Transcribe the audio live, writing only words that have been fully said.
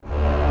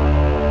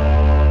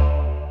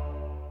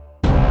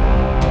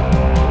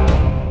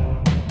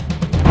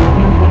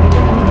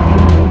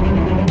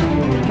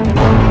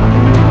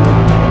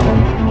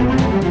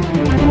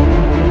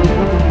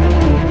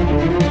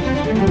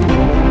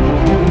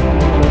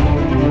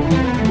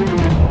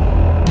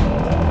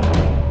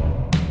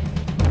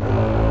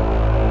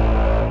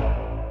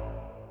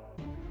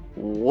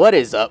What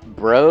is up,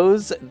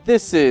 bros?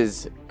 This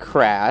is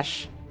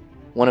Crash,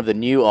 one of the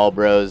new All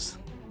Bros.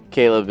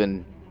 Caleb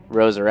and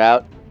Rose are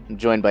out. I'm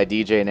joined by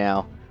DJ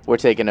now. We're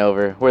taking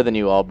over. We're the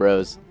new All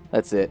Bros.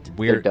 That's it.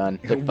 They're done.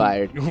 They're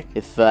fired.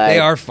 They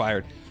are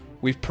fired.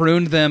 We've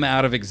pruned them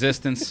out of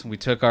existence. We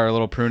took our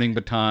little pruning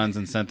batons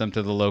and sent them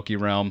to the Loki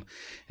realm,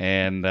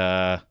 and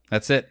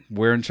that's it.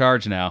 We're in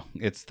charge now.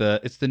 It's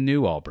the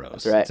new All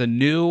Bros. That's right. It's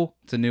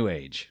a new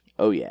age.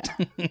 Oh yeah.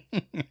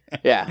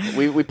 Yeah.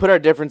 We put our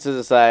differences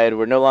aside.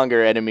 We're no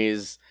longer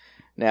enemies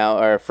now.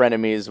 Our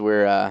frenemies.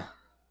 We're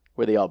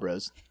the All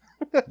Bros.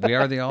 We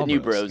are the All the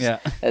new bros. Yeah.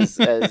 as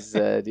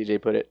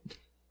DJ put it.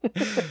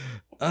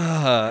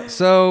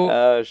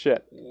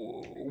 Shit.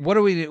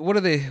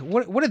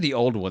 What did the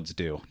old ones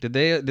do? Did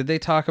they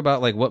talk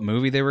about like what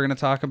movie they were going to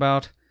talk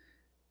about?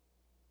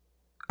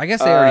 I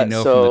guess they already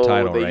know from the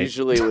title, they right?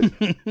 Usually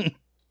would,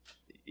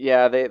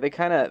 yeah, they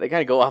kind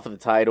of go off of the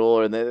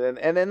title, and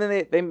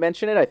then they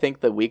mention it. I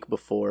think the week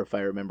before, if I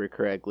remember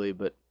correctly.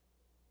 But,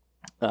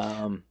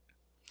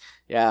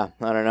 yeah,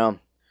 I don't know.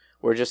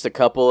 We're just a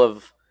couple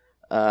of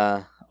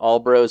All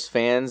Bros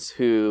fans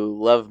who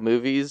love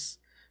movies,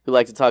 who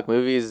like to talk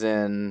movies,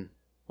 and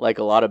like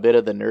a lot of bit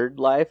of the nerd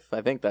life.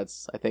 I think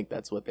that's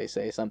what they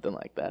say. Something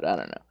like that. I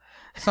don't know.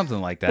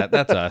 Something like that.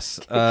 That's us.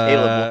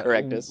 Caleb will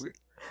correct us.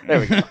 There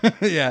we go.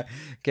 Yeah,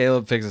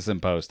 Caleb fixes in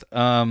post.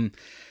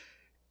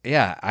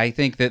 Yeah, I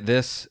think that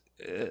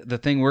the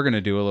thing we're going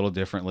to do a little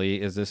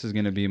differently is this is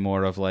going to be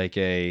more of like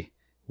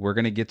we're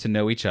going to get to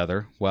know each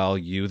other while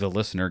you, the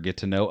listener, get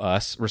to know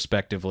us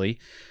respectively.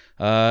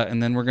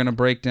 And then we're going to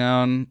break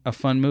down a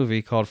fun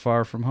movie called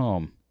Far From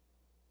Home.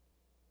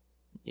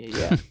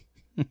 Yeah.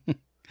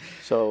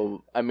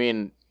 So, I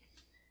mean,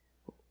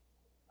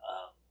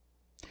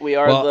 we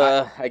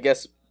are I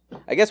guess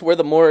we're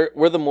the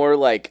more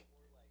like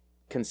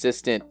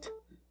consistent,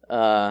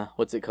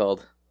 what's it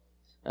called?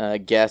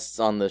 Guests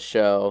on the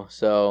show.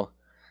 So,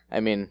 I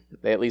mean,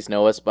 they at least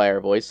know us by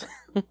our voice.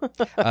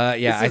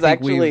 Yeah, I think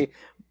actually.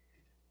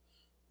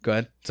 Go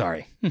ahead.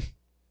 Sorry.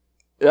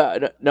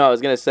 No, I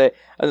was gonna say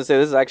this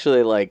is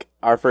actually like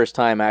our first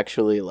time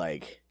actually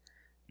like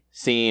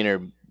seeing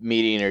or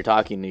meeting or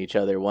talking to each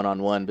other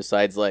one-on-one,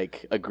 besides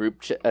like a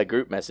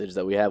group message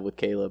that we have with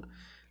Caleb.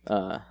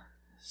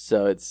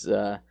 So it's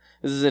this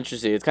is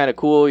interesting. It's kind of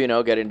cool,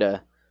 getting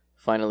to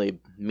finally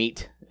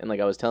meet, and like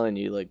I was telling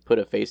you, like put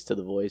a face to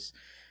the voice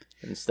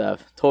and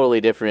stuff. Totally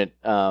different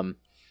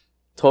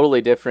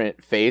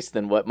face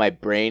than what my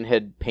brain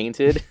had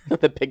painted.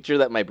 The picture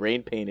that my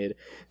brain painted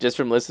just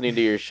from listening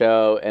to your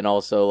show, and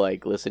also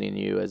like listening to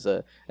you as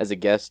a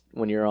guest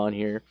when you're on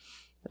here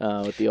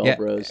with the All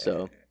Bros.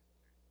 So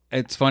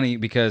it's funny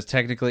because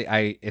technically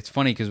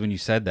when you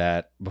said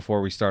that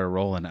before we started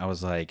rolling, I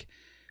was like,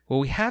 well,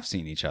 we have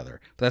seen each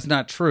other, but that's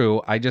not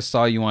true. I just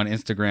saw you on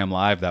Instagram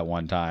Live that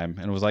one time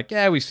and was like,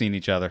 yeah, we've seen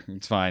each other.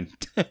 It's fine.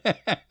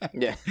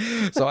 Yeah.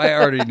 So I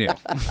already knew.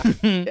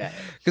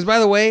 Because by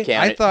the way,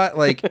 I thought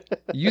like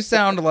you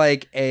sound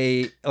like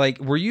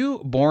were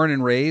you born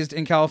and raised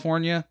in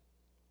California?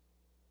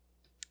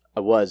 I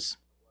was.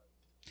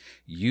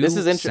 This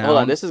is interesting. Hold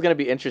on. This is going to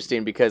be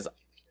interesting because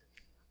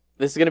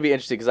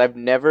I've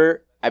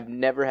never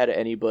had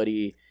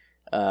anybody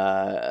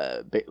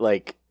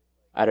like,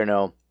 I don't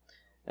know,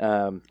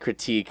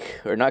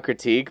 critique, or not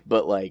critique,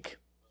 but like,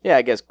 yeah,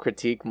 I guess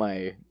critique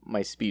my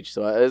speech.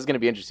 So it's going to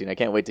be interesting. I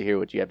can't wait to hear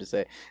what you have to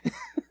say.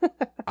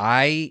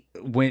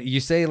 When you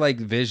say like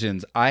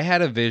visions, I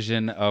had a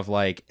vision of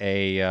like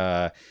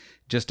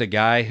just a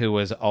guy who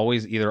was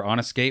always either on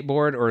a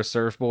skateboard or a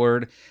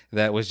surfboard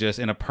that was just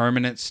in a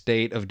permanent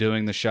state of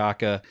doing the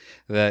shaka,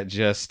 that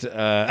just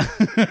I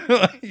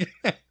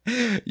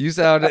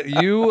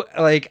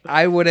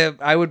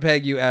would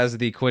peg you as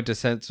the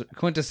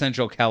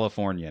quintessential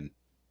Californian.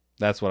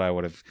 That's what I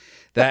would have.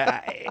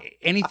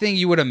 Anything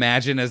you would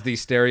imagine as the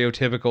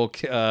stereotypical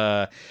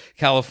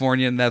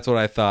Californian, that's what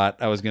I thought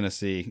I was going to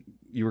see.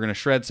 You were going to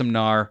shred some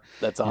gnar.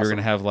 That's awesome. You were going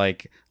to have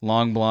like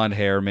long blonde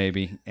hair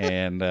maybe,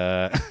 and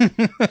that's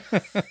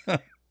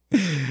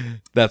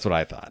what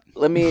I thought.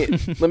 Let me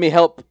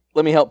help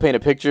paint a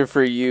picture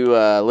for you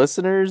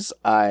listeners.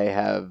 I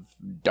have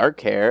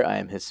dark hair. I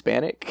am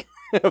Hispanic,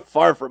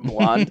 far from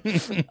blonde.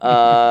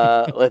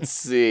 Let's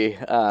see.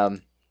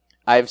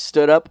 I've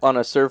stood up on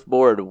a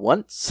surfboard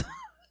once,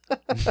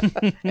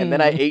 and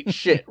then I ate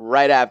shit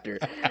right after.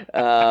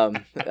 So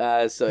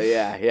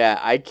yeah,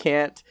 I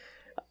can't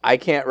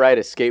ride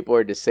a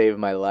skateboard to save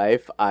my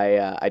life.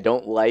 I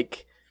don't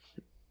like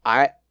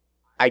the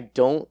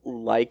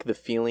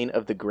feeling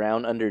of the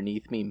ground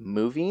underneath me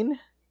moving,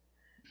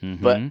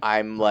 but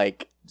I'm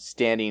like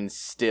standing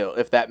still,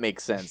 if that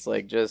makes sense.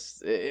 Like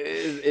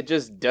it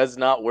just does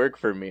not work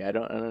for me. I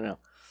don't know.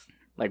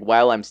 Like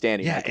while I'm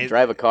standing, I can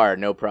drive a car,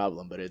 no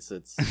problem, but it's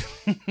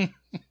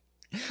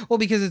well,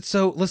 because it's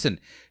so, listen,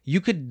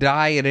 you could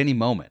die at any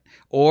moment,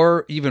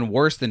 or even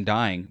worse than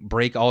dying,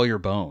 break all your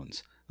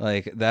bones.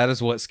 Like, that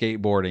is what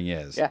skateboarding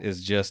is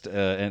just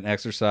an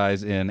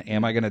exercise in,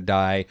 am I going to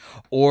die,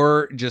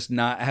 or just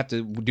not have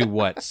to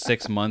do,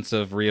 6 months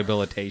of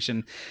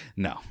rehabilitation?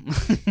 No.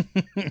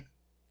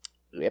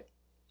 Yep.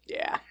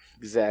 Yeah.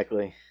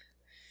 Exactly.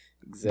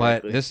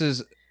 But this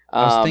is.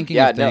 I was thinking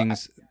of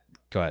things.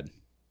 Go ahead.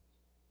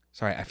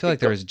 Sorry, I feel like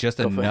there is just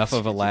enough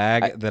of a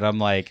lag that I'm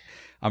like,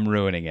 I'm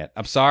ruining it.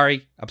 I'm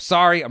sorry,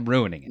 I'm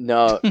ruining it.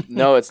 No,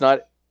 it's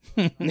not.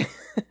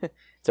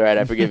 It's all right.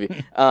 I forgive you.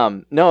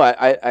 No,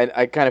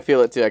 I kind of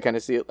feel it too. I kind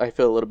of see it. I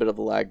feel a little bit of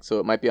a lag, so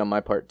it might be on my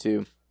part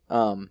too.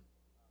 But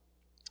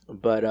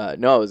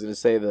no, I was gonna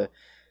say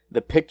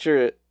the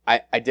picture.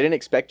 I didn't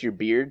expect your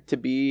beard to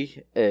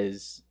be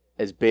as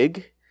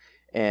big,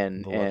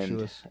 and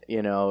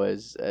you know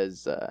as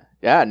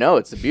yeah. No,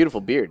 it's a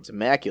beautiful beard. It's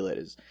immaculate.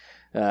 Is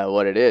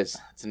what it is.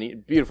 It's a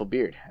beautiful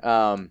beard.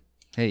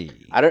 Hey,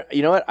 I don't.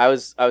 You know what? I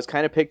was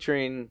kind of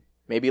picturing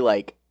maybe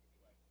like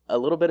a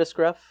little bit of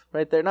scruff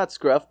right there. Not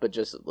scruff, but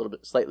just a little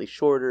bit slightly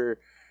shorter.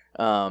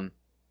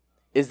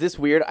 Is this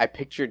weird? I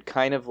pictured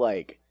kind of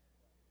like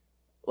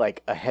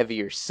a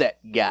heavier set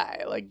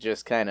guy, like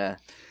just kind of.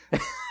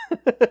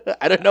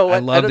 I don't know what. I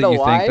love that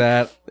you think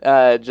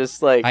that.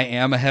 Just like I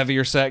am a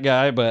heavier set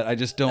guy, but I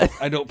just don't.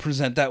 I don't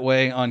present that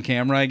way on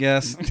camera, I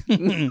guess.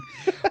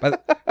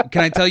 But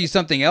can I tell you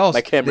something else?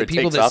 My camera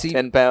takes off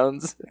 10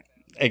 pounds.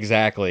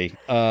 Exactly.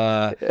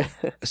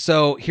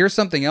 So here's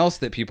something else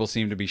that people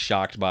seem to be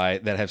shocked by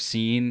that have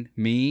seen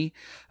me,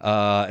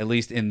 at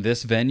least in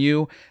this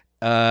venue.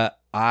 How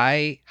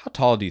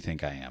tall do you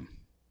think I am?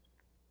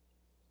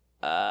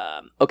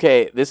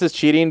 Okay, this is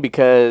cheating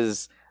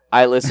because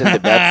I listened to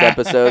Beth's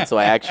episode, so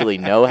I actually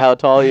know how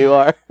tall you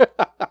are.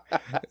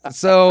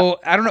 So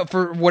I don't know,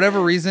 for whatever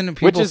reason,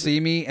 people see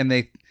me and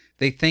they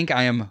think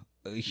I am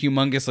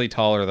humongously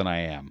taller than I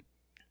am.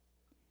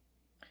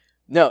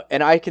 No,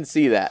 and I can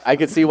see that. I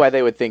can see why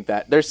they would think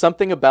that. There's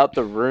something about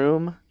the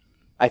room.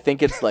 I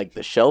think it's like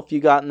the shelf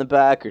you got in the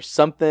back or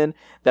something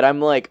that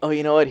I'm like, oh,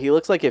 you know what? He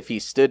looks like if he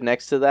stood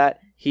next to that,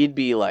 he'd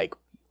be like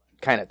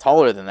kind of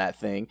taller than that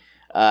thing.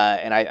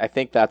 And I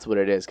think that's what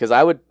it is. Because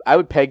I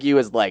would peg you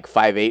as like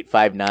 5'8",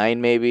 5'9",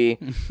 maybe.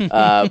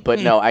 But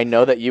no, I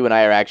know that you and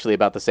I are actually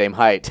about the same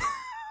height.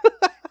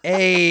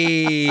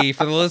 Hey,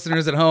 for the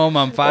listeners at home,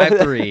 I'm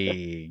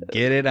 5'3".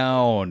 Get it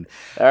on.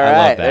 All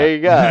right, there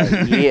you go.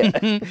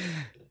 Yeah.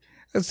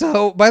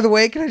 So, by the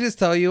way, can I just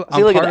tell you,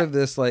 I'm part of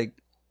this, like,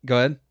 go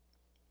ahead.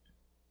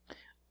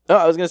 Oh,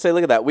 I was going to say,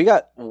 look at that. We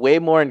got way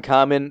more in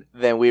common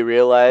than we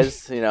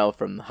realized,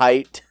 from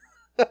height.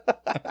 I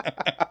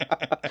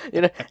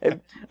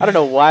don't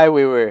know why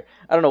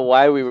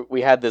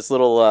we had this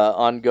little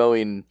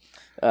ongoing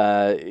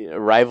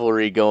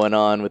rivalry going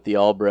on with the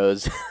All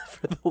Bros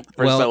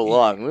for so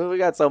long. We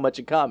got so much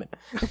in common.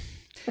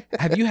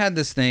 Have you had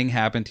this thing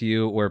happen to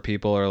you where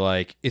people are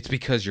like, it's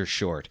because you're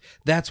short.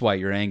 That's why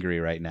you're angry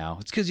right now.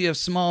 It's because you have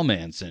small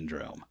man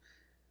syndrome.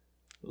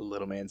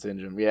 Little man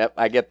syndrome. Yep,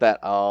 I get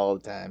that all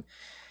the time.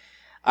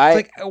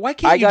 Why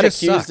can't you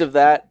just accused suck? of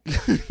that.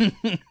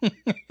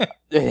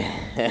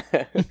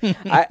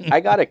 I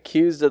got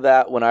accused of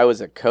that when I was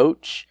a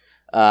coach.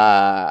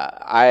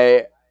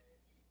 I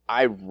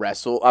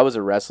was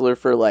a wrestler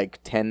for like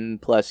 10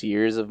 plus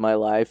years of my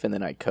life, and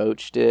then I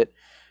coached it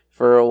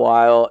for a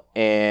while.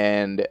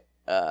 And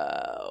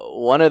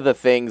one of the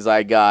things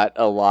I got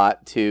a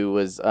lot too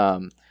was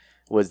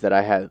that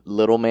I had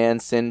little man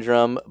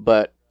syndrome.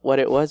 But what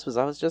it was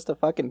I was just a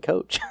fucking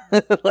coach.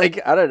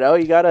 Like, I don't know,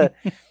 you gotta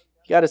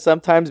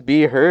sometimes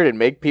be heard and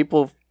make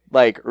people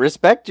like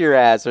respect your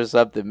ass or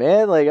something,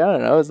 man. Like, I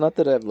don't know, it's not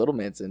that I have little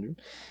man syndrome.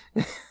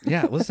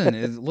 Yeah, listen,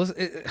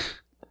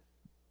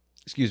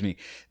 excuse me.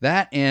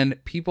 That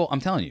and people, I'm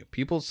telling you,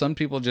 some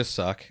people just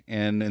suck,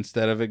 and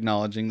instead of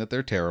acknowledging that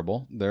they're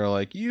terrible, they're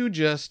like, you're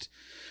just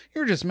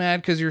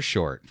mad because you're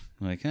short.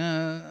 Like,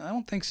 I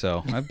don't think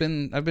so. I've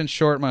been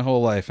short my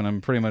whole life, and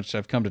I've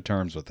come to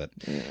terms with it.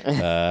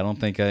 I don't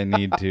think I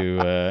need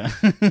to.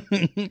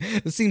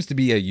 It seems to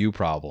be a you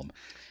problem.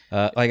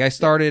 Like I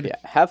started. Yeah,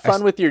 have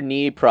fun with your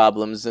knee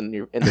problems in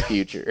the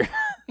future.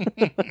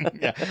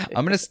 Yeah,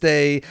 I'm gonna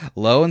stay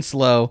low and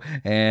slow,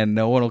 and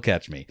no one will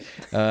catch me.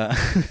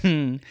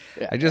 I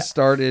just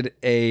started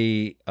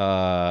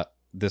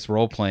this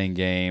role playing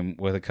game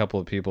with a couple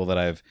of people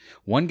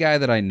one guy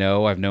that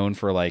I've known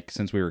for like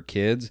since we were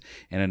kids,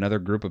 and another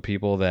group of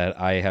people that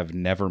I have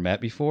never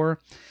met before,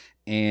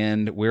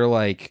 and we're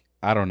like,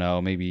 I don't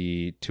know,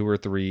 maybe 2 or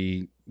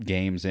 3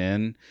 games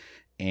in,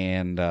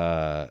 and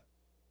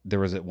there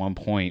was at one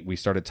point we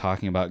started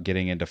talking about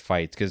getting into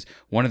fights because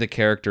one of the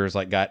characters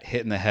like got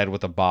hit in the head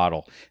with a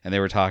bottle, and they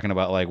were talking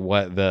about like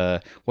what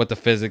the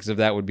physics of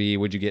that would be.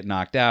 Would you get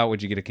knocked out?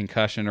 Would you get a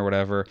concussion or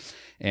whatever?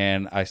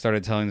 And I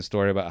started telling the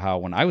story about how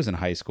when I was in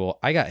high school,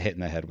 I got hit in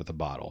the head with a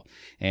bottle,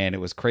 and it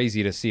was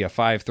crazy to see a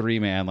 5'3"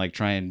 man like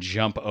try and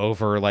jump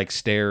over like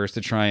stairs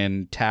to try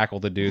and tackle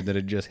the dude that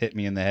had just hit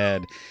me in the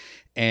head.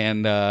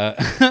 And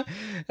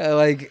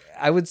like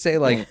I would say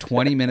like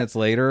 20 minutes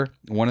later,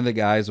 one of the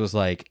guys was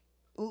like,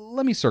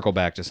 let me circle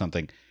back to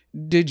something.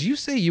 Did you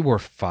say you were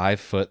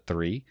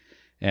 5'3"?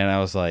 And I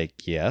was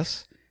like,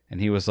 yes.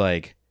 And he was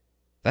like,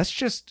 that's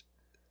just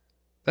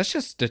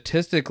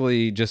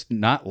statistically just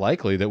not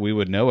likely that we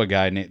would know a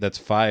guy that's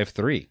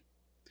 5'3".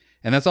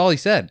 And that's all he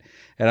said.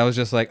 And I was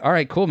just like, all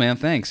right, cool, man.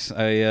 Thanks.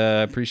 I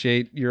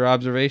appreciate your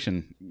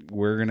observation.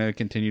 We're going to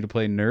continue to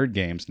play nerd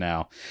games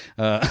now.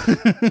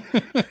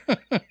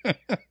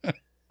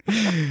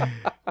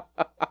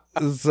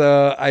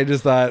 So I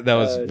just thought that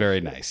was very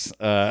nice.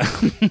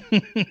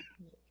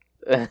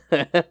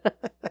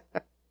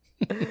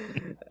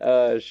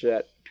 Oh,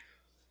 shit.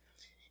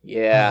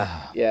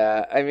 Yeah.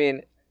 Yeah. I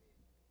mean,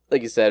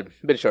 like you said,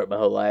 been short my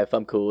whole life.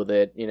 I'm cool with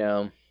it. You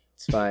know,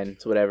 it's fine.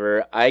 It's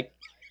whatever.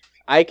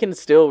 I can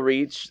still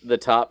reach the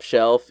top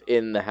shelf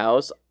in the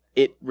house.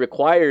 It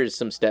requires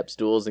some step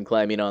stools and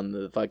climbing on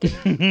the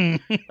fucking,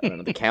 I don't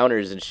know, the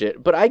counters and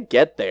shit. But I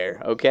get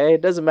there, okay?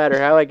 It doesn't matter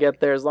how I get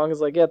there as long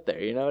as I get there.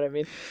 You know what I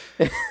mean?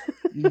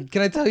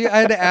 Can I tell you, I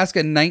had to ask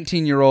a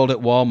 19-year-old at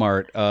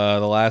Walmart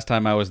the last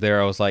time I was there.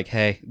 I was like,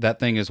 hey, that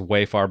thing is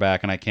way far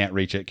back and I can't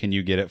reach it. Can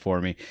you get it for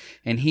me?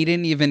 And he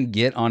didn't even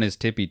get on his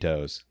tippy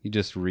toes. He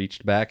just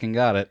reached back and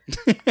got it.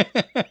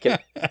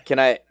 Can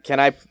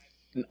I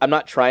I'm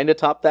not trying to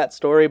top that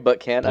story,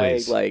 but can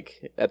Please. I,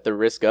 like, at the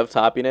risk of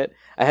topping it,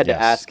 I had to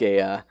ask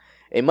a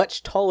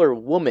much taller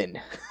woman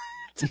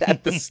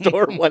at the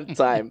store one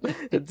time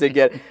to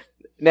get.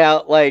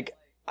 Now, like,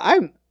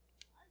 I'm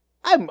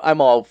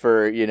all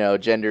for, you know,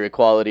 gender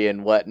equality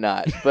and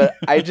whatnot, but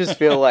I just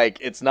feel like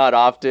it's not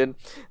often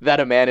that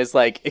a man is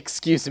like,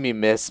 "Excuse me,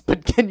 miss,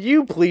 but can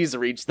you please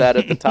reach that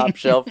at the top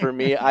shelf for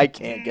me? I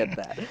can't get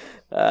that."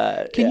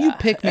 Can you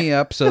pick me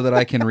up so that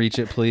I can reach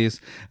it, please?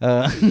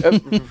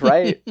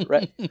 Right.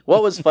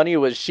 What was funny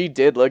was she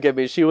did look at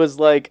me. She was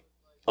like,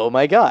 "Oh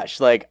my gosh!"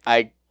 Like,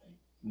 I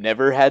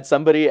never had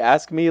somebody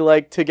ask me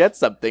like to get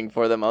something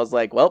for them. I was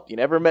like, "Well, you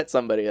never met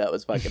somebody that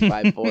was fucking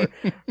 5'4",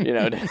 you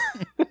know."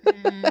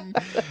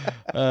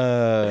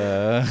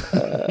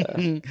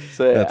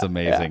 So that's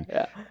amazing.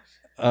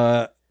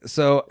 Yeah.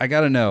 So I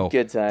gotta know.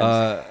 Good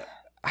times.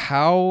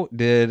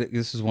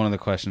 This is one of the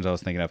questions I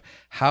was thinking of.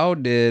 How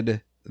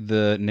did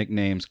the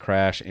nicknames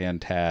Crash and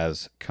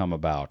Taz come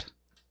about?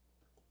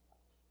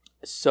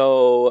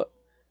 So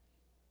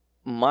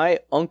my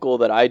uncle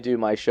that I do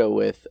my show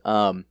with,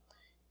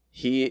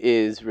 he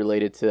is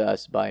related to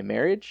us by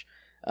marriage.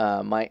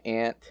 My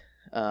aunt,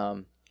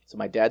 so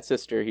my dad's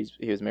sister, he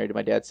was married to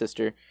my dad's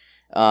sister.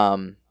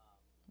 And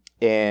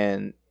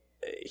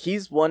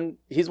he's one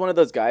of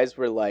those guys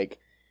where, like,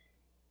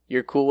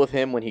 you're cool with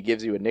him when he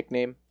gives you a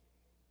nickname.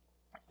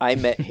 I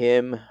met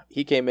him.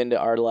 He came into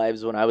our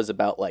lives when I was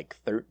about like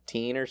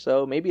 13 or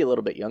so, maybe a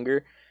little bit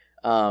younger.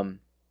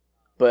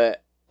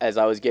 But as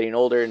I was getting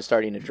older and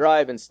starting to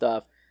drive and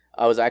stuff,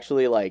 I was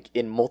actually like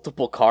in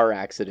multiple car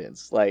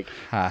accidents. Like,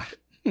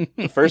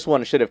 the first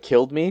one should have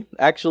killed me.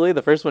 Actually,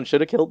 the first one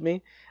should have killed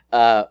me.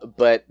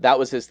 But that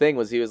was his thing.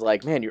 Was he was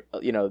like, "Man, you're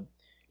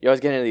always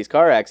getting into these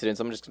car accidents.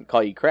 I'm just gonna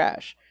call you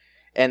Crash,"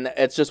 and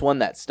it's just one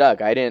that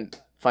stuck. I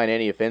didn't find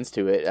any offense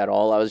to it at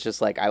all. I was just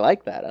like, I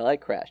like that. I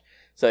like Crash.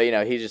 So, you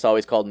know, he just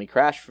always called me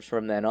Crash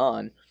from then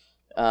on.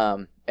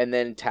 And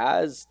then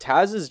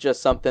Taz is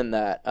just something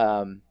that,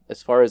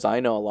 as far as I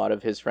know, a lot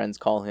of his friends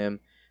call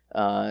him.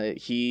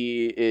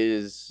 He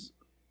is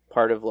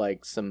part of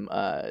like some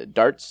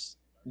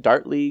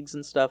dart leagues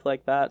and stuff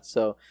like that.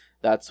 So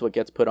that's what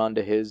gets put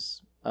onto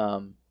his,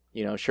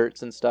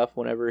 shirts and stuff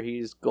whenever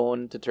he's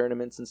going to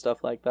tournaments and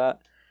stuff like that.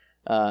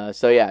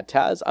 So yeah,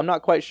 Taz, I'm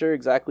not quite sure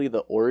exactly the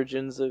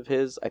origins of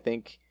his. I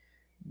think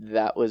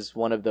that was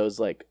one of those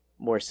like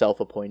more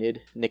self-appointed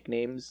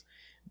nicknames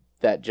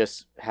that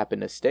just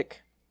happened to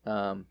stick.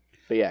 But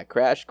yeah,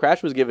 Crash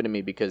was given to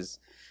me because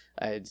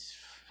I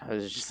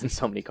was just in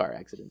so many car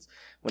accidents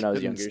when I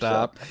was younger.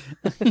 Stop.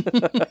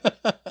 So.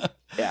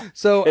 Yeah.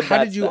 So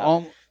how did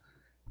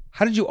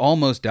you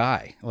almost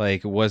die?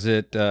 Like, was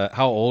it,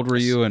 how old were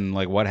you and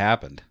like what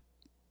happened?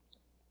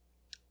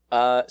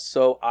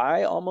 So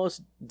I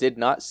almost did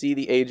not see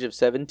the age of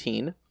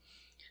 17.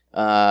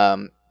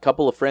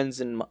 Couple of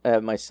friends and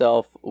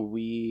myself,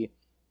 we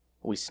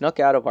snuck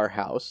out of our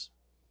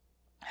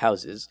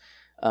houses.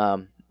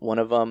 One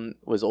of them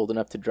was old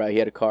enough to drive. He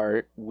had a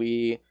car.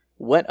 We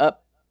went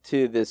up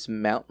to this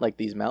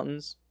these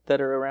mountains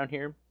that are around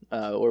here,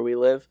 where we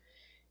live.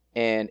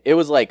 And it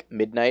was like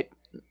midnight.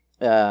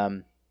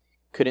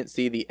 Couldn't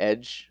see the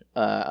edge,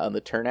 on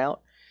the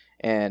turnout.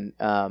 And,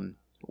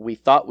 we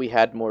thought we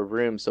had more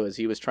room. So as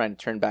he was trying to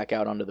turn back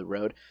out onto the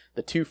road,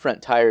 the two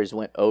front tires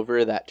went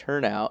over that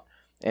turnout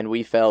and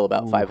we fell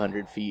about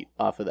 500 feet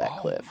off of that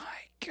cliff. Oh my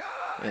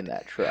God. In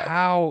that truck.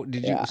 How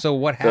did you, so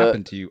what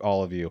happened to you,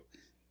 all of you?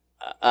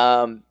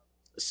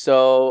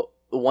 So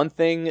one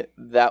thing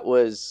that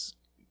was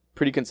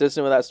pretty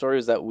consistent with that story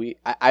is that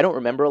I don't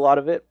remember a lot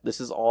of it. This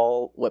is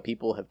all what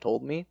people have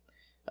told me.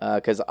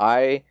 Cause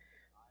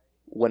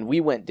when we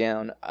went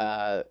down,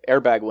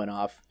 airbag went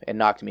off and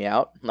knocked me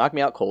out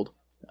cold.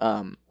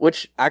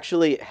 Which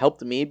actually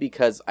helped me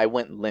because I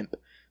went limp.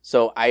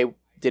 So I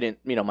didn't,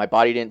 my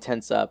body didn't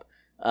tense up.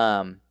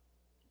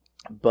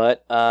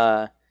 But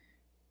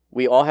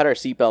we all had our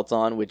seatbelts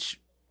on,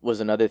 which was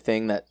another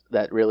thing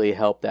that really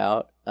helped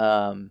out.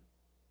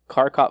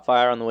 Car caught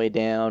fire on the way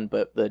down,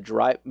 but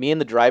me and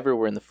the driver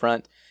were in the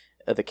front.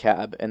 of the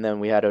cab, and then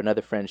we had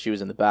another friend. She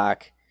was in the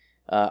back.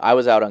 I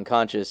was out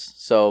unconscious,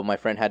 so my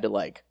friend had to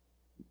like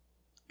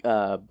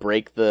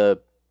break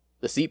the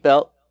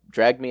seatbelt,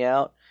 drag me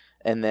out,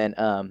 and then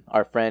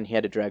our friend, he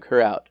had to drag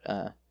her out.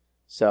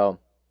 So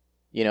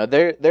you know,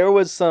 there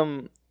was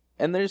some,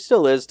 and there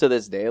still is to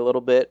this day a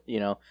little bit, you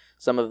know,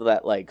 some of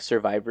that like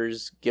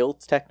survivor's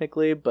guilt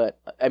technically, but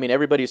I mean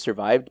everybody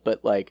survived,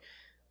 but like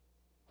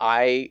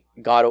I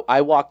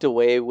walked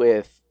away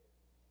with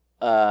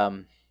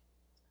a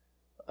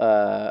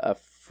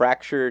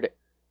fractured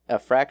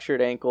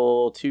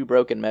ankle, 2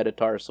 broken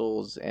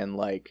metatarsals, and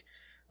like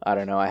I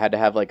don't know, I had to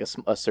have like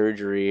a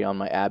surgery on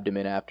my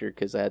abdomen after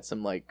because I had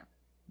some like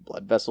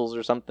blood vessels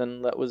or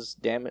something that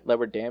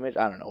were damaged.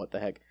 I don't know what the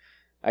heck.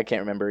 I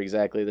can't remember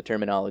exactly the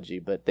terminology,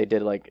 but they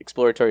did like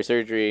exploratory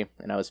surgery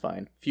and I was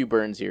fine. A few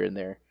burns here and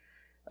there.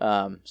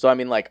 So I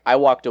mean, like I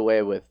walked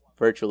away with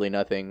virtually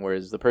nothing,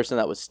 whereas the person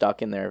that was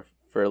stuck in there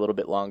for a little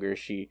bit longer,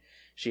 she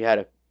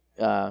had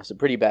some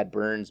pretty bad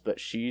burns, but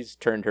she's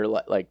turned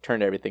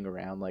turned everything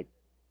around. Like,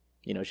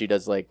 you know, she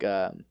does like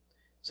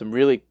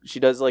she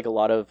does like a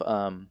lot of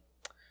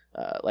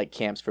like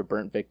camps for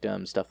burnt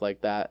victims, stuff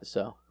like that.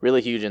 So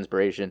really huge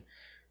inspiration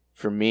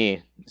for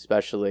me,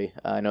 especially.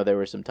 I know there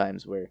were some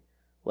times where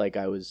like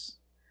I was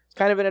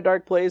kind of in a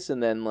dark place,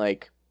 and then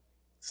like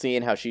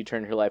seeing how she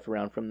turned her life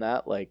around from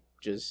that, like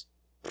just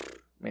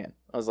man,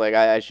 I was like,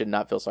 I should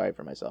not feel sorry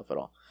for myself at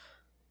all.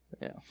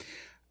 Yeah.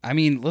 I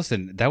mean,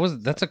 listen,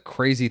 that's a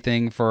crazy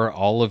thing for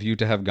all of you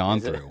to have gone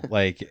through.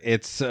 Like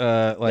it's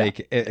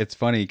it's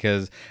funny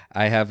because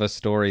I have a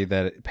story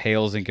that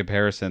pales in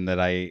comparison that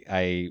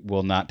I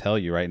will not tell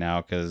you right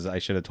now because I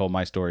should have told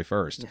my story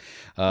first.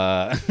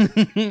 But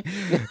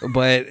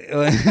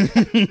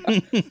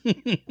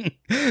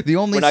the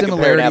only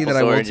similarity that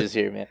I will oranges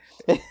here, man.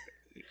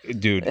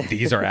 Dude,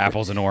 these are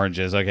apples and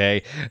oranges,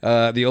 okay?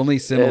 The only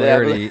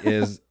similarity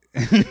is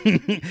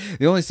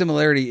the only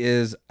similarity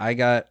is I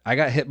got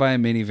hit by a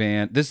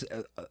minivan. This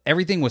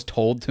everything was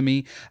told to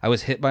me. I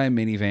was hit by a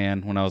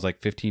minivan when I was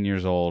like 15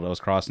 years old. I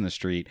was crossing the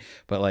street,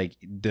 but like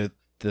the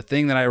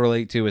thing that I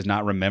relate to is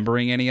not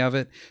remembering any of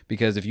it,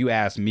 because if you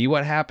ask me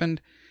what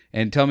happened,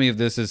 and tell me if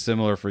this is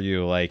similar for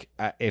you, like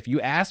if you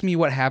ask me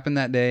what happened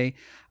that day,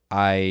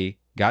 I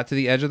got to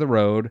the edge of the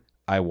road,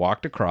 I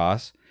walked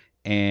across,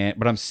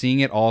 but I'm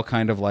seeing it all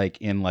kind of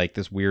like in like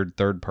this weird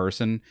third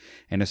person,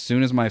 and as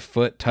soon as my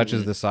foot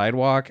touches the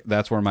sidewalk,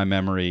 that's where my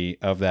memory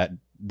of that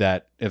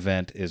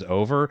event is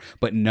over,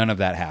 but none of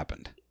that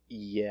happened.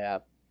 Yeah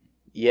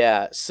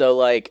So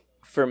like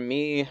for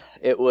me,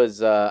 it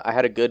was I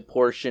had a good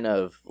portion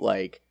of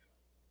like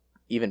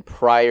even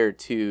prior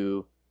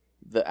to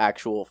the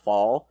actual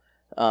fall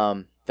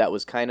that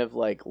was kind of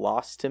like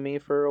lost to me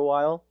for a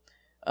while.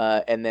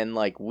 And then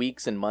like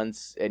weeks and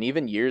months and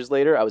even years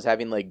later, I was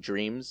having like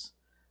dreams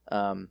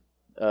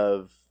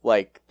of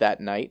like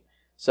that night.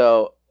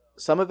 So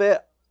some of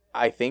it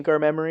I think are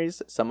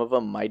memories. Some of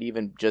them might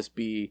even just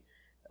be,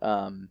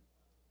 you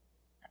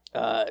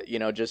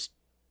know, just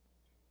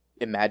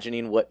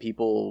imagining what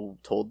people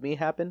told me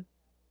happened.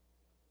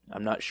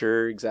 I'm not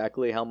sure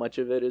exactly how much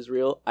of it is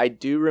real. I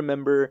do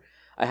remember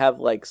I have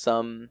like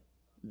some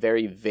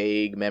very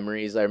vague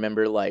memories. I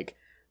remember like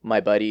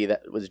my buddy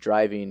that was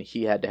driving,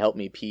 he had to help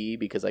me pee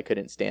because I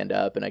couldn't stand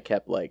up and I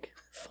kept like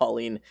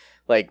falling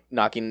in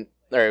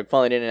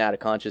and out of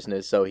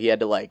consciousness. So he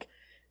had to like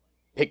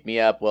pick me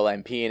up while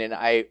I'm peeing. And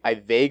I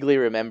vaguely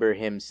remember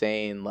him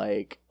saying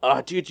like,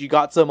 "Oh dude, you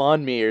got some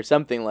on me," or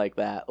something like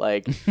that.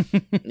 Like,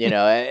 you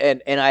know,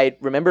 and I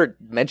remember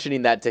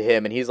mentioning that to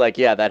him and he's like,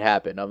 "Yeah, that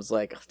happened." I was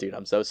like, "Oh, dude,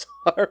 I'm so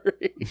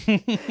sorry."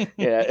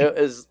 Yeah, it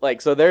was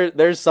like, so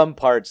there's some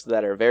parts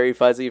that are very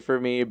fuzzy for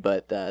me,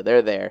 but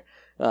they're there.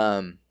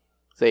 So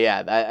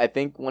yeah, I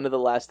think one of the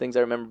last things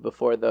I remember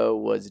before though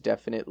was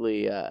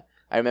definitely I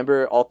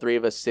remember all three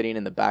of us sitting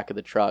in the back of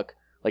the truck,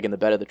 like in the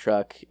bed of the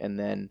truck, and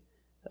then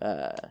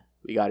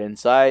we got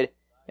inside,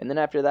 and then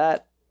after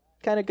that,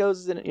 kind of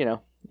goes in, you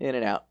know, in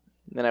and out.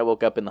 And then I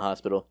woke up in the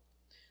hospital,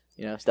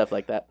 you know, stuff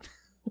like that.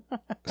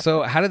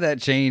 So how did that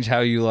change how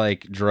you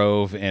like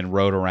drove and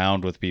rode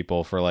around with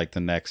people for like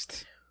the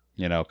next,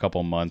 you know,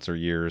 couple months or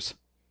years?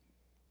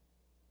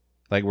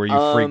 Like, were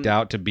you freaked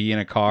out to be in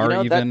a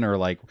car, you know, or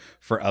like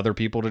for other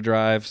people to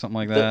drive, something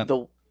like that?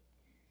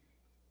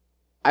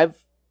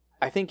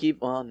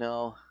 Well,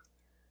 no,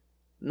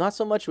 not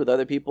so much with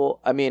other people.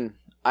 I mean,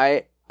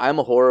 I'm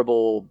a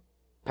horrible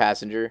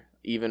passenger.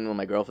 Even when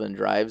my girlfriend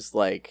drives,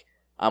 like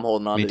I'm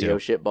holding on to the oh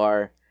shit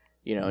bar,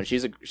 you know, and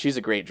she's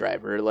a great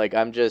driver. Like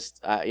I'm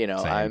just, you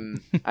know,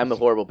 Same. I'm a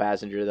horrible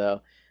passenger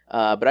though.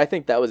 But I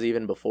think that was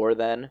even before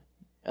then.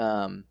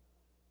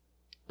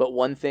 But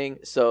one thing,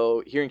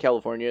 so here in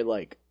California,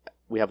 like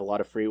we have a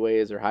lot of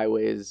freeways or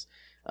highways,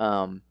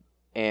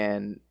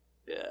 and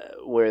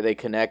where they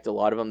connect, a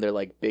lot of them, they're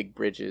like big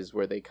bridges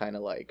where they kind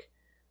of like,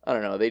 I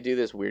don't know, they do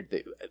this weird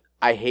thing.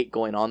 I hate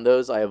going on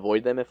those. I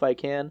avoid them if I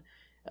can,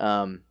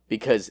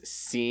 because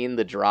seeing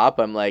the drop,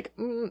 I'm like,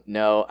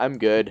 no, I'm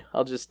good.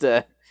 I'll just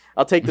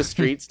I'll take the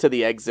streets to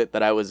the exit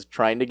that I was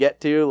trying to get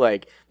to.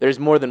 Like, there's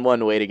more than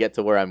one way to get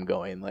to where I'm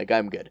going. Like,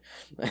 I'm good.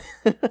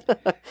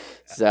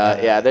 So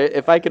yeah,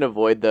 if I can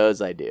avoid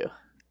those, I do.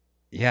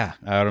 Yeah,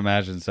 I would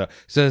imagine so.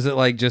 So is it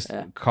like just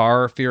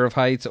car fear of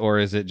heights, or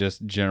is it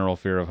just general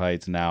fear of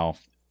heights now?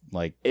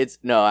 Like, it's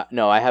no.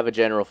 I have a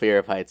general fear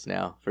of heights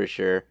now for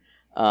sure.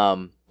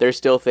 There's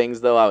still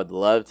things though I would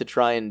love to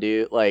try and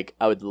do. Like,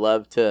 I would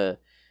love to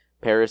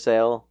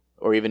parasail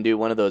or even do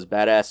one of those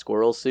badass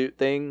squirrel suit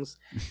things.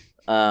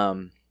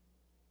 But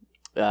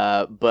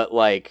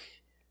like,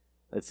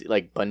 let's see,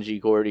 like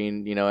bungee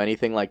cording,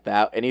 anything like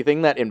that,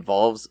 anything that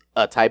involves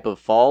a type of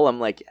fall,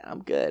 I'm like,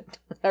 I'm good.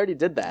 I already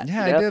did that.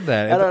 Yeah, I did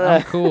that.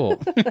 I'm cool.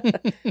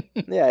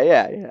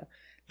 Yeah.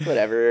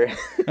 Whatever.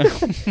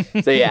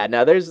 So yeah,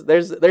 now there's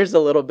a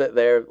little bit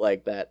there,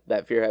 like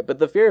that fear of heights. But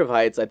the fear of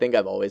heights, I think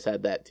I've always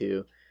had that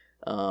too.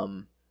 I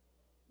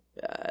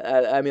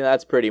mean,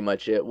 that's pretty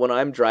much it. When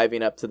I'm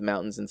driving up to the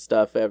mountains and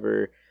stuff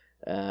I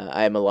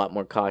am a lot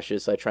more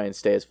cautious. I try and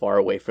stay as far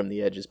away from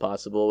the edge as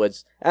possible,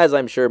 which, as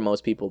I'm sure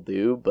most people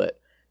do. But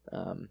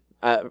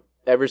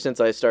ever since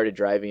I started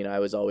driving, I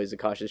was always a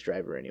cautious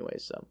driver anyway.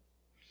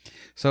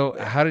 So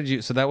how did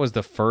you? So that was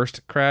the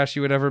first crash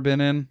you had ever been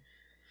in?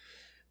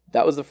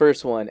 That was the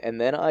first one,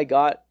 and then I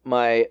got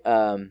my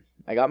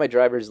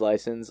driver's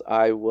license.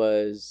 I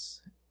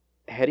was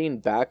heading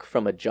back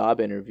from a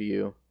job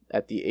interview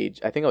at the age,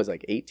 I think I was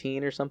like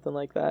 18 or something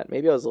like that.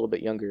 Maybe I was a little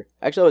bit younger.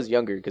 Actually, I was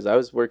younger because I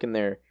was working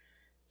there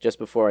just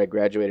before I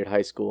graduated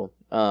high school.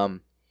 I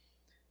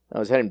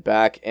was heading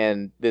back,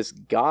 and this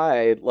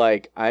guy,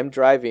 like, I'm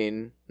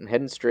driving, I'm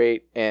heading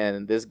straight,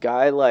 and this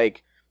guy,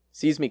 like,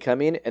 sees me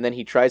coming, and then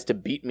he tries to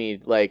beat me,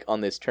 like,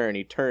 on this turn.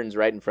 He turns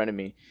right in front of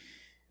me,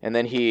 and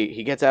then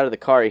he gets out of the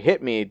car. He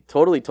hit me, he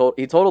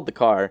totaled the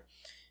car,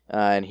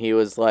 and he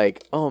was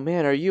like, "Oh,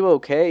 man, are you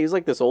okay?" He's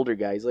like this older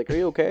guy. He's like, "Are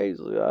you okay?" He's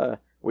like,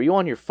 "Were you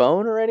on your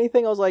phone or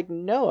anything?" I was like,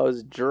 "No, I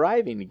was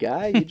driving,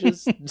 guy. You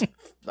just,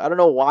 I don't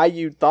know why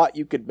you thought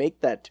you could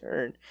make that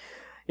turn."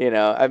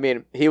 I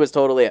mean, he was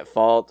totally at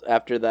fault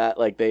after that.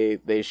 Like,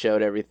 they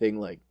showed everything,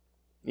 like,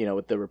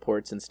 with the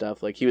reports and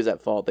stuff. Like, he was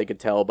at fault. They could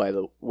tell by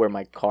where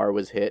my car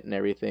was hit and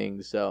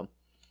everything. So,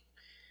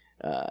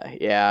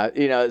 yeah,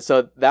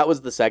 so that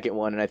was the second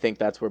one. And I think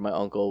that's where my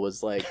uncle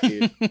was like,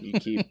 "Dude,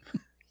 you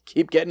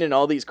keep getting in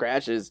all these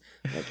crashes."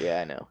 I'm like,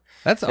 yeah, I know.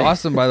 That's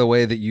awesome, by the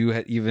way, that you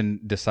had even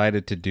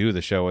decided to do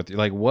the show with you.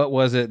 Like, what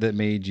was it that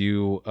made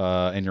you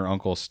and your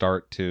uncle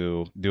start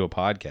to do a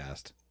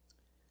podcast?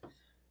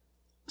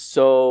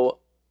 So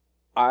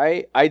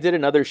I did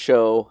another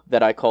show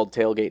that I called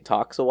Tailgate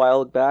Talks a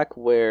while back,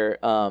 where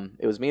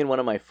it was me and one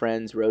of my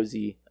friends,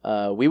 Rosie.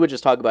 We would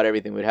just talk about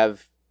everything. We'd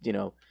have, we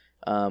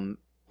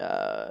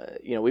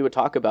would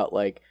talk about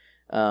like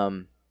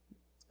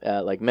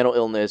mental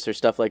illness or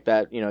stuff like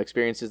that,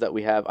 experiences that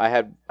we have.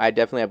 I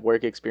definitely have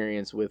work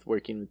experience with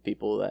working with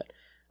people that,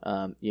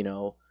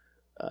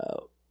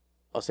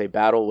 I'll say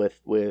battle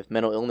with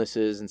mental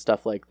illnesses and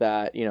stuff like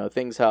that,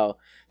 things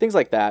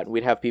like that.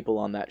 We'd have people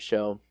on that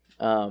show.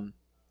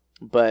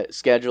 But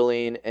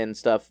scheduling and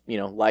stuff,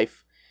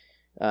 life,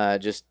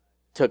 just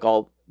took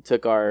us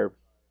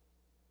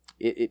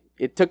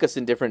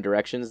in different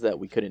directions that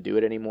we couldn't do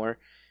it anymore.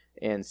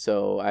 And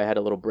so I had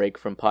a little break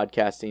from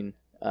podcasting.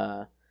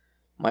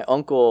 My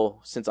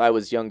uncle, since I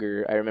was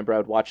younger, I remember I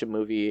would watch a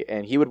movie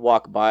and he would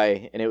walk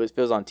by, and if it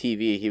was on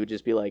TV, he would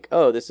just be like,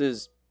 "Oh, this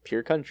is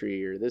Pure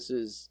Country," or "This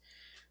is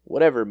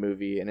whatever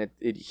movie." And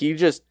he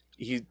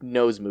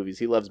knows movies.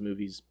 He loves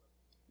movies.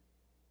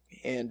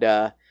 And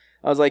I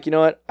was like, you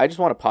know what? I just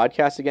want to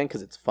podcast again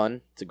because it's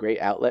fun. It's a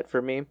great outlet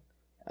for me.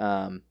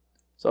 So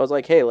I was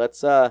like, hey, let's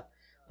do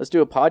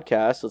a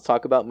podcast. Let's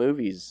talk about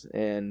movies.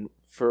 And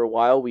for a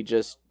while, we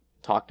just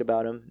talked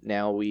about them.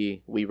 Now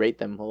we rate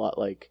them a lot,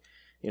 like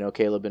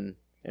Caleb and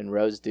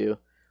Rose do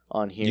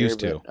on here. Used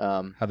to.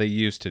 How they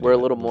used to do. We're a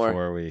little more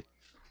more. We.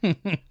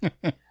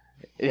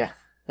 Yeah.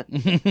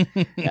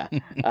 Yeah,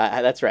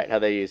 that's right. How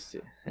they used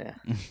to. Yeah,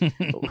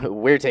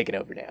 we're taking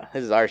over now.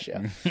 This is our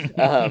show.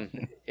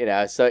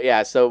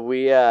 So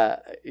we,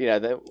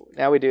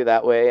 now we do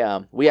that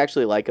way. We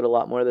actually like it a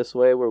lot more this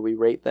way, where we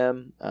rate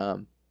them.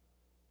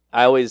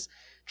 I always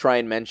try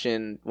and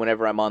mention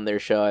whenever I'm on their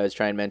show. I always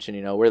try and mention,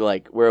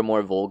 we're a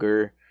more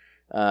vulgar.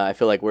 I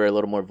feel like we're a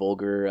little more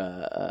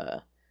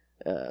vulgar.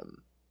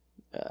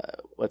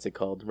 What's it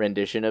called?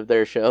 Rendition of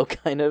their show,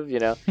 kind of.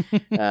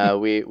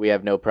 We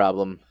have no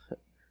problem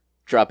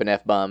dropping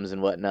F-bombs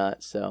and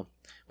whatnot. So,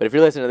 but if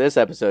you're listening to this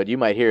episode, you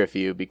might hear a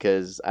few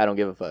because I don't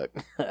give a fuck.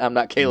 I'm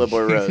not Caleb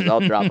or Rose. I'll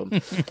drop them.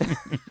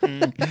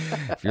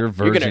 If your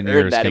virgin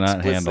ears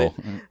cannot handle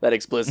that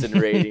explicit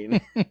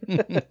rating.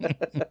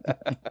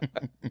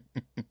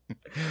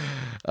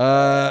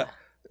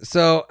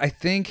 So I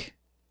think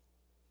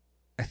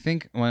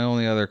my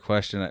only other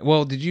question.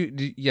 Well,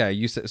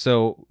 you said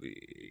so.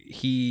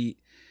 He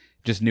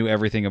just knew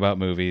everything about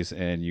movies,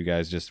 and you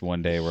guys just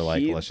one day were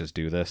like, let's just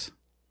do this.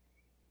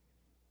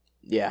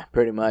 Yeah,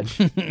 pretty much.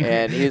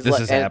 And he's this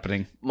is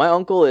happening. My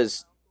uncle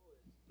is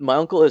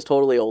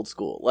totally old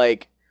school.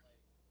 Like,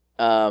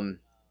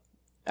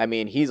 I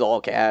mean, he's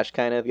all cash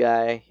kind of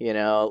guy,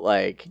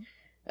 like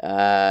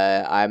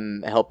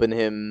I'm helping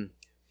him,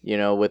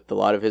 with a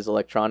lot of his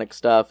electronic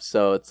stuff.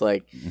 So it's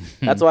like,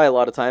 that's why a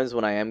lot of times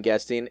when I am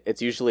guesting,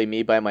 it's usually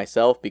me by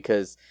myself,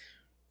 because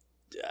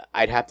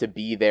I'd have to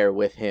be there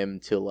with him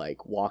to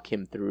like walk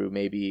him through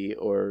maybe,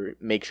 or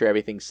make sure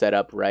everything's set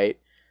up right,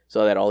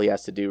 so that all he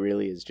has to do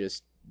really is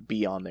just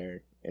be on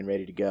there and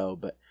ready to go.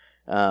 But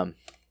I'm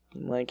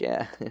like,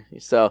 yeah.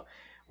 So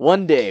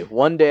one day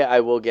I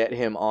will get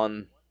him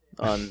on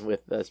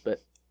with us.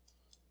 But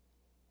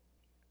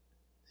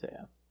so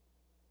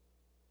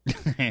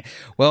yeah.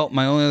 Well,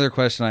 my only other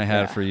question I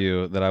had for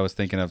you that I was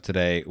thinking of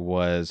today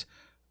was,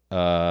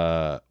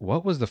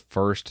 what was the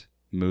first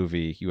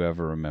movie you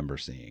ever remember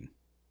seeing?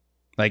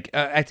 Like,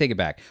 I take it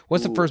back.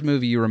 What's the first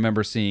movie you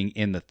remember seeing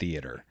in the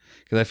theater?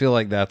 Because I feel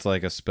like that's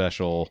like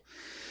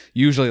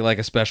usually like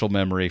a special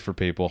memory for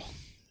people.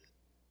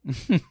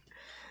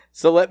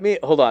 So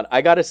hold on.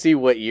 I got to see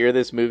what year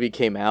this movie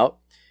came out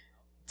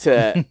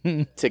to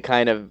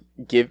kind of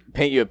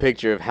paint you a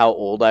picture of how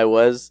old I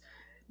was.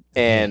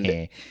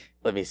 And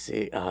let me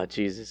see. Oh,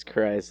 Jesus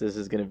Christ. This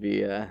is going to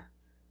be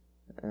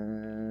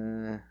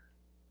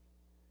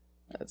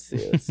let's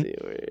see.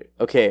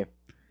 Okay.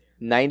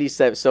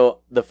 97.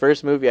 So the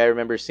first movie I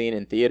remember seeing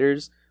in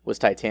theaters was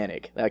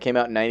Titanic. That came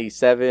out in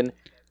 97.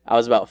 I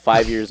was about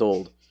 5 years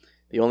old.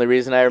 The only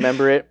reason I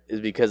remember it is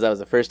because that was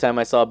the first time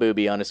I saw a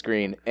boobie on a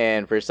screen.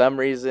 And for some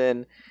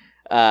reason,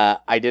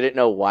 I didn't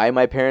know why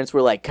my parents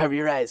were like, cover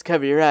your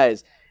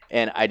eyes.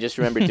 And I just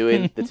remember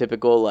doing the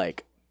typical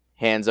like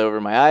hands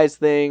over my eyes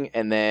thing.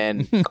 And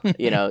then,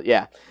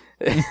 yeah.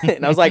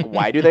 And I was like,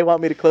 why do they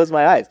want me to close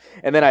my eyes?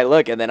 And then I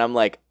look, and then I'm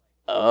like,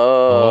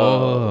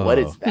 oh. What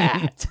is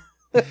that?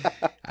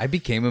 I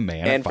became a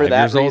man at 5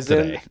 years old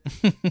today.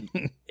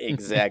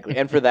 Exactly.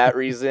 And for that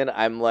reason,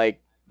 I'm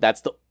like,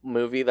 that's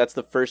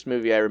the first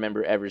movie I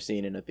remember ever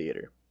seeing in a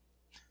theater.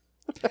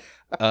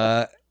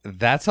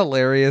 That's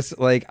hilarious.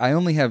 Like, I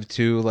only have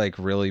two like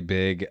really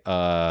big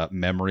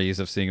memories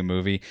of seeing a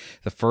movie.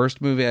 The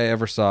first movie I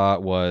ever saw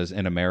was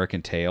An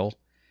American Tail.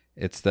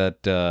 It's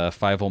that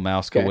Fievel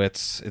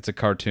Mouskowitz. Okay. It's a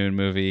cartoon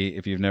movie.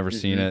 If you've never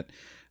seen it,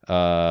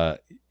 have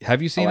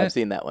you seen it? I've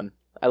seen that one.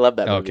 I love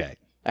that movie. Okay.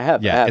 I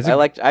have. Yeah,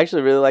 I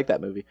actually really like that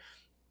movie.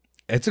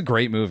 It's a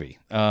great movie.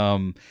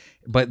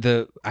 But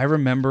I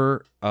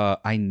remember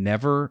I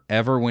never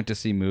ever went to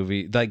see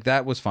movie like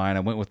that. Was fine.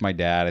 I went with my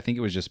dad. I think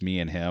it was just me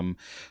and him.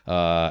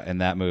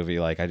 And that movie,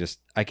 like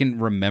I can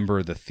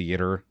remember the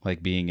theater,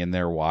 like being in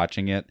there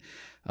watching it.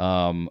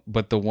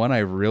 But the one I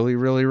really,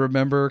 really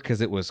remember,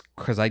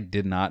 because I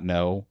did not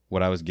know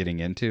what I was getting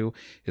into,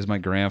 is my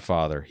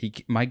grandfather.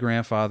 My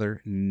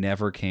grandfather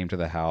never came to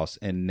the house,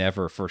 and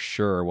never for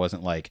sure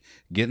wasn't like,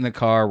 get in the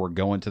car, we're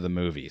going to the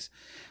movies.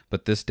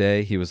 But this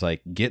day he was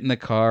like, get in the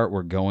car,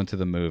 we're going to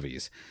the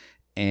movies.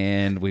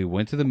 And we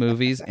went to the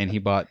movies, and he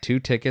bought 2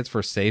 tickets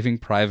for Saving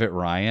Private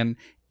Ryan.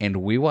 And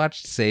we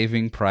watched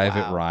Saving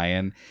Private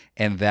Ryan,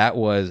 and that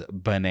was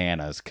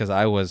bananas, because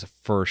I was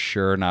for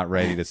sure not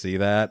ready to see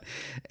that.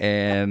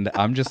 And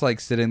I'm just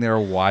like sitting there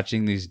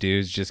watching these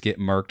dudes just get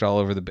murked all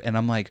over and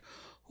I'm like,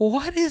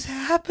 what is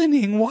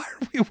happening? Why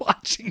are we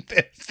watching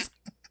this?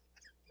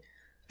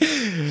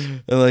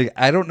 Like,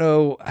 I don't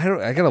know.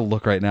 I gotta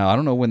look right now. I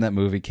don't know when that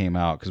movie came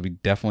out, because we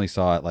definitely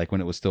saw it like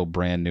when it was still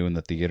brand new in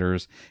the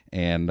theaters.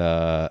 And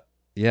that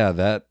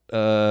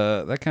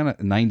kind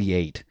of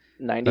 98.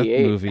 That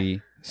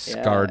movie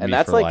scarred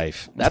me for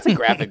life. That's a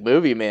graphic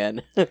movie,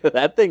 man.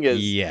 That thing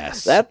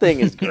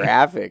is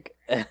graphic.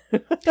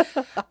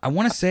 I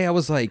want to say I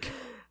was like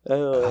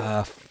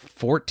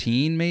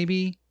 14,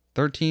 maybe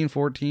 13,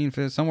 14,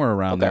 15, somewhere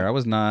around there. I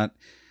was not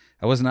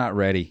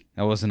ready.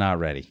 I was not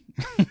ready.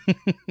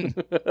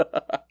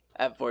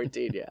 At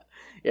 14,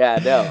 yeah.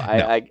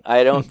 No.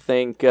 I don't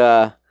think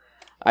I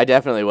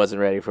definitely wasn't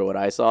ready for what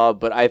I saw.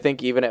 But I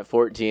think even at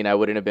 14, I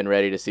wouldn't have been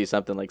ready to see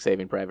something like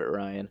Saving Private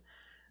Ryan.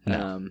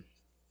 No.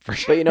 For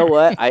sure. But you know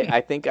what?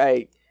 I think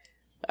I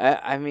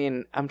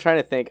mean, I'm trying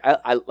to think.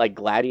 I like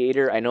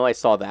Gladiator. I know I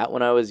saw that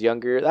when I was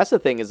younger. That's the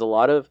thing, is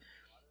I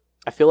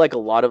feel like a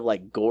lot of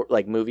like gore,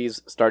 like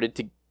movies started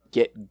to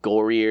get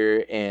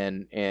gorier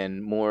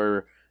and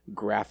more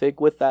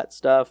graphic with that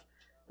stuff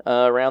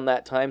around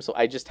that time. So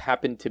I just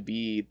happened to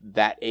be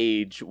that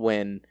age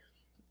when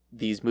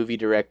these movie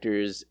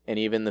directors and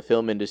even the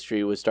film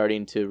industry was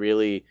starting to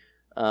really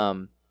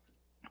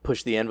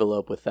push the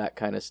envelope with that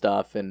kind of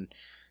stuff. And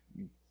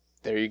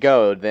there you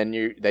go. Then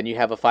you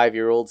have a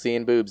 5-year-old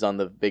seeing boobs on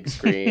the big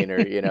screen,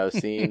 or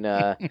seeing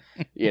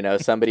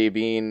somebody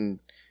being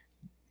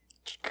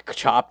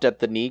chopped at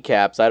the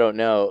kneecaps. I don't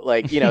know,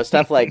 like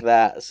stuff like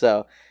that.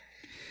 So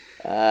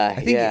I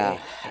think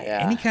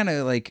any kind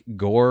of like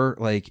gore,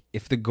 like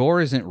if the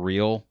gore isn't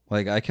real,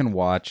 like I can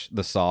watch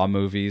the Saw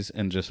movies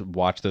and just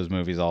watch those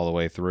movies all the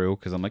way through,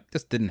 because I'm like,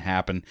 this didn't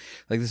happen.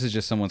 Like, this is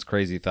just someone's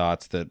crazy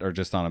thoughts that are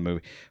just on a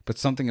movie. But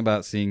something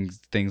about seeing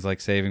things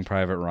like Saving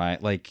Private Ryan,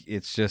 like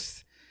it's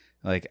just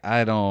Like,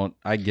 I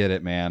get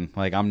it, man.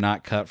 Like, I'm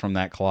not cut from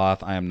that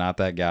cloth. I am not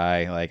that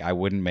guy. Like, I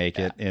wouldn't make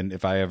it. And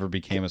if I ever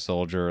became a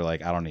soldier,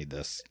 like, I don't need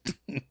this.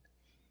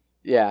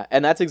 Yeah,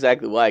 and that's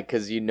exactly why,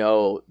 because you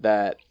know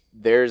that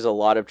there's a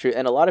lot of truth.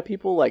 And a lot of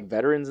people, like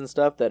veterans and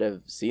stuff that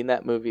have seen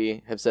that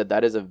movie, have said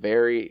that is a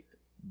very,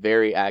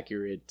 very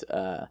accurate,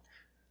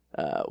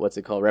 what's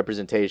it called,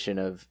 representation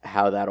of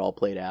how that all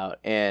played out.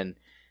 And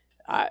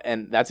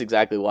that's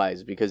exactly why,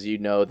 is because you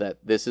know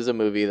that this is a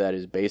movie that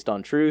is based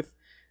on truth.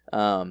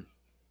 And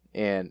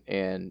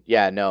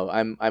yeah, no,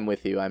 I'm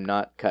with you. I'm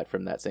not cut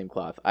from that same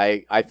cloth.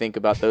 I think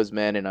about those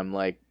men and I'm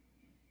like,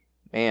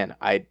 man,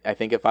 I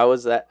think if I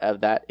was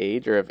of that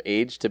age or of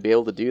age to be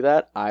able to do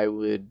that, I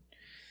don't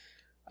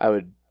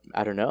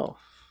know.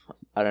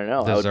 Desert?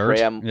 I would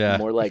pray I'm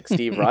more like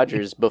Steve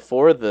Rogers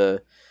before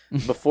the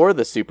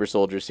super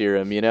soldier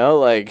serum, you know,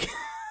 like.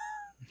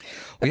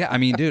 Well, yeah, I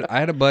mean, dude, I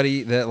had a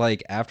buddy that,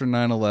 like, after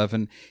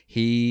 9/11,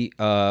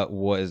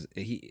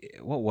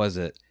 what was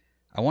it?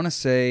 I want to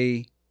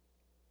say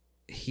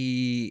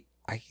I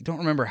don't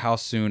remember how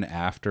soon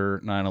after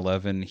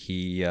 9/11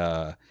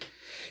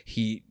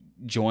 he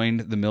joined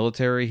the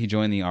military. He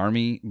joined the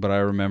army, but I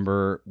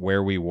remember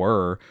where we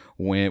were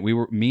when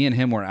me and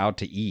him were out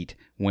to eat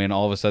when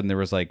all of a sudden there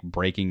was like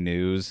breaking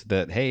news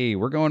that, hey,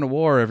 we're going to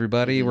war,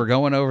 everybody. Mm-hmm. We're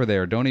going over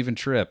there. Don't even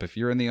trip. If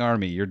you're in the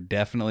army, you're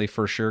definitely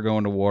for sure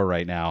going to war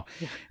right now.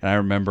 And I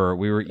remember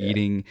we were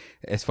eating,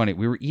 it's funny,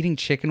 we were eating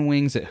chicken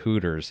wings at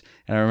Hooters.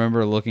 And I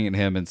remember looking at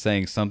him and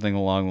saying something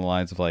along the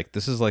lines of like,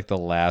 this is like the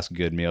last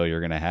good meal you're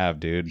going to have,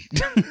 dude.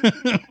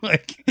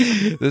 Like,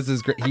 this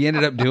is great. He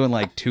ended up doing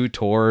like 2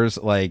 tours.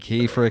 Like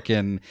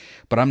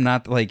but I'm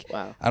not like,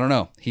 wow. I don't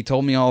know. He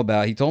told me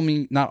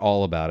not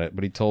all about it,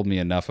 but he told me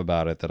enough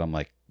about it that I'm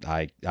like,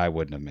 I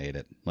wouldn't have made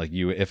it. Like,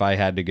 if I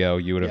had to go,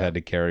 you would have had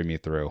to carry me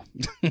through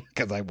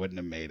because I wouldn't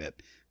have made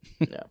it.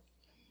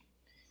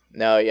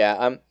 No,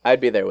 yeah,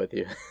 I'd be there with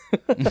you.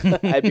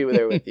 I'd be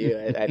there with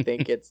you. I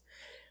think it's,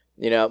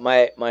 you know,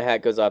 my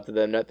hat goes off to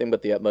them. Nothing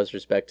but the utmost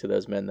respect to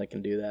those men that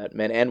can do that.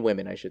 Men and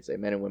women, I should say.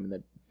 Men and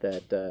women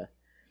that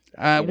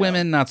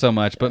women, not so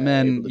much, but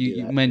men,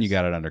 you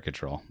got it under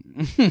control.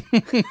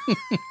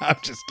 I'm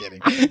just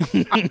kidding.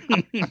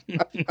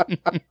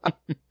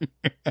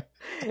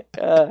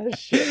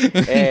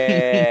 Shit.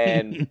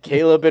 And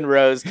Caleb and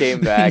Rose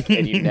came back,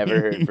 and you never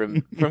heard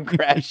from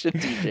Crash and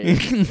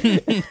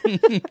TJ.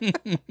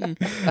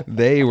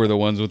 They were the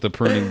ones with the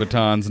pruning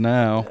batons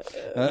now.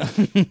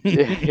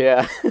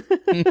 Yeah.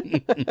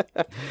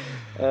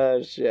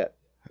 Oh, shit.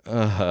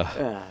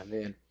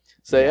 Man.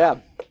 So,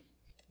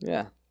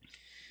 yeah.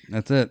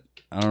 That's it.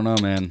 I don't know,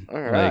 man.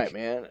 All right,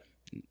 man.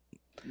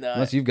 No,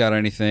 unless you've got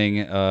anything,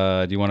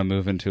 do you want to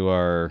move into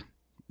our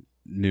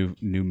new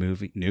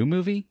movie? New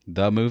movie?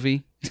 The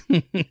movie?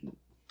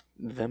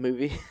 The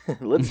movie?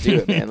 Let's do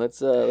it, man.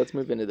 Let's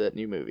move into that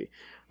new movie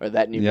or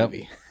that new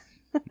movie.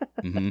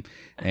 Mm-hmm.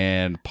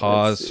 And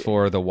pause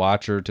for the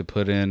watcher to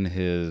put in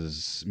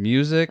his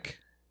music,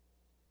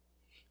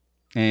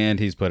 and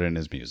he's put in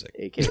his music,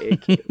 aka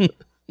Caleb.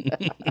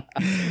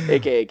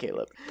 AKA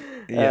Caleb.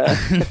 Yeah.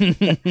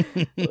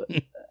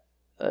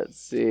 Let's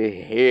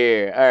see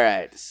here. All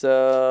right.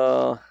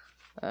 So,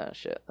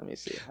 shit. Let me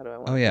see. How do I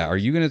want? Oh yeah. Are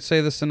you going to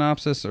say the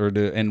synopsis, or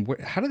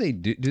how do they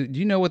do? Do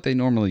you know what they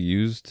normally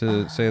use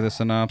to say the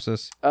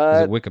synopsis? Is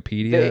it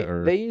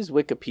Wikipedia they use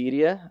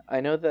Wikipedia?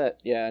 I know that.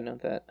 Yeah, I know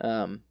that.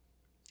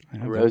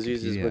 Rose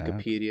uses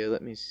Wikipedia.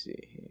 Let me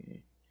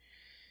see.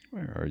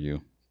 Where are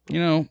you? You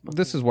know,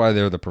 this is why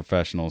they're the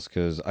professionals,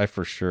 because I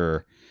for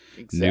sure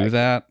knew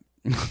that.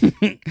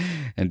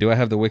 And do I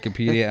have the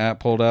Wikipedia app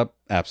pulled up?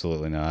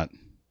 Absolutely not.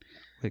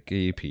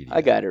 Wikipedia.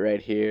 I got it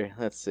right here.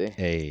 Let's see.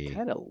 Hey.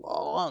 Kind of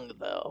long,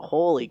 though.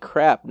 Holy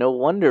crap. No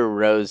wonder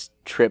Rose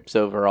trips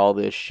over all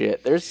this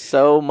shit. There's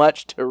so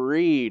much to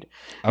read.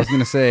 I was going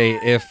to say,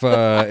 if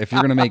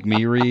you're going to make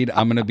me read,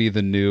 I'm going to be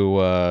the new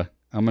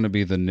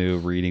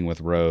reading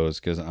with Rose,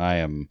 because I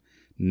am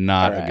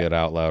not a good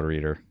out loud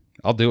reader.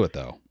 I'll do it,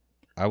 though.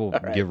 I will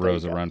give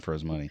Rose a run for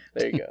his money.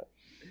 There you go.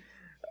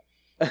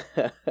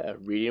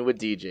 Reading with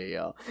DJ,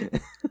 y'all.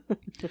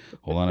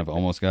 Hold on, I've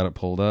almost got it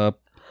pulled up.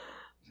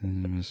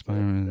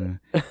 19.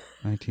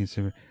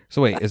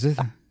 So wait, is it?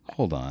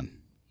 Hold on.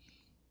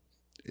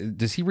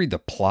 Does he read the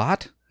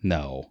plot?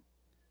 No.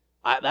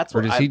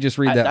 Does he just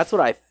read that? That's what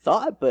I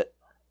thought, but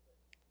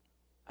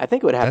I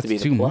think it would have to be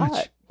the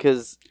plot,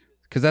 because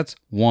that's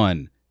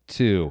 1,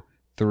 2,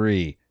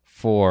 3,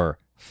 4,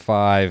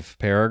 5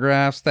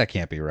 paragraphs. That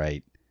can't be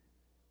right,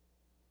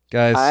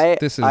 guys.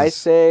 I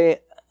say.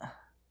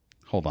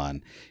 Hold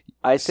on.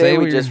 I say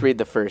we just read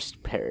the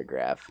first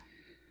paragraph.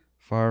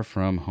 Far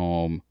From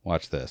Home.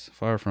 Watch this.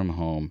 Far From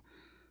Home.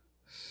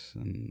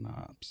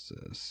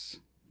 Synopsis.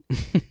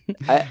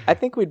 I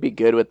think we'd be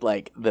good with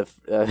like the.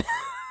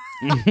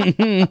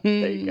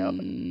 There you go.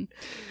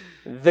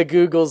 The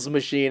Google's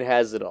machine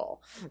has it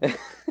all.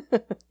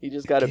 You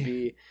just got to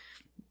be.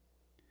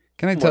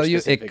 Can I tell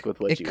you?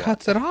 It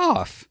cuts it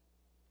off.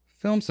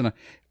 film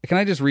synopsis. Can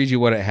I just read you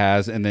what it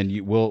has, and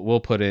then we'll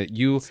put it.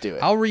 Let's do it.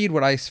 I'll read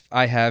what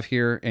I have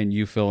here, and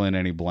you fill in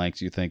any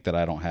blanks you think that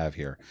I don't have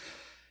here.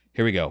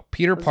 Here we go.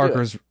 Peter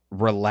Parker's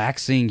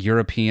relaxing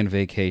European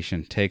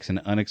vacation takes an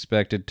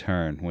unexpected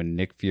turn when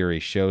Nick Fury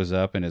shows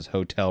up in his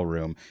hotel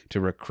room to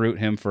recruit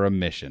him for a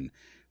mission.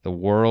 The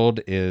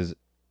world is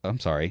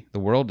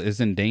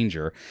in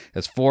danger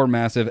as 4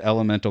 massive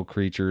elemental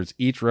creatures,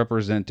 each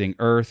representing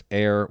earth,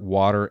 air,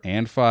 water,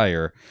 and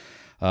fire,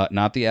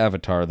 not the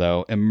Avatar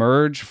though,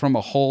 emerge from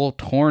a hole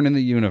torn in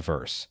the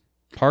universe.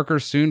 Parker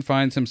soon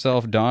finds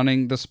himself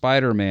donning the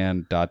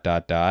Spider-Man ...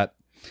 I'm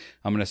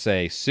going to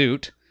say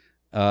suit.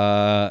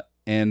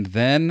 And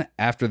then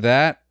after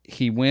that,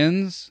 he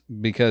wins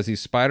because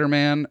he's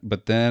Spider-Man.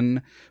 But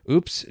then,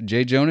 oops,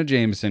 J. Jonah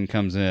Jameson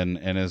comes in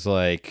and is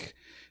like,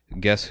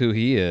 guess who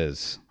he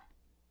is?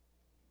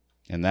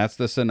 And that's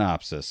the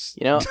synopsis.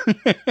 You know,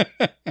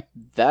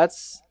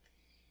 that's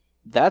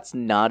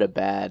not a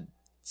bad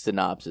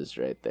synopsis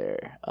right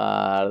there.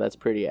 That's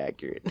pretty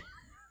accurate.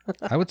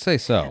 I would say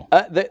so.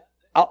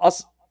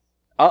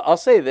 I'll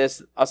say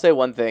this. I'll say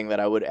one thing that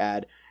I would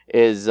add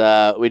is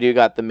we do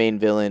got the main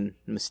villain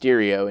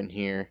Mysterio in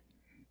here.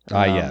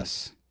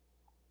 Yes.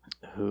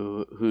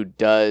 Who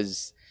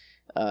does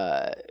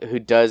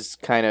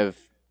kind of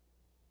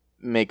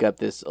make up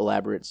this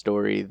elaborate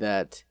story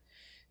that,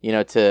 you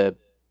know, to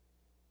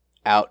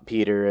out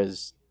Peter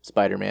as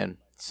Spider-Man.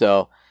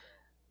 So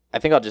I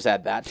think I'll just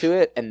add that to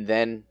it, and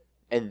then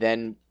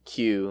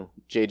cue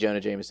J.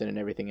 Jonah Jameson and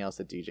everything else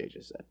that DJ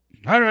just said.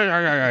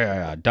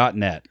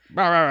 .net.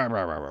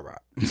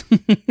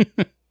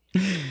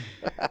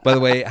 By the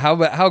way,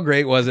 how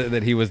great was it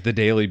that he was the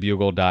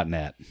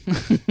Dailybugle.net?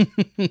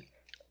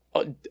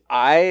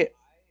 I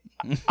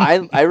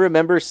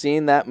remember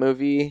seeing that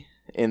movie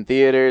in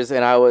theaters,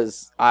 and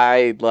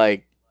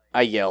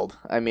I yelled.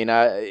 I mean,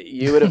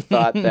 you would have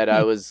thought that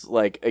I was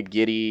like a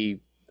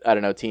giddy, I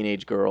don't know,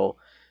 teenage girl,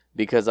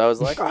 because I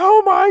was like,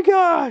 oh my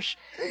gosh,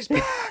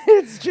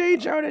 it's J.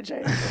 Jonah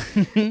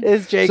Jameson.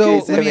 It's J.K. So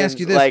Simmons. let me ask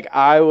you this. Like,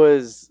 I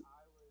was...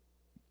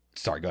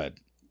 Sorry, go ahead.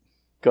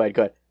 Go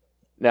ahead.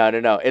 No.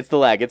 It's the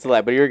lag,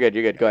 but you're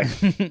good. Go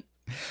ahead.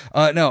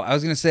 No, I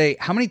was going to say,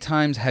 how many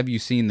times have you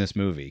seen this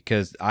movie?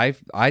 Because I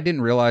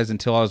didn't realize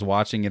until I was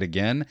watching it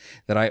again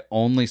that I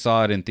only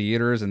saw it in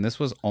theaters, and this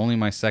was only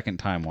my second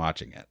time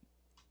watching it.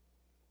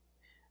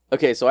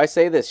 Okay, so I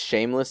say this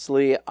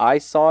shamelessly. I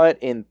saw it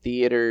in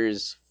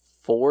theaters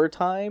 4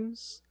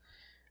 times.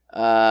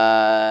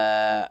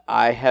 I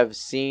have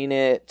seen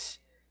it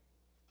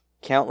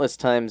countless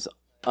times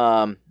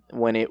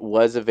when it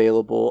was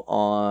available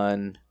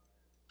on,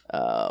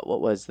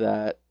 what was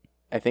that?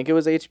 I think it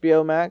was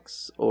HBO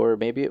Max, or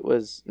maybe it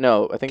was...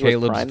 No, I think it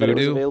was Prime that it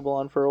was available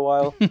on for a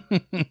while.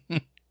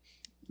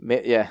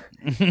 Yeah.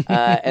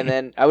 And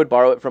then I would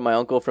borrow it from my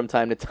uncle from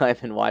time to time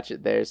and watch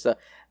it there. So,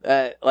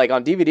 like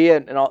on DVD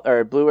and all,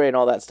 or Blu-ray and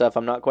all that stuff,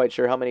 I'm not quite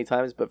sure how many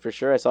times, but for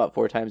sure I saw it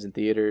 4 times in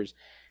theaters.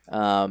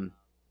 And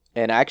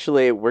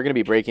actually, we're going to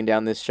be breaking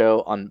down this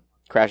show on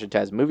Crash and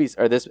Taz Movies,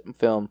 or this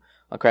film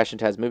on Crash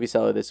and Taz Movie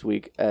Cellar this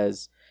week,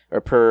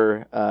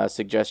 per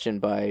suggestion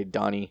by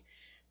Donnie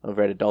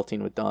over at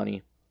Adulting with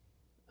Donnie.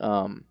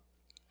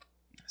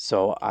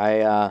 So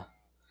I've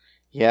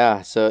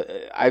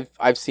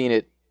seen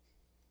it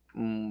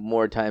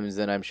more times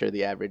than I'm sure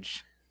the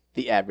average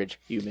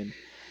human.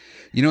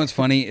 You know what's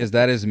funny is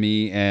that is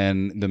me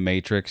and The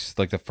Matrix,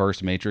 like the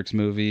first Matrix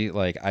movie.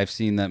 Like, I've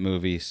seen that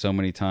movie so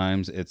many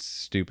times, it's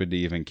stupid to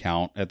even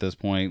count at this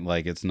point.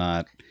 Like, it's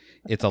a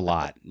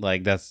lot.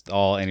 Like, that's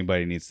all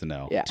anybody needs to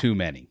know. Yeah. Too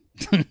many.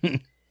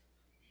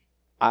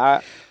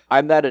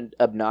 I'm that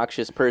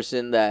obnoxious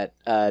person that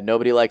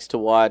nobody likes to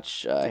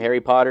watch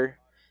Harry Potter,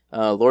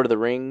 Lord of the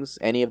Rings,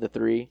 any of the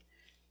 3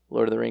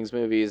 Lord of the Rings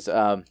movies.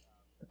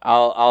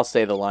 I'll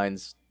say the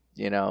lines,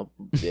 you know,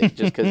 just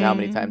because how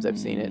many times I've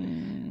seen it.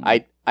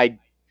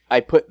 I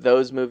put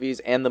those movies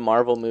and the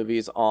Marvel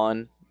movies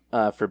on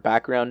for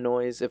background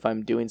noise if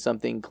I'm doing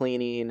something,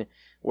 cleaning,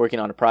 working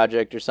on a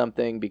project or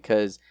something,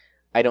 because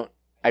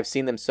I've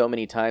seen them so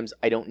many times.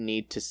 I don't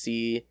need to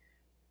see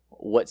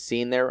what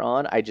scene they're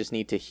on. I just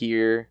need to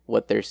hear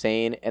what they're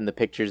saying and the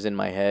pictures in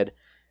my head.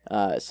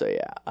 So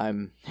yeah,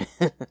 I'm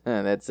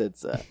yeah.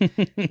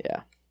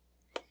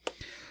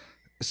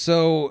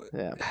 So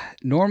yeah.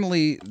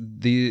 Normally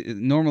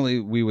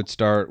we would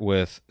start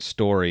with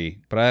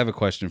story, but I have a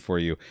question for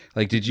you.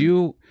 Like, did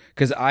you,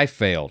 because I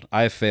failed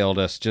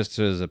us, just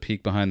as a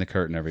peek behind the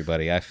curtain,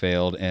 everybody. I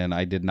failed, and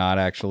I did not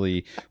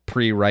actually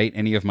pre-write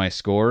any of my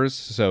scores,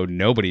 so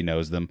nobody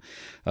knows them.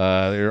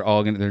 They're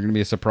going to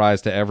be a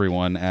surprise to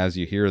everyone as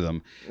you hear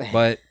them.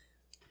 But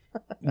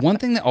one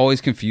thing that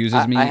always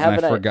confuses me, and I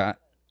forgot.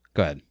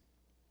 Go ahead.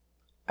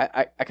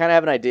 I kind of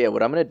have an idea.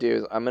 What I'm going to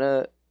do is I'm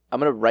going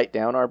to write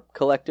down our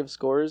collective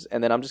scores,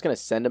 and then I'm just going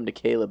to send them to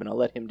Caleb, and I'll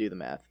let him do the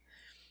math.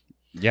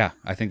 Yeah,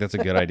 I think that's a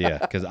good idea,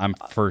 because I'm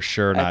for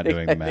sure not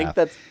doing the math.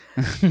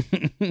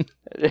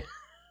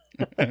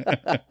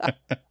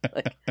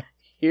 Like,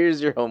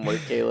 here's your homework,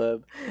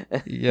 Caleb.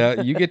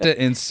 Yeah, you get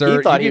to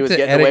insert. He thought he was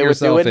getting away with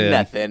doing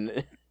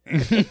nothing.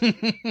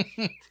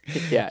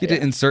 Yeah, You get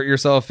to insert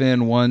yourself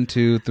in 1,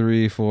 2,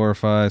 3, 4,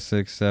 5,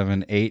 6,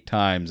 7, 8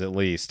 times at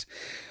least.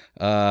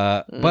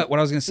 But what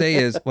I was gonna say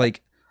is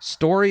like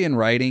story and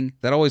writing,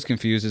 that always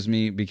confuses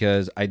me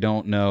because I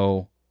don't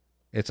know.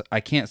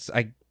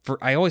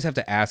 I always have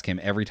to ask him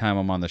every time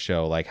I'm on the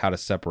show, like how to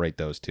separate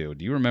those two.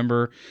 Do you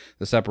remember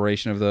the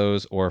separation of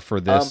those, or for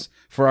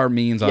our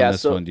means on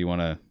this one, do you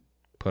want to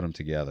put them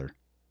together?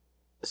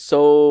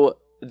 So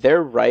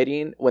they're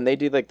writing, when they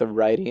do like the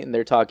writing,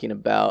 they're talking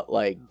about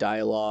like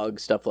dialogue,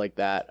 stuff like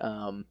that.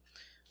 A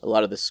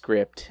lot of the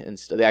script and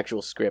the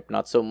actual script,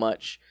 not so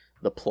much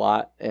the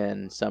plot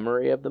and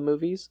summary of the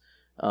movies,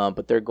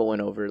 but they're going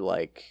over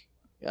like,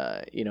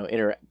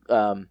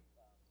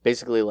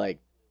 basically like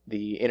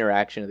the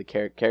interaction of the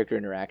character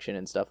interaction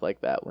and stuff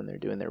like that when they're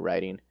doing their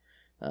writing.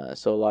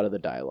 So a lot of the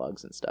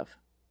dialogues and stuff.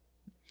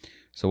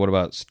 So what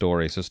about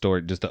story? So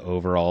story, just the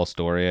overall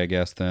story, I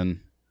guess,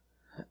 then?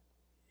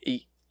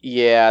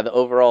 Yeah, the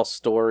overall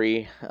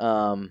story.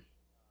 I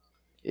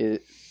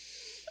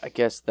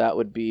guess that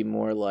would be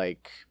more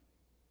like,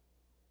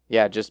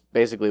 yeah, just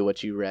basically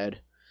what you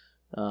read.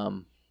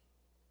 All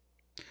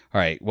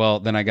right. Well,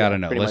 then I gotta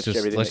know. Let's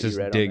just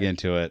dig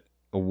into it.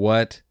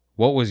 What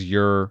was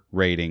your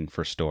rating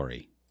for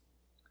story?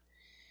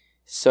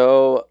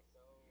 So,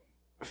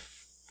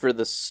 for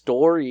the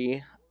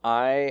story,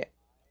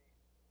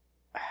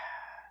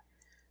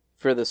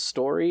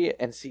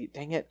 and see,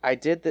 dang it, I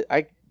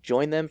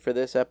joined them for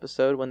this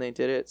episode when they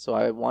did it, so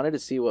I wanted to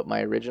see what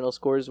my original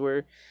scores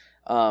were.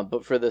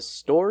 But for the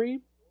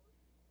story,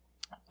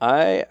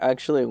 I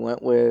actually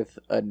went with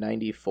a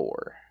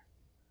 94.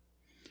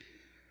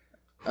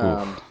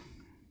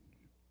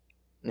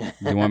 Do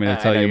you want me to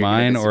tell you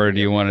mine, or do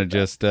you want to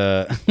just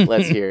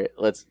Let's hear it.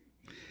 Let's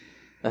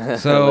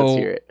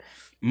hear it.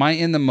 My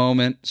in the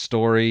moment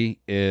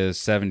story is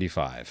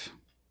 75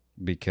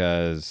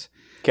 because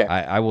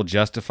I will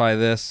justify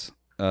this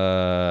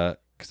because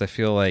I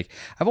feel like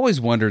I've always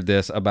wondered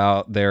this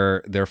about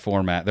their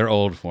format, their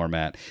old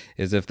format,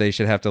 is if they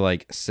should have to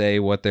like say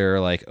what their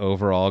like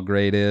overall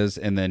grade is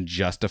and then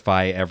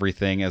justify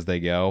everything as they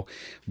go.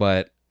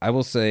 But I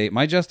will say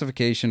my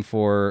justification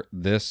for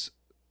this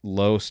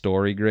low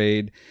story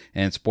grade,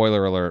 and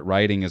spoiler alert,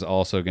 writing is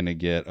also going to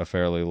get a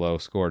fairly low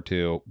score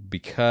too,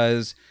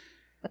 because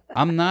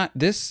I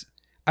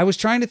was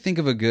trying to think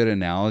of a good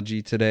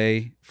analogy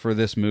today for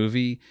this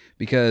movie,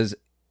 because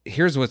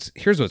here's what's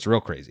real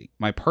crazy.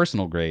 My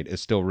personal grade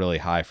is still really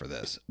high for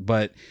this,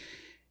 but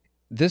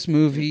this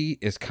movie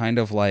is kind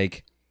of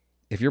like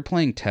if you're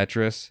playing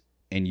Tetris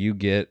and you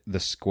get the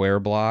square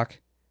block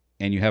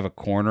and you have a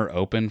corner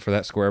open for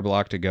that square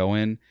block to go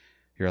in,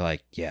 you're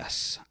like,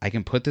 yes, I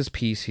can put this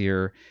piece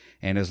here,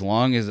 and as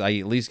long as I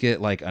at least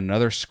get like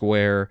another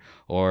square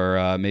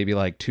or maybe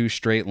like 2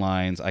 straight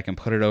lines, I can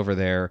put it over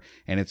there,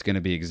 and it's going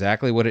to be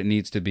exactly what it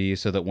needs to be,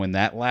 so that when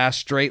that last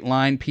straight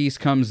line piece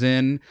comes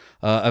in,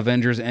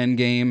 Avengers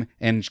Endgame,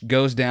 and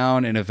goes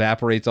down and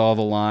evaporates all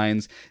the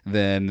lines,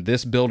 then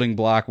this building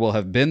block will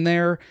have been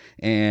there,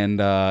 and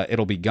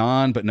it'll be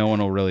gone, but no one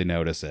will really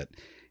notice it.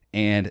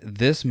 And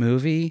this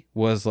movie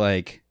was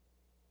like,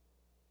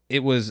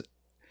 it was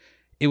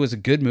a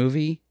good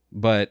movie,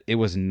 but it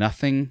was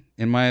nothing,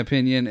 in my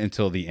opinion,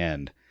 until the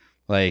end.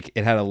 Like,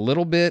 it had a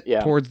little bit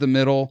towards the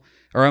middle,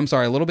 or I'm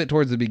sorry, a little bit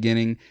towards the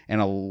beginning, and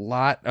a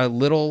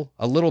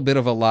little bit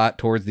of a lot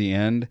towards the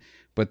end.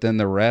 But then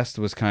the rest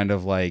was kind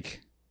of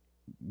like,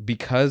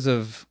 because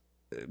of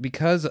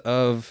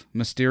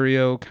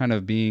Mysterio kind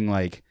of being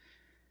like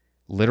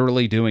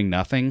literally doing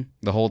nothing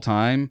the whole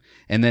time,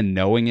 and then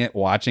knowing it,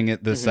 watching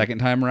it the second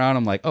time around,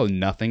 I'm like, oh,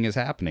 nothing is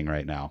happening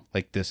right now.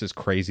 Like, this is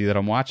crazy that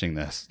I'm watching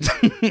this.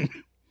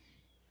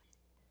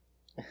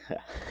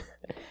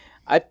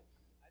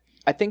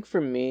 I think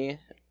for me,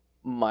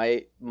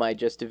 my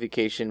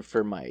justification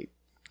for my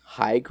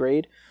high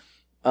grade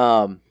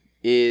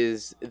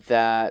is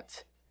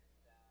that,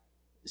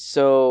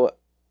 so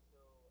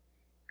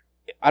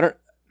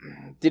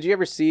did you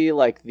ever see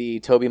like the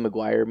Tobey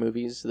Maguire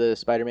movies, the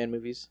Spider-Man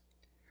movies?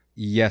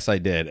 Yes, I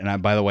did.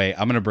 And by the way,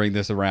 I'm going to bring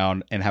this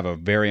around and have a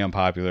very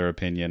unpopular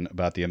opinion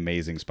about the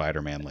Amazing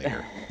Spider-Man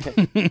later.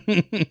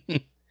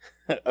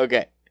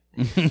 Okay.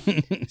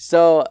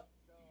 So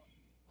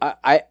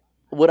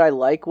what I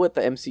like what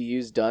the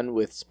MCU's done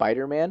with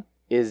Spider-Man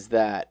is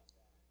that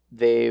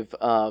they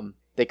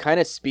kind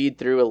of speed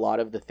through a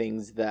lot of the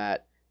things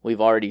that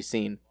we've already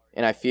seen.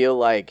 And I feel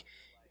like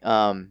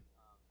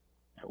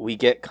we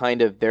get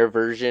kind of their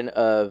version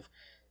of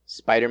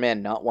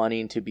Spider-Man not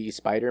wanting to be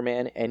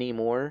Spider-Man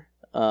anymore.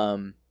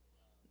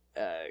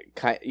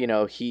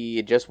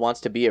 He just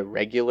wants to be a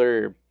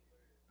regular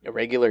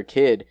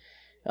kid.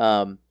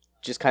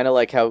 Just kind of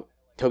like how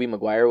Tobey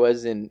Maguire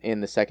was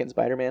in the second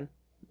Spider-Man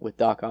with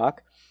Doc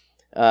Ock.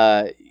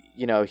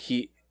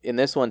 He in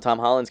this one, Tom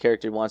Holland's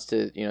character wants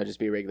to, just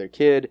be a regular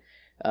kid.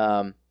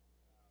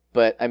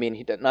 But I mean,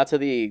 he not to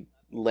the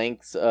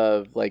lengths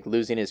of like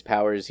losing his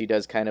powers. He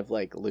does kind of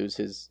like lose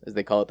his, as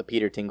they call it, the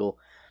Peter Tingle.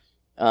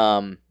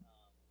 But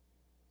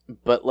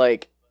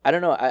like, I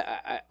don't know.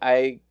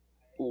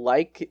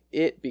 like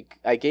it.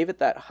 I gave it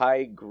that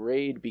high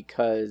grade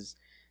because,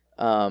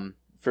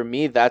 for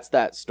me, that's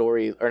that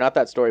story, or not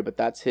that story, but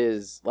that's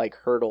his like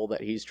hurdle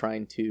that he's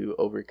trying to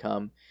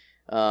overcome,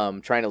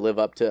 trying to live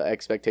up to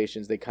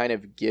expectations. They kind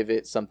of give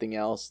it something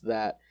else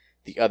that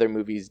the other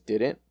movies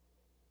didn't,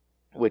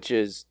 which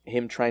is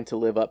him trying to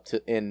live up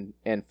to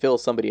and fill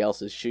somebody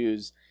else's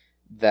shoes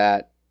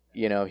that,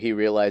 you know, he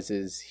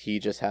realizes he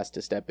just has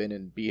to step in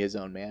and be his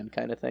own man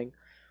kind of thing.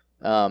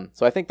 So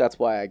I think that's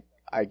why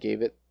I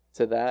gave it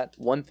to that.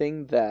 One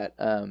thing that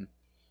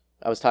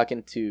I was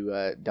talking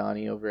to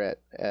Donnie over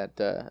at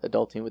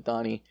Adulting with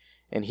Donnie,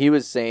 and he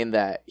was saying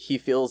that he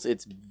feels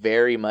it's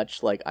very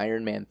much like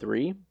Iron Man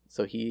 3.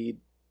 So he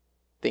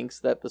thinks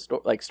that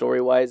the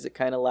story-wise it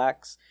kind of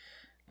lacks.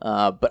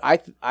 But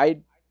I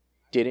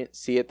didn't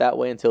see it that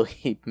way until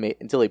he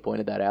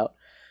pointed that out.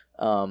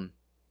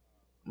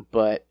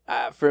 But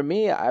for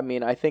me, I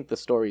mean, I think the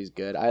story is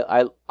good.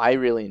 I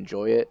really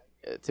enjoy it.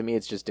 To me,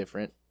 it's just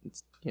different.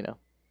 It's, you know.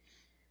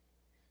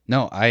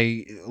 No,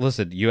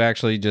 listen, you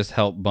actually just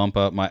helped bump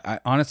up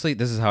honestly,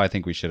 this is how I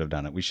think we should have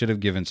done it. We should have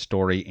given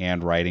story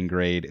and writing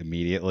grade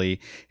immediately.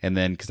 And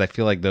then, because I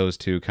feel like those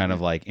two kind of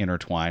like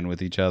intertwine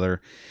with each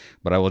other.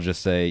 But I will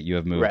just say you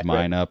have moved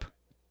mine up,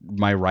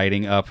 my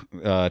writing up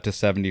to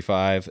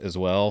 75 as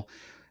well.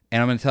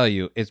 And I'm going to tell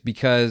you, it's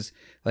because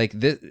like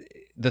the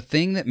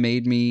thing that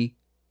made me,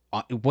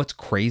 what's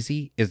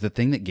crazy is the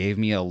thing that gave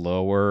me a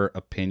lower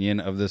opinion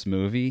of this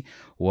movie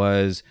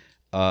was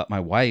my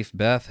wife,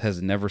 Beth,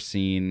 has never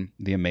seen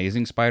The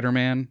Amazing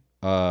Spider-Man,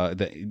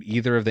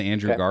 either of the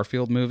Andrew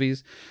Garfield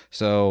movies.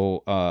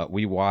 So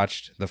we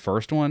watched the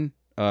first one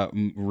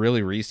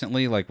really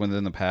recently, like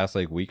within the past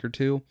like week or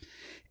two.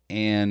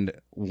 And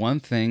one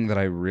thing that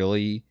I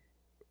really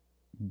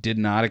did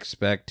not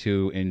expect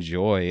to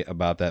enjoy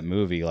about that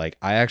movie, like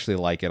I actually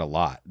like it a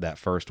lot, that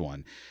first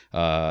one,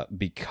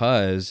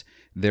 because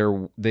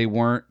they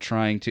weren't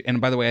trying to,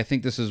 and by the way, I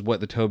think this is what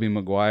the Tobey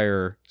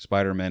Maguire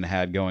Spider-Man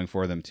had going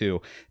for them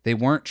too. They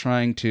weren't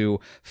trying to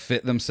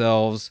fit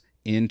themselves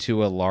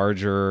into a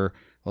larger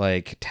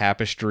like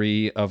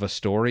tapestry of a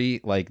story.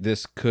 Like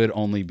this could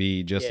only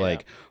be just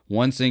like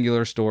one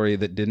singular story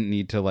that didn't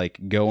need to like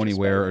go just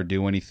anywhere Spider-Man. Or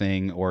do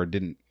anything or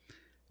didn't.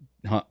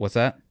 What's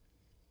that?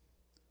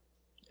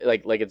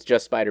 Like it's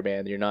just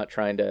Spider-Man. You're not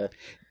trying to,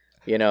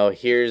 you know,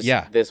 here's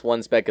this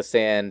one speck of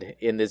sand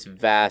in this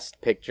vast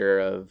picture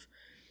of,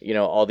 you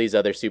know, all these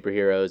other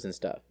superheroes and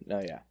stuff. No,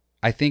 yeah.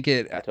 I think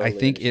it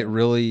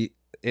really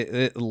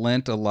it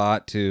lent a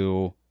lot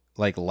to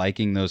like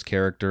liking those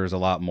characters a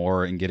lot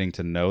more and getting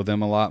to know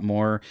them a lot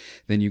more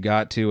than you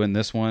got to in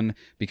this one,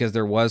 because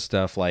there was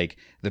stuff like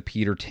the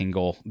Peter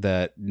Tingle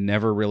that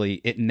never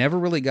really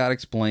got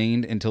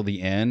explained until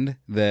the end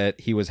that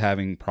he was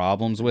having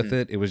problems with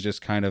it. It was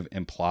just kind of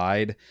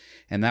implied.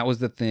 And that was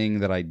the thing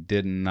that I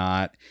did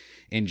not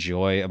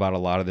enjoy about a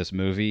lot of this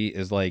movie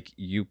is like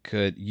you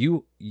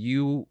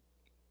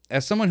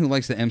as someone who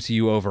likes the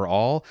MCU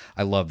overall,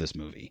 I love this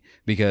movie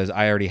because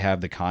I already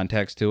have the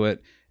context to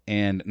it.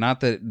 And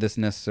not that this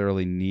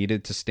necessarily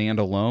needed to stand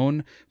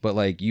alone, but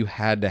like you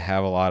had to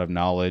have a lot of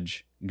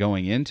knowledge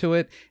going into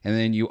it. And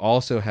then you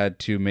also had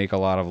to make a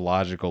lot of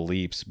logical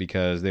leaps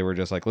because they were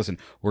just like, listen,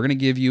 we're going to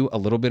give you a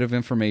little bit of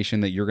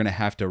information that you're going to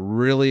have to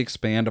really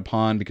expand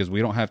upon because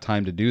we don't have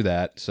time to do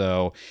that.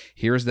 So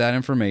here's that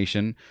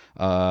information.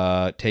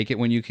 Take it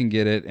when you can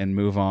get it and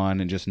move on,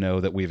 and just know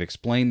that we've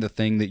explained the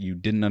thing that you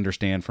didn't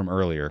understand from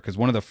earlier. Because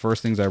one of the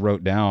first things I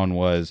wrote down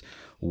was,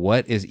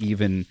 what is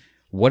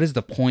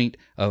the point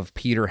of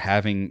Peter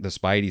having the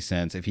Spidey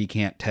sense if he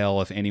can't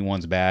tell if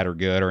anyone's bad or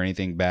good or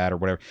anything bad or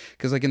whatever?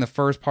 Because like in the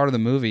first part of the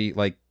movie,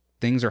 like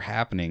things are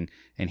happening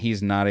and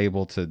he's not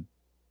able to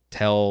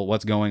tell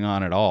what's going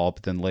on at all.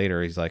 But then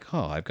later he's like,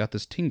 oh, I've got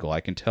this tingle. I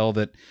can tell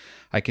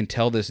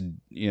this,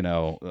 you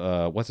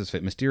know, what's his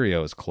fit?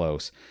 Mysterio is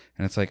close.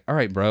 And it's like, all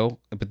right, bro.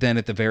 But then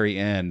at the very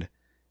end,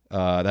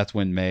 that's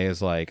when May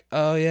is like,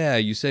 oh yeah,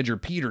 you said your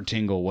Peter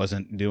Tingle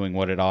wasn't doing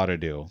what it ought to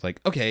do.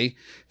 Like, okay,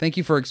 thank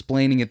you for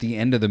explaining at the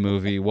end of the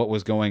movie what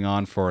was going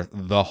on for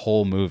the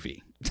whole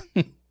movie.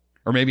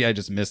 Or maybe I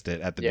just missed it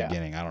at the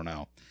beginning. I don't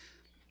know.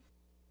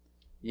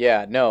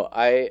 Yeah, no,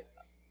 I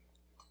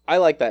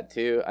like that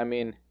too. I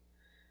mean,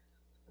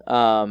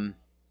 I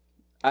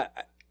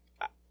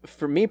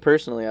for me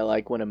personally, I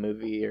like when a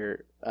movie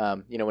or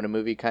when a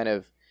movie kind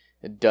of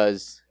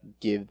does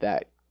give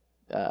that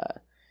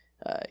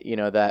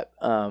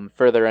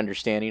further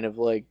understanding of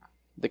like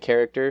the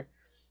character.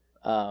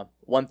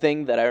 One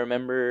thing that I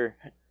remember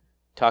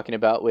talking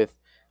about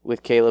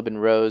with Caleb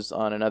and Rose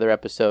on another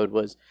episode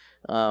was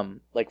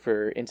like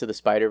for Into the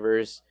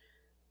Spider-Verse,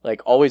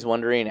 like always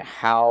wondering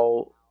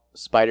how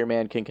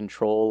Spider-Man can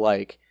control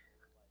like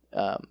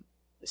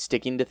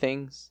sticking to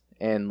things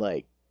and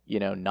like, you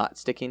know, not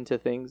sticking to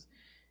things.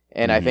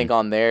 And I think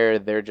on there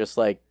they're just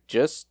like,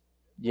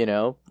 you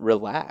know,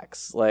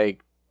 relax,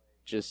 like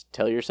just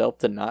tell yourself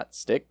to not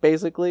stick,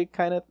 basically,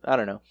 kind of. I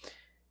don't know.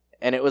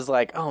 And it was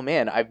like, oh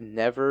man, I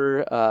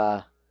never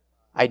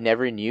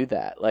knew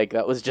that. Like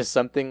that was just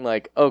something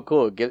like, oh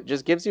cool,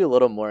 just gives you a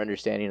little more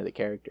understanding of the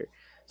character.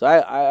 So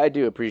I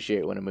do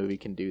appreciate when a movie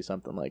can do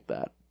something like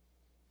that.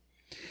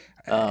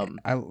 Go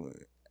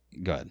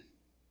ahead.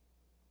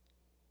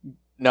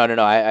 No.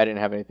 I didn't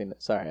have anything.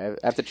 Sorry, I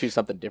have to choose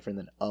something different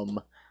than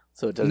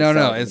so it doesn't sound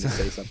like I'm going to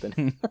say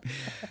something.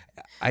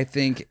 I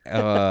think.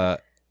 Well,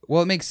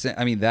 it makes sense.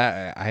 I mean,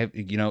 that I have,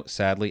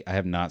 sadly, I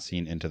have not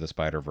seen Into the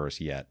Spider-Verse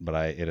yet, but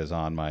it is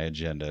on my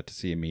agenda to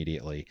see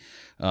immediately.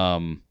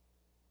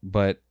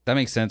 But that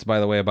makes sense, by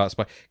the way, about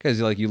spider, because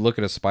like you look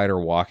at a spider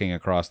walking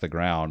across the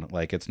ground,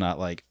 like it's not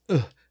like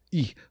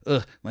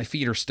my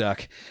feet are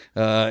stuck.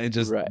 It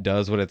just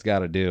does what it's got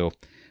to do.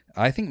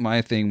 I think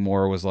my thing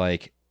more was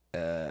like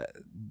there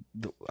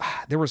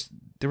was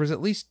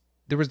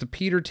the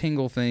Peter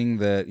Tingle thing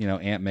that,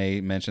 Aunt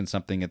May mentioned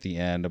something at the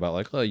end about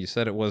like, oh, you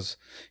said there was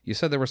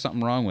something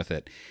wrong with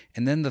it.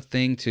 And then the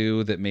thing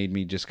too that made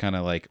me just kind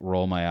of like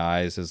roll my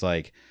eyes is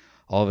like,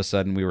 all of a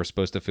sudden we were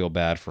supposed to feel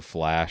bad for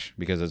Flash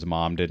because his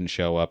mom didn't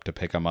show up to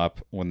pick him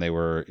up when they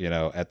were,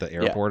 at the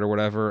airport or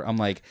whatever. I'm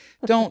like,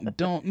 don't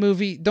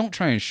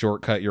try and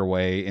shortcut your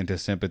way into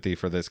sympathy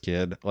for this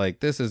kid.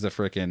 Like, this is a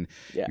freaking,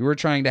 you were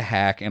trying to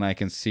hack and I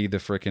can see the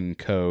freaking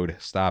code.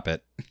 Stop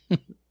it.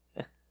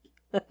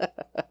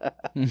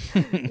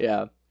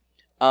 Yeah.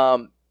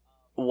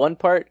 One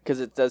part, because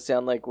it does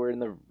sound like we're in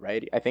the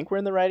writing. I think we're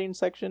in the writing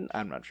section.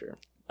 I'm not sure.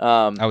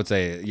 I would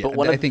say, yeah.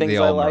 But I think they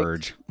all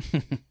merge.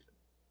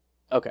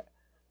 Okay.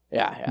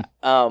 Yeah.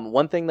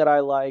 One thing that I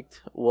liked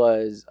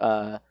was,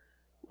 or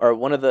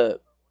one of the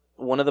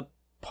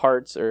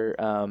parts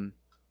or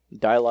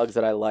dialogues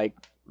that I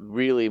liked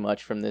really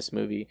much from this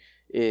movie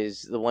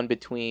is the one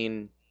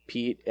between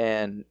Pete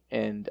and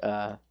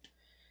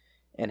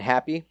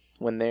Happy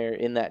when they're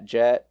in that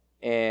jet,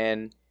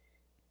 and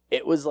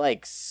it was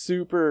like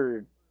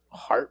super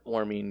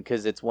heartwarming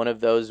because it's one of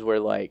those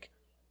where like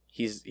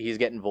he's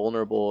getting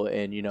vulnerable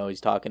and he's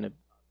talking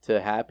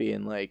to Happy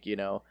and like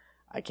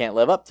I can't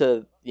live up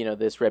to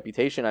this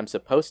reputation I'm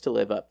supposed to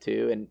live up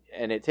to,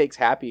 and it takes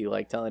Happy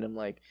like telling him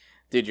like,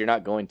 dude, you're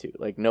not going to,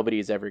 like,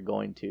 nobody's ever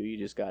going to, you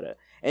just gotta,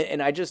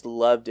 and I just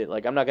loved it.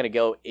 Like, I'm not gonna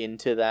go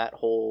into that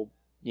whole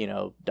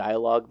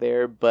dialogue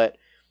there, but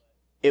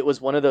it was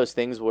one of those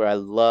things where I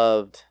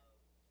loved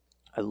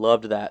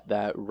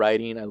that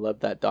writing, I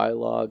loved that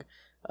dialogue,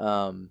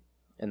 and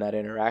that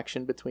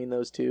interaction between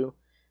those two.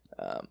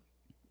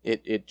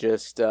 It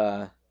just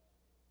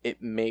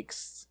it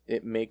makes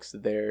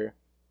their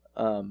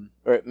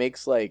or it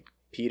makes like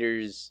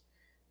Peter's,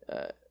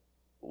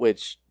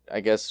 which I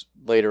guess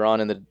later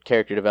on in the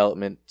character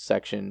development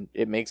section,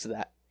 it makes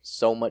that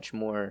so much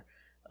more,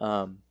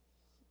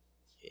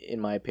 in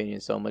my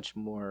opinion, so much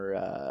more,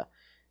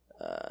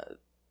 I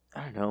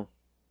don't know,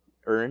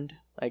 earned,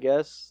 I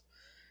guess,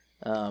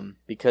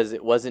 because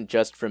it wasn't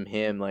just from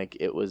him, like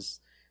it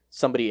was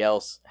somebody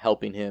else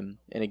helping him.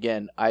 And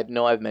again, I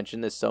know I've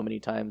mentioned this so many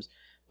times,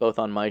 both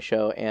on my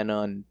show and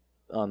on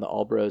the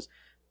All Bros,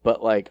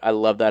 but like I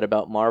love that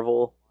about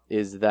Marvel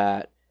is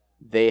that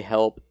they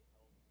help,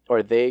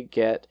 or they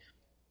get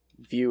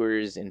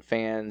viewers and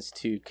fans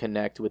to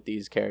connect with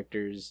these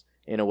characters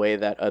in a way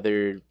that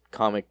other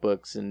comic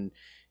books and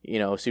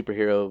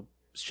superhero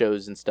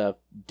shows and stuff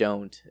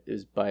don't,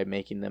 is by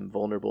making them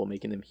vulnerable,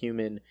 making them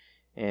human.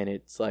 And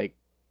it's like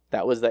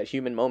that was that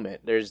human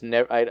moment. There's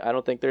never I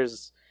don't think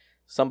there's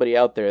somebody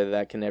out there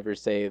that can ever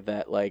say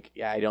that like,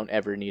 yeah, I don't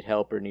ever need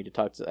help or need to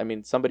talk to. I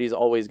mean, somebody's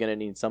always going to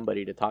need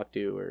somebody to talk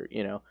to, or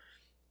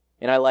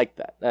and I like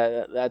that.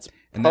 That's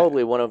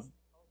probably one of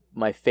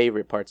my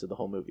favorite parts of the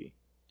whole movie.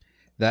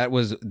 That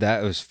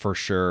was for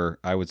sure,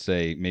 I would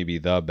say, maybe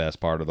the best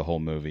part of the whole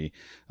movie.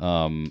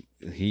 No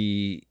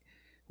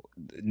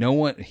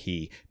one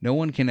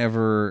can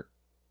ever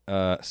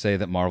say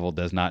that Marvel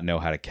does not know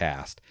how to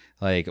cast.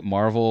 Like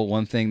Marvel,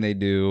 one thing they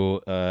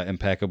do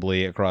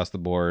impeccably across the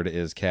board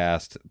is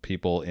cast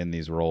people in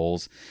these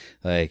roles.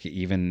 Like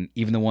even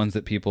the ones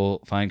that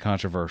people find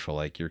controversial,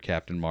 like your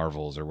Captain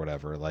Marvels or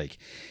whatever. Like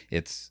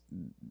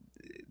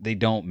they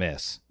don't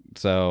miss.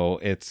 So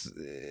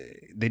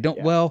they don't.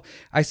 Yeah. Well,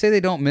 I say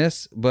they don't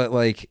miss, but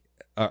like.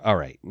 All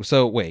right.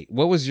 So wait,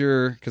 what was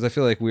your? Because I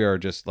feel like we are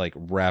just like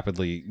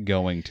rapidly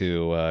going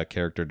to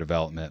character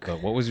development.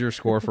 But what was your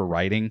score for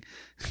writing?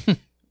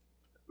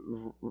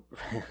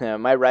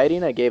 My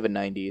writing, I gave a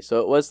 90.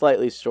 So it was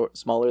slightly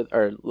smaller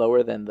or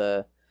lower than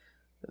the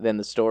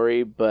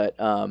story, but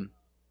I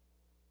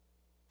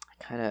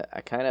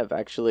kind of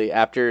actually,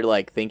 after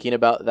like thinking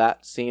about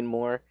that scene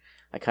more,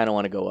 I kind of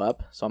want to go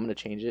up. So I'm gonna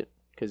change it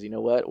because you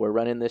know what? We're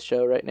running this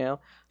show right now,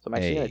 so I'm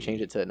actually gonna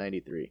change it to a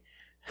 93.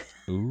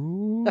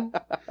 Ooh.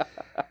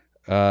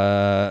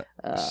 All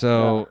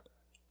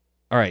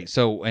right.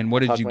 So, and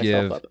what did you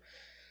give?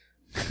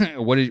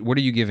 What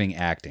are you giving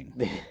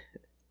acting?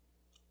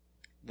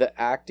 The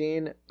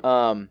acting,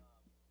 I'm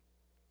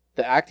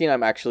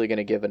actually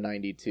gonna give a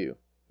 92.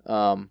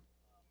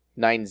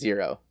 90,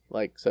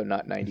 like, so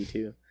not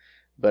 92,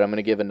 but I'm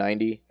gonna give a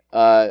 90.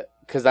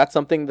 Because that's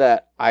something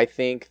that I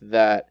think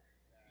that,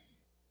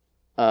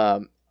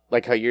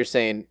 like how you're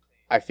saying,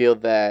 I feel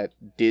that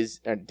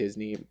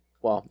Disney.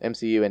 Well,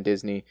 MCU and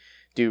Disney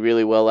do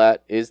really well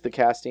at is the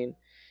casting.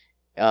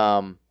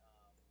 Um,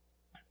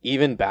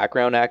 even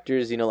background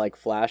actors, like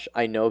Flash,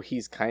 I know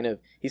he's kind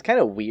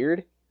of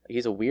weird.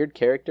 He's a weird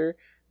character,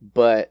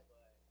 but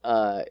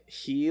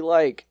he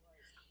like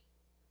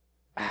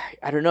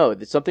I don't know.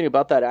 There's something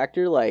about that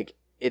actor, like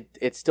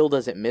it still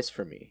doesn't miss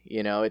for me.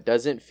 It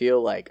doesn't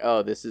feel like,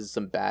 oh, this is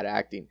some bad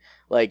acting.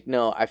 Like,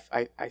 no,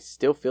 I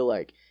still feel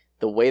like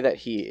the way that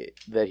he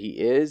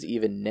is,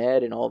 even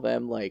Ned and all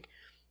them, like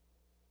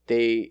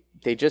they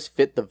just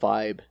fit the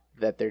vibe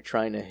that they're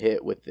trying to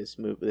hit with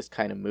this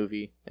kind of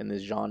movie and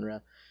this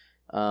genre.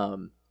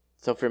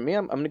 So for me,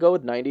 I'm gonna go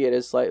with 90. It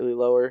is slightly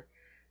lower,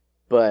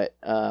 but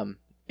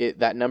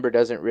that number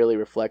doesn't really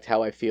reflect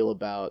how I feel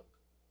about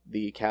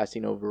the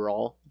casting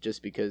overall,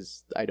 just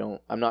because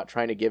I'm not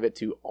trying to give it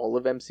to all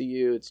of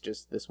MCU. It's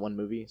just this one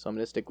movie, so I'm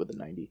gonna stick with the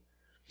 90.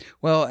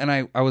 Well, and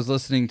I was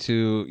listening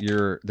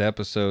to the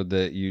episode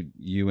that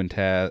you and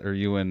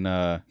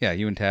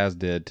Taz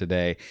did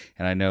today,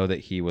 and I know that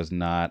he was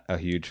not a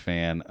huge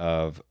fan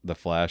of the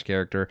Flash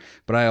character,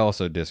 but I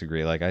also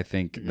disagree. Like, I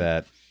think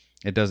that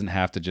it doesn't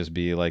have to just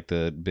be like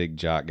the big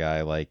jock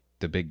guy. Like,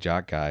 the big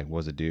jock guy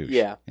was a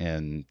douche,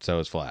 and so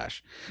is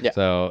Flash. Yeah.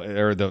 So,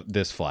 or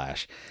this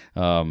Flash.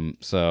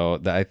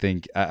 I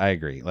think I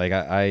agree. Like,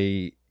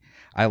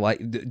 I like,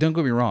 don't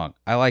get me wrong,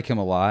 I like him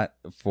a lot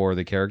for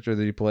the character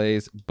that he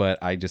plays, but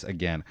I just,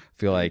 again,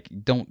 feel like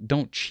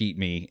don't cheat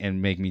me and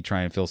make me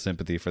try and feel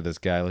sympathy for this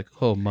guy. Like,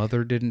 oh,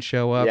 mother didn't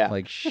show up.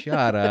 Like,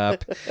 shut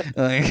up.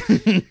 Like,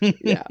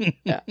 yeah.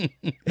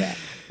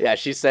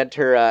 She sent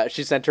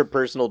her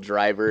personal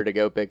driver to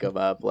go pick him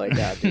up. Like,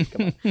 dude,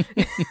 come on.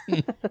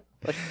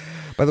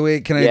 By the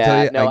way, can I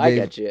tell you? No, I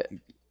get you.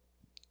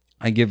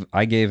 I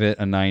gave it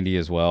a 90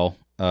 as well.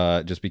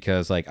 Just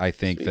because, like, I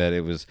think that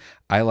it was,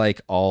 I like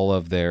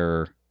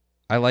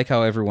I like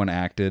how everyone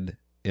acted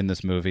in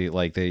this movie.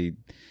 I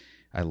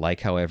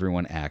like how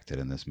everyone acted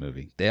in this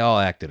movie. They all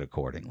acted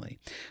accordingly.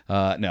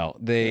 No,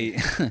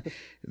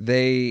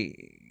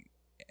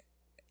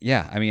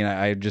 yeah, I mean,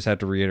 I just have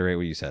to reiterate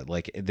what you said.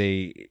 Like,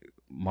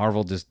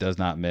 Marvel just does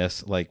not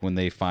miss. Like, when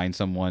they find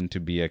someone to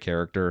be a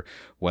character,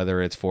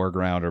 whether it's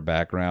foreground or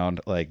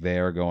background, like, they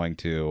are going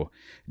to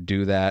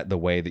do that the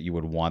way that you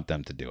would want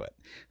them to do it.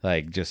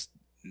 Like, just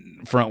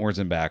frontwards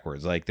and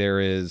backwards. Like, there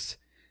is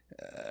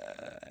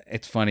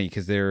it's funny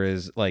because there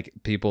is, like,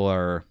 people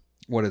are,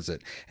 what is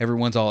it,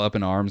 everyone's all up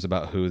in arms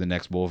about who the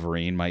next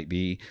Wolverine might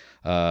be,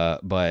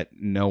 but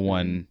no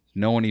one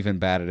even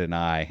batted an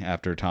eye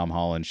after Tom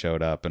Holland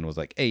showed up and was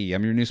like, hey,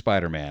 I'm your new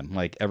Spider-Man.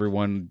 Like,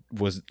 everyone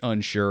was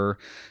unsure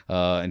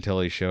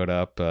until he showed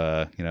up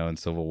in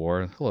Civil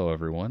War. Hello,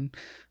 everyone.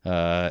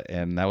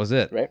 And that was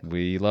it. Right.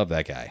 We love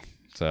that guy.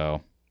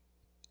 So,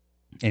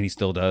 and he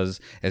still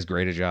does as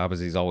great a job as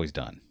he's always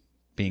done.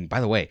 Being,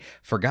 by the way,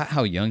 forgot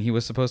how young he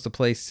was supposed to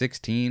play.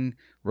 16.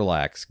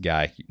 Relax,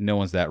 guy. No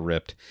one's that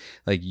ripped.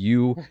 Like,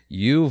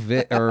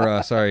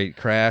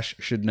 Crash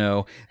should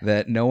know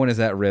that no one is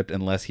that ripped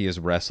unless he is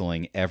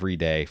wrestling every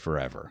day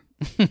forever.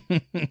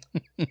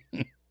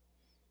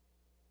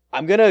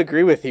 I'm gonna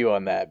agree with you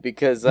on that,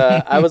 because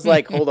I was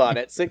like, hold on,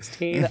 at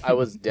 16, I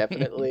was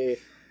definitely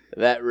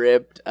that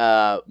ripped.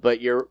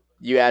 But you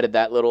added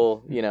that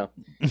little, you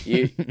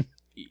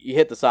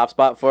hit the soft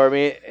spot for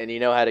me, and you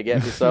know how to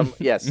get me some.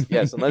 Yes.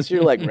 Unless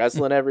you're like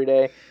wrestling every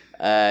day,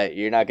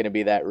 you're not going to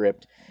be that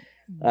ripped.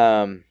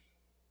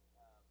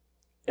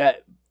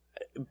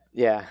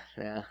 Yeah,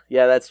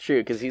 that's true,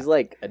 because he's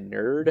like a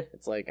nerd.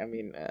 It's like, I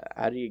mean,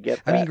 how do you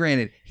get that? I mean,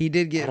 granted, he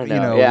did get, I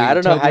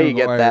don't know how you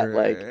get that,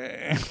 like...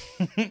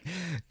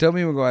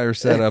 Tobey Maguire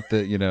set up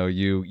that,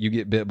 you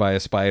get bit by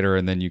a spider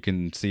and then you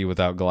can see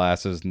without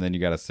glasses and then you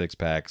got a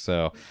six-pack.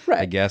 So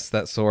right. I guess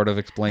that sort of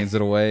explains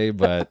it away,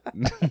 but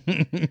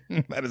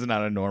that is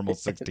not a normal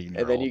 16-year-old.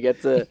 And then you get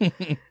to...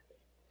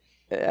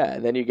 Yeah,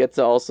 and then you get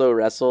to also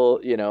wrestle,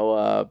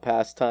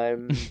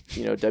 pastime,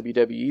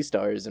 WWE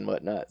stars and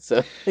whatnot.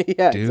 So,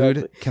 yeah, dude,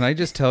 exactly. Can I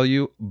just tell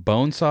you,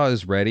 Bonesaw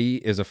is ready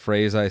is a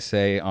phrase I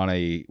say on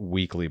a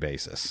weekly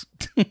basis.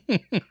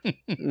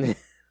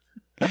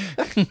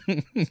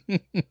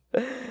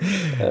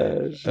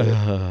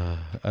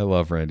 I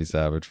love Randy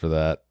Savage for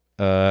that.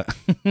 So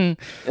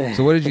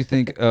what did you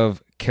think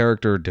of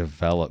character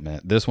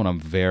development? This one I'm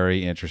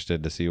very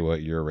interested to see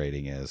what your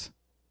rating is.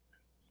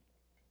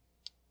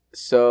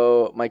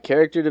 So my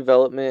character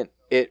development,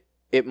 it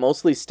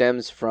mostly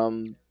stems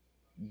from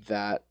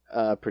that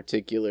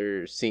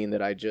particular scene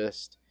that I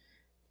just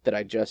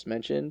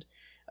mentioned.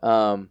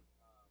 So,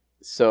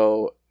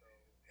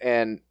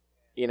 and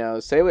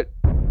say what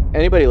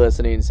anybody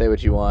listening, say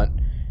what you want.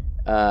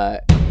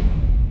 I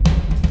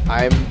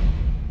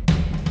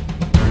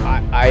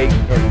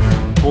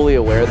am fully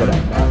aware that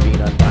I'm not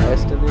being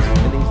unbiased in these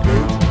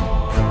grades.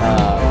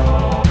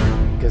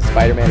 Because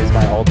Spider-Man is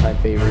my all-time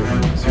favorite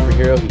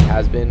superhero. He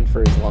has been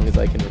for as long as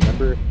I can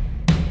remember.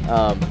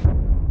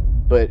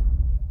 But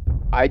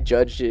I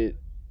judged it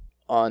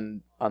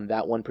on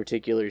that one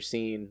particular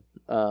scene.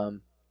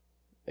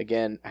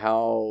 Again,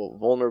 how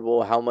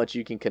vulnerable, how much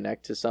you can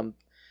connect to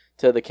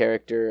the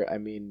character. I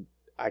mean,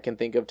 I can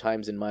think of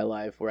times in my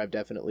life where I've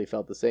definitely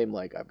felt the same.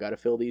 Like, I've got to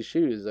fill these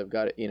shoes. I've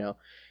got to,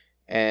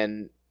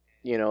 and,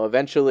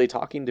 eventually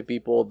talking to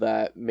people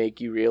that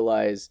make you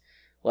realize,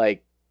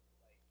 like,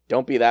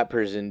 don't be that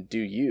person. Do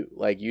you.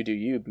 Like, you do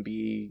you.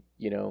 Be,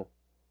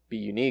 be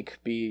unique.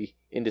 Be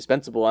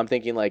indispensable. I'm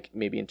thinking, like,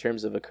 maybe in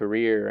terms of a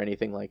career or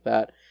anything like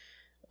that.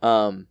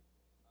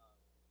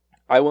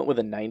 I went with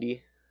a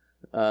 90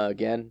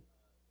 again,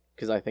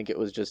 because I think it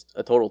was just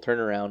a total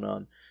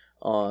turnaround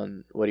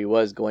on what he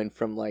was, going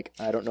from, like,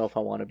 I don't know if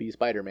I want to be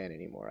Spider-Man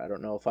anymore. I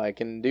don't know if I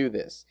can do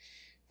this,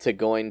 to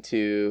going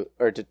to,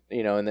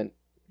 and then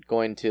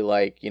going to,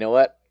 like, you know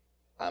what?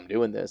 I'm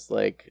doing this.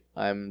 Like,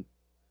 I'm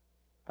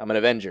an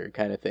Avenger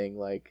kind of thing.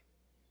 Like,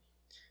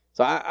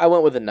 so I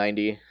went with a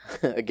 90.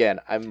 Again,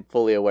 I'm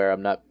fully aware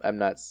I'm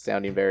not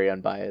sounding very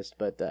unbiased,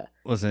 but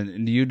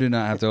listen, you do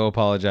not have to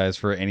apologize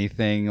for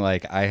anything.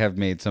 Like, I have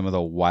made some of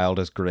the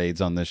wildest grades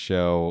on this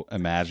show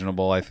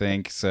imaginable, I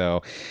think.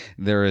 So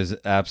there is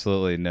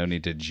absolutely no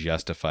need to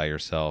justify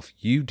yourself.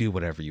 You do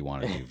whatever you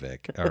want to do,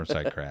 Vic. Or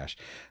sorry, Crash.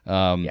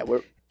 Yeah,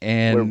 we're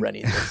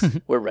running this.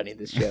 We're running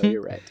this show.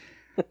 You're right.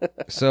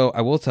 So I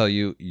will tell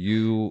you,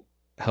 you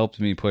helped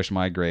me push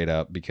my grade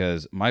up,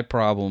 because my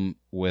problem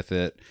with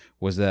it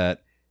was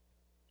that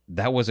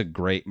was a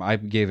great, I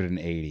gave it an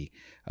 80.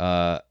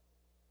 My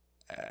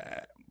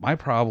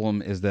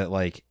problem is that,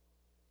 like,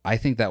 I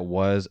think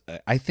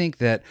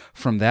that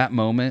from that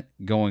moment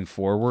going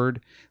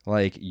forward,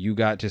 like, you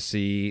got to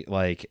see,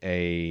 like,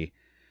 a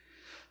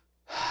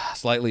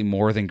slightly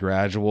more than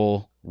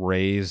gradual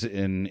raise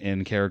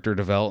in character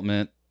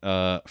development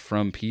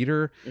from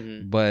Peter.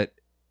 Mm-hmm. But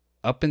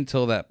up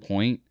until that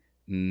point,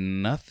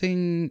 there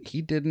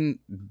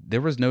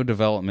was no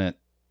development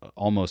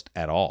almost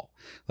at all.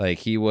 Like,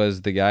 he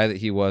was the guy that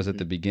he was at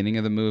the beginning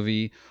of the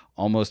movie,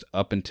 almost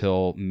up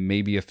until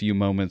maybe a few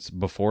moments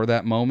before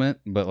that moment.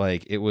 But,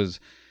 like, it was,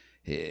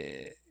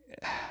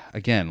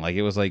 again, like,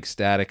 it was like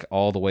static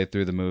all the way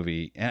through the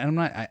movie. And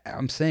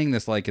I'm saying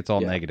this like it's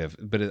all negative,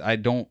 but I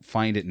don't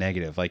find it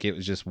negative. Like, it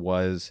just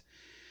was,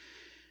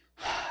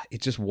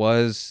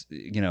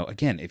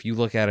 again, if you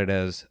look at it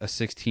as a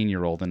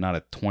 16-year-old and not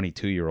a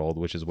 22-year-old,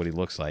 which is what he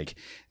looks like,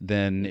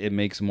 then it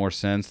makes more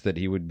sense that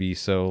he would be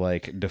so,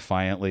 like,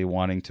 defiantly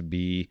wanting to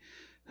be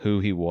who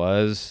he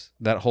was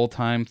that whole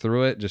time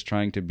through it, just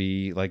trying to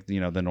be, like, the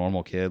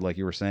normal kid, like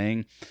you were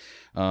saying.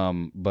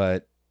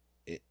 But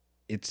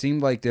it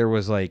seemed like there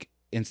was, like,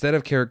 instead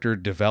of character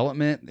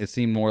development, it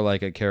seemed more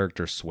like a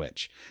character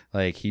switch.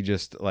 Like, he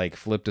just, like,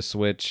 flipped a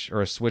switch,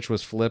 or a switch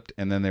was flipped,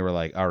 and then they were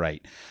like, all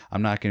right,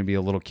 I'm not going to be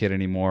a little kid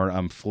anymore.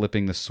 I'm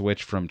flipping the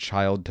switch from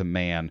child to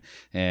man,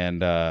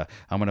 and I'm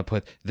going to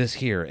put this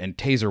here and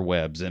taser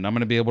webs, and I'm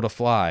going to be able to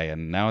fly,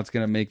 and now it's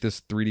going to make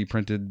this 3D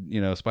printed,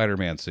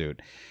 Spider-Man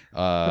suit,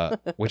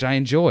 which I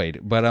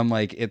enjoyed. But I'm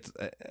like, it's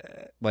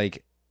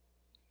like,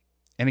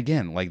 and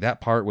again, like,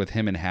 that part with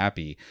him and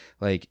Happy,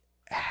 like,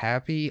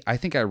 Happy, I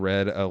think I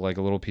read a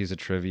little piece of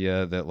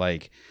trivia that,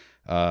 like,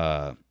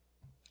 in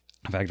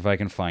fact, if I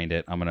can find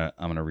it, I'm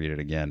gonna read it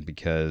again,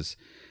 because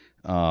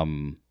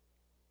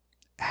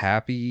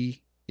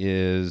Happy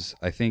is,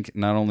 I think,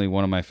 not only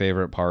one of my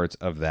favorite parts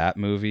of that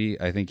movie,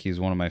 I think he's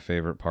one of my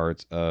favorite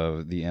parts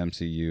of the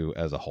MCU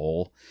as a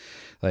whole.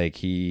 Like,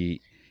 he's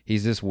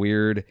this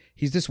weird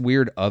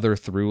other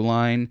through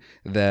line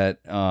that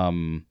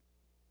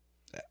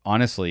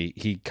honestly,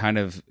 he kind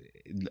of,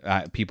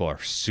 people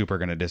are super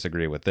going to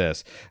disagree with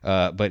this,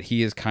 but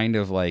he is kind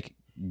of, like,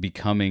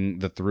 becoming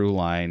the through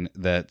line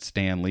that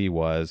Stan Lee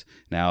was,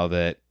 now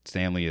that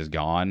Stan Lee is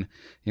gone.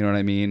 You know what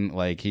I mean?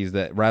 Like, he's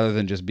that, rather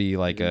than just be,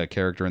 like, a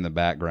character in the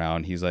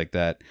background, he's, like,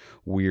 that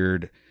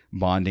weird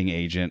bonding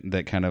agent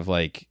that kind of,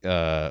 like,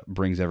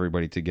 brings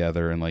everybody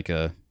together in, like,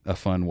 a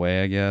fun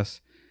way, I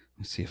guess.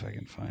 Let's see if I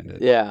can find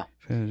it. Yeah.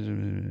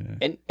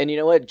 And you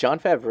know what? Jon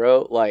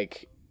Favreau,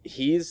 like,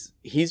 he's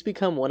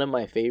become one of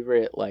my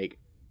favorite, like,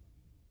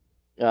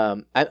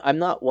 I'm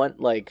not one,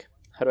 like,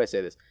 how do I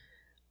say this?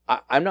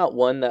 I'm not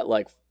one that,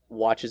 like,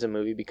 watches a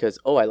movie because,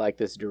 oh, I like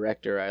this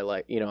director. I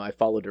like, I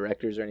follow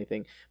directors or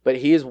anything. But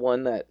he is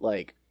one that,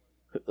 like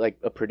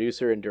a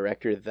producer and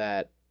director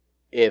that,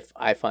 if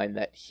I find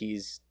that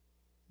he's,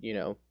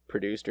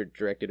 produced or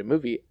directed a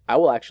movie, I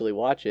will actually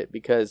watch it,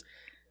 because,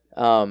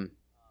 I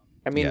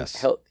mean,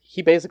 yes.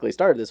 He basically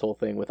started this whole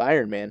thing with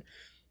Iron Man.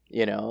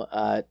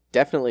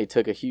 Definitely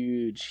took a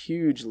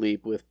huge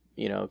leap with,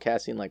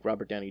 casting, like,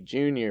 Robert Downey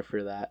Jr.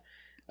 for that.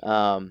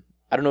 I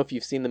don't know if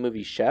you've seen the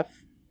movie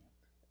Chef.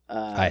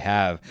 I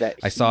have.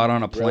 I saw it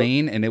on a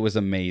plane, and it was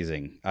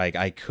amazing.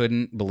 I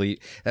couldn't believe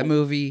that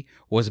movie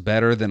was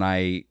better than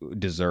I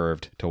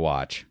deserved to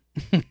watch.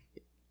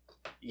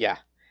 Yeah.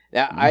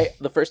 Now,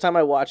 the first time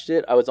I watched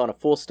it, I was on a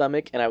full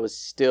stomach, and I was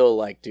still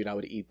like, dude, I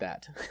would eat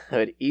that. I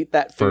would eat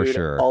that food, for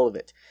sure, all of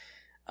it.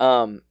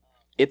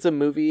 It's a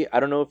movie. I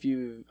don't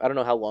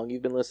know how long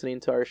you've been listening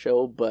to our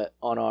show, but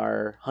on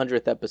our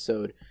 100th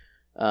episode,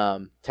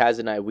 Taz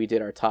and I, we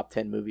did our top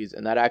 10 movies,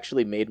 and that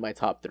actually made my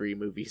top 3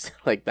 movies.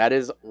 Like, that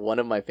is one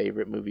of my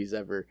favorite movies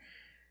ever.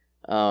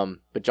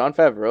 But Jon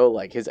Favreau,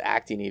 like, his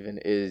acting even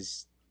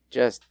is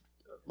just,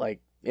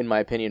 like, in my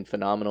opinion,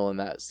 phenomenal in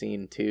that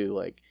scene too.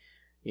 Like,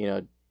 you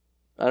know,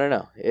 I don't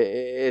know.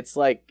 It's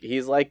like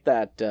he's like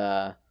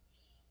that.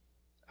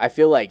 I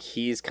feel like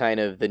he's kind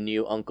of the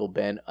new Uncle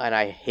Ben, and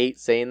I hate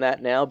saying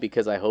that now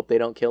because I hope they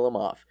don't kill him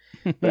off.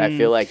 But I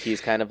feel like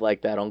he's kind of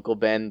like that Uncle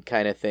Ben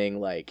kind of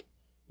thing. Like,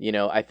 you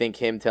know, I think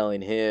him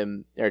telling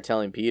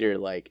Peter,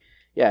 like,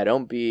 yeah,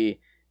 don't be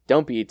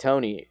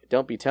Tony,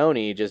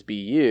 just be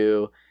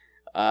you.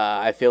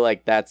 I feel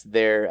like that's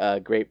their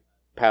great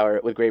power.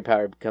 With great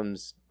power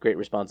comes great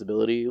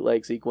responsibility,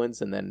 like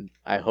sequence. And then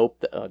I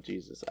hope that, oh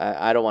Jesus,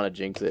 I don't want to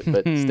jinx it,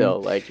 but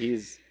still, like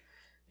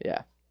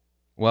yeah.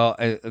 Well,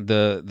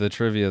 the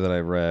trivia that I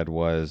read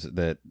was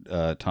that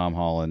Tom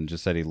Holland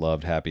just said he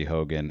loved Happy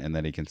Hogan and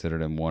that he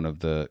considered him one of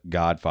the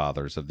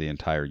godfathers of the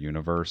entire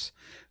universe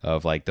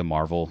of like the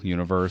Marvel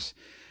universe.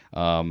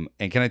 And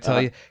can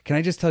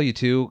I just tell you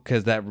too,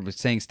 because that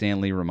saying Stan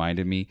Lee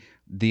reminded me,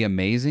 The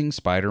Amazing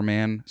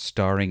Spider-Man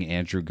starring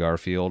Andrew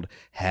Garfield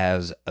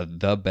has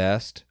the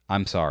best.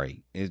 I'm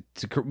sorry.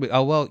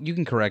 Well, you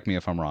can correct me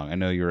if I'm wrong. I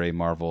know you're a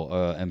Marvel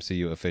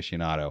MCU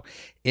aficionado.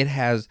 It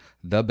has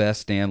the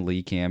best Stan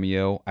Lee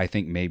cameo, I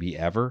think maybe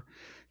ever,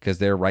 because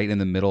they're right in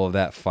the middle of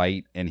that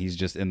fight, and he's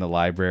just in the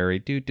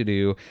library,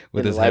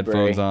 with his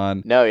headphones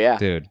on. No, yeah,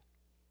 dude,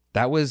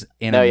 that was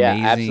an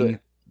amazing.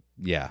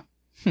 Yeah.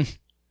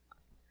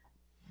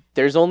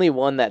 There's only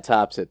one that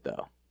tops it,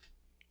 though.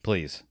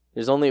 Please.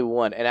 There's only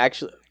one, and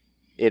actually,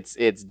 it's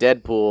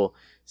Deadpool.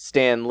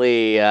 Stan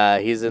Lee,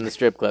 he's in the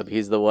strip club.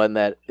 He's the one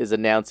that is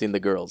announcing the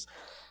girls.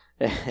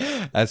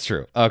 That's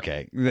true.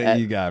 Okay,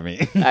 you got me.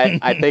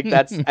 I think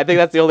that's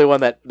the only one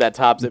that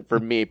tops it for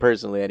me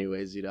personally.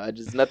 Anyways, you know,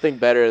 just nothing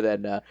better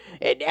than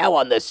and now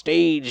on the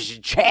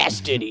stage,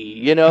 Chastity.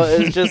 You know,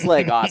 it's just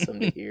like awesome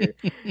to hear.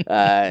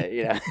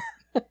 You know.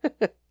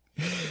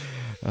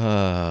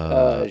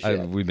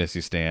 We miss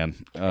you,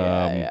 Stan.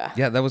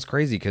 Yeah, that was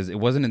crazy because it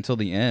wasn't until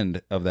the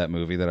end of that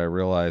movie that I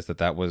realized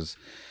that was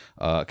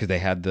because they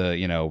had the,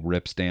 you know,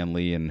 Rip Stan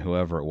Lee and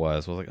whoever it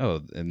was. I was like,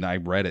 oh, and I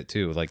read it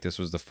too. Like this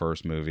was the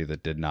first movie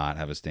that did not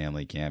have a Stan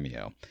Lee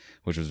cameo,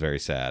 which was very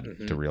sad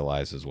to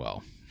realize as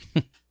well.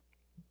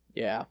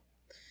 Yeah.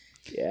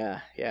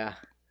 Let's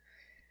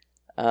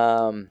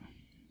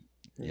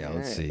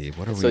see.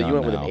 What are we on now? So you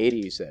went with an 80,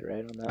 you said,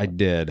 right? On that I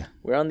did.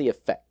 We're on the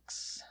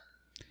effects.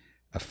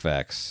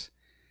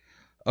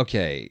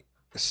 Okay,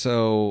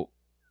 so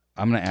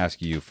I'm going to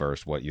ask you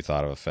first what you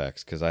thought of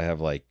effects, because I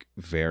have like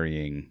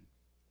varying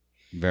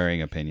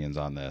opinions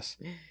on this.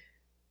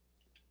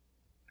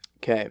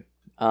 Okay.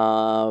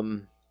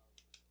 For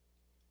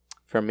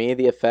me,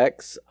 the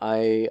effects,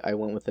 I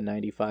went with the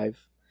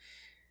 95.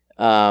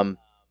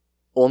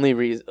 Only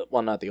reason,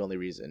 well, not the only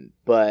reason,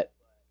 but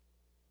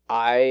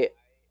I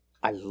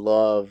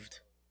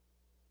loved,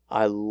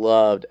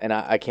 and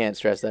I can't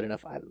stress that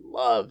enough. I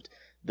loved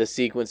the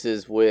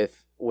sequences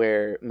with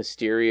where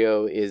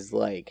Mysterio is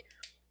like,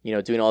 you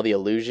know, doing all the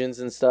illusions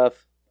and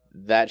stuff.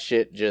 That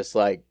shit just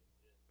like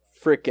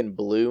freaking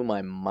blew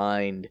my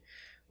mind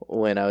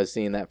when I was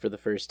seeing that for the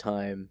first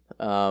time.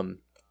 You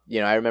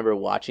know, I remember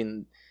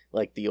watching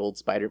like the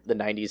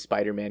 90s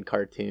Spider-Man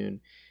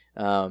cartoon,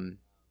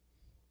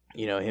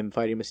 you know, him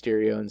fighting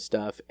Mysterio and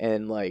stuff,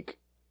 and like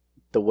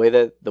the way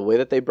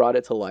that they brought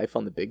it to life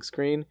on the big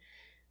screen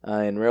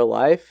in real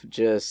life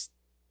just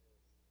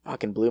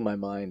fucking blew my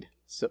mind.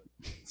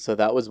 So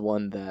that was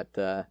one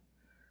that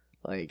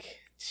like,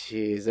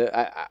 jeez,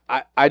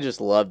 I just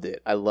loved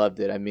it. I loved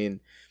it. I mean,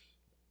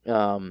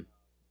 there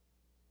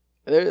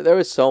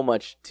was so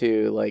much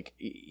to, like,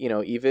 you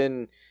know,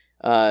 even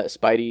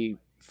Spidey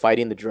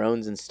fighting the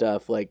drones and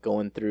stuff, like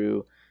going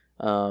through,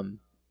 you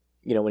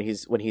know,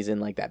 when he's in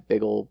like that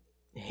big old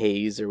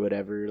haze or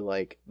whatever,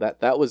 like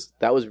that was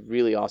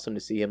really awesome to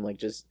see him, like,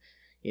 just,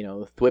 you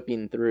know,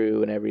 thwipping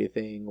through and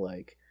everything,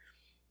 like,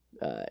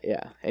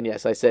 yeah. And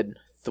yes, I said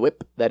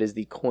thwip. That is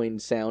the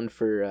coined sound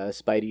for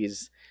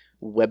Spidey's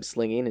web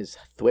slinging, is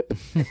thwip.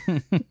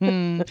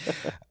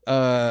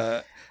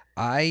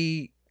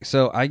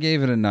 So I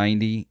gave it a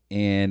 90,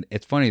 and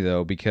it's funny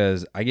though,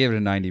 because I gave it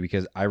a 90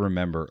 because I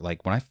remember,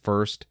 like, when I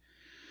first,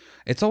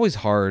 it's always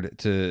hard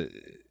to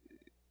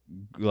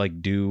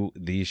like do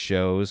these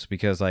shows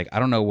because, like, I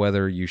don't know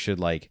whether you should,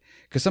 like,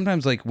 because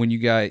sometimes, like, when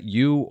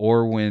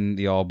or when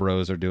the All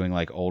Bros are doing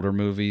like older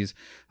movies,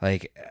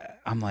 like,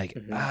 I'm like,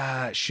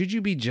 should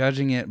you be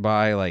judging it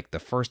by like the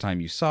first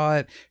time you saw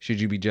it? Should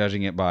you be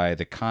judging it by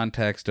the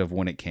context of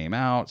when it came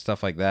out?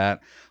 Stuff like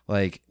that.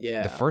 Like,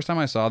 yeah. The first time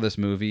I saw this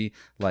movie,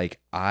 like,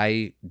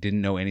 I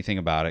didn't know anything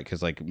about it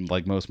because, like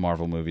most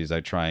Marvel movies, I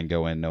try and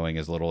go in knowing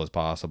as little as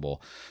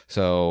possible.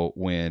 So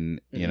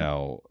when, you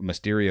know,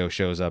 Mysterio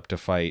shows up to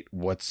fight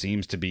what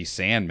seems to be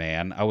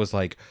Sandman, I was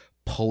like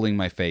pulling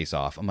my face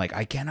off. I'm like,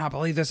 I cannot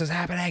believe this is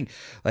happening.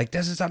 Like,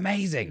 this is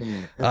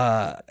amazing.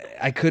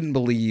 I couldn't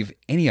believe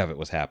any of it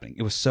was happening.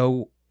 It was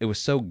so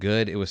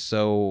good. It was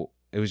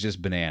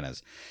just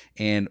bananas.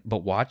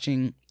 But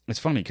watching It's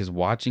funny because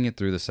watching it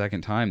through the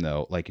second time,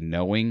 though, like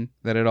knowing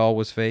that it all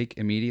was fake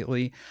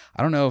immediately,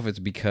 I don't know if it's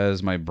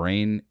because my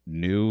brain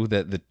knew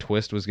that the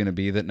twist was going to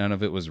be that none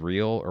of it was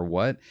real or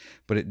what,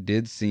 but it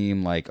did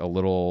seem like a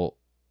little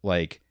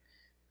like,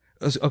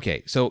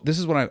 okay, so this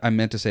is what I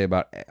meant to say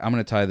about, I'm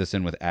going to tie this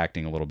in with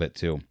acting a little bit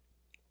too.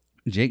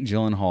 Jake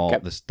Gyllenhaal,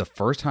 Okay. the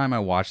first time I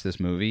watched this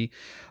movie,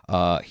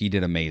 he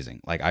did amazing.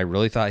 Like, I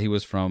really thought he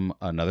was from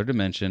another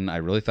dimension. I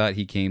really thought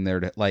he came there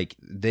to, like,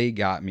 they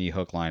got me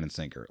hook, line, and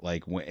sinker.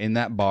 Like, in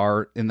that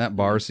bar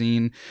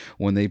scene,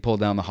 when they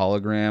pulled down the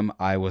hologram,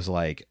 I was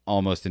like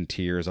almost in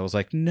tears. I was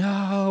like,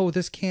 no,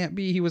 this can't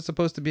be. He was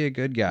supposed to be a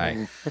good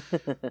guy.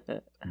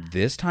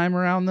 This time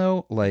around,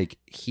 though, like,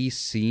 he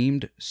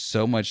seemed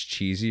so much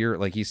cheesier.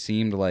 Like, he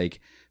seemed like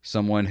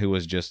someone who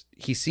was just,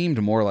 he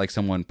seemed more like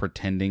someone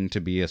pretending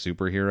to be a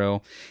superhero,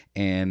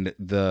 and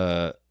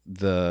the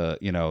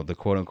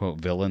quote unquote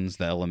villains,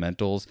 the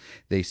elementals,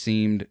 they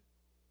seemed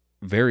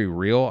very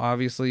real,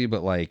 obviously,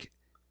 but like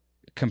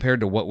compared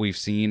to what we've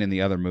seen in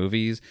the other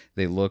movies,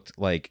 they looked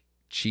like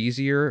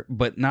cheesier,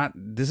 but not,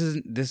 this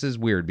is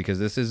weird because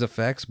this is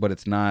effects, but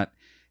it's not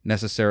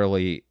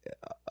necessarily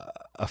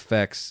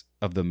effects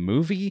of the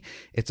movie,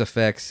 it's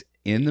effects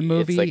in the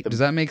movie. Like does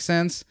that make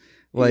sense?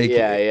 Like,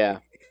 yeah.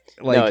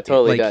 Like, no, it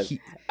totally like does.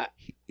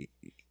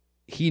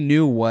 He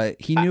knew what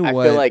I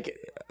feel like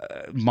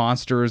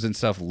monsters and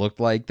stuff looked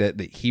like that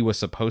he was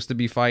supposed to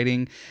be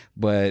fighting,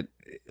 but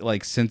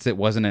like since it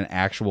wasn't an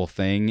actual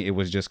thing, it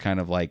was just kind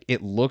of like,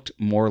 it looked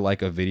more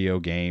like a video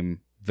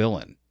game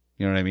villain.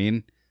 You know what I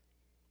mean?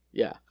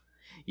 Yeah.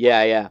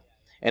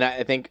 And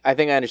I think I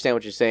understand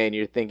what you're saying.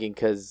 You're thinking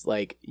because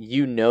like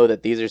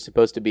that these are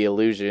supposed to be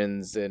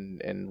illusions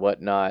and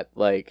whatnot,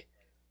 like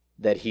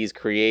that he's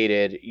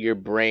created. Your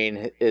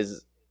brain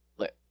is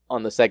like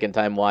on the second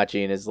time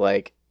watching is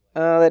like,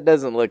 oh, that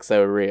doesn't look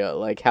so real.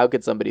 Like, how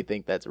could somebody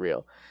think that's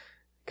real?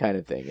 Kind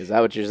of thing. Is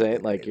that what you're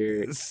saying? Like,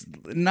 you're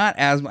not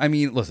as, I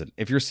mean, listen,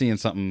 if you're seeing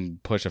something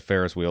push a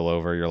Ferris wheel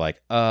over, you're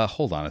like,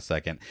 hold on a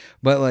second.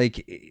 But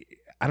like,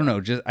 I don't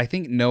know, just, I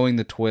think knowing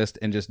the twist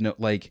and just know,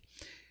 like,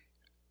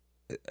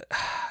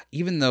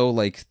 even though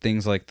like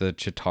things like the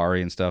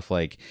Chitauri and stuff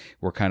like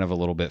were kind of a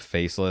little bit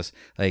faceless,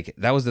 like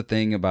that was the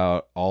thing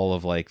about all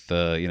of like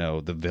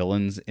the the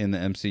villains in the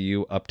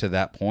MCU up to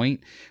that point,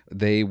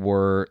 they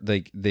were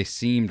like, they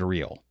seemed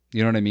real.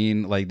 You know what I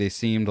mean? Like they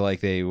seemed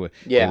like they would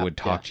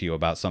talk to you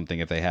about something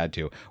if they had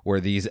to, where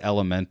these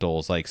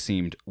elementals like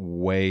seemed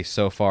way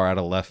so far out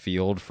of left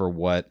field for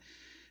what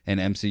an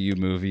MCU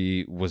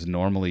movie was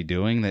normally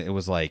doing, that it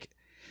was like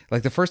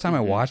the first time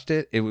I watched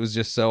it, it was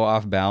just so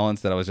off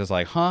balance that I was just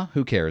like, huh,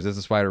 who cares? It's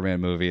a Spider-Man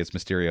movie. It's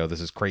Mysterio.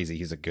 This is crazy.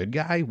 He's a good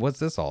guy. What's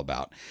this all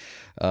about?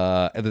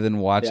 And then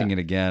watching it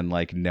again,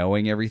 like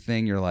knowing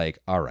everything, you're like,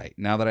 all right,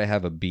 now that I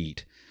have a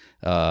beat,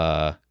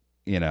 by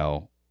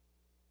the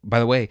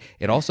way,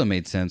 it also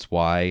made sense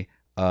why,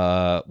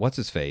 what's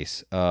his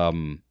face?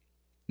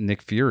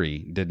 Nick Fury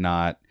did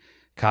not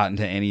cotton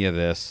to any of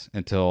this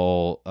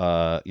until,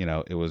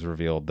 it was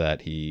revealed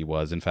that he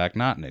was in fact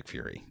not Nick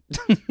Fury.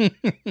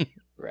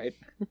 right.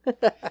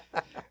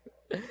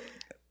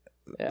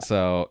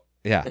 So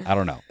yeah, I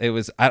don't know. It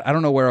was, I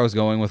don't know where I was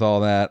going with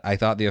all that. I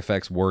thought the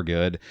effects were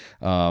good,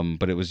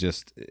 but it was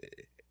just,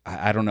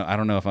 I don't know. I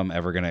don't know if I'm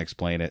ever going to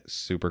explain it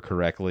super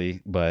correctly,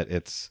 but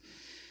it's,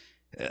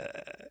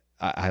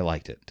 I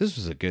liked it. This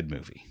was a good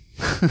movie.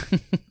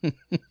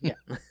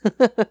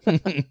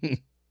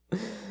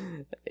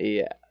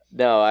 Yeah.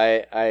 No,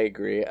 I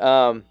agree.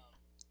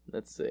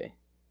 Let's see.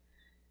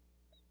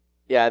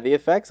 Yeah, the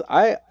effects,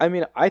 I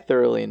mean, I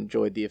thoroughly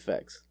enjoyed the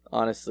effects,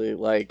 honestly.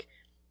 Like,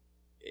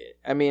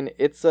 I mean,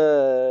 it's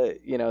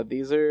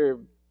these are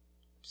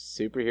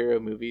superhero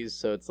movies,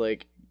 so it's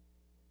like,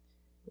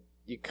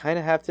 you kind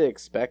of have to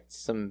expect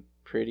some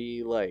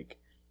pretty, like,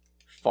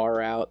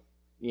 far out,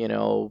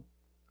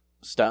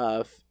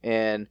 stuff,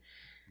 and,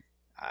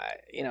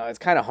 it's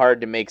kind of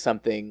hard to make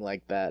something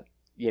like that,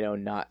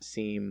 not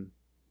seem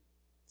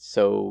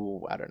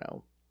so, I don't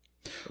know,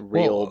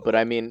 real, but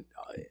I mean...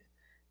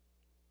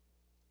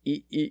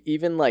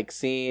 even like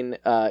seeing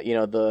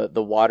the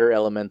water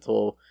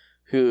elemental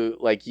who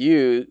like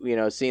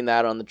seeing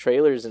that on the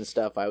trailers and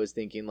stuff, I was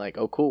thinking like,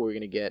 oh cool, we're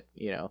gonna get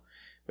a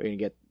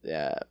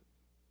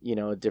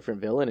different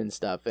villain and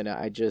stuff, and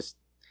I just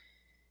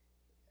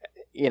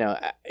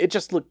it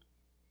just looked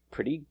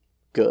pretty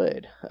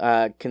good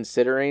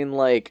considering,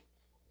 like,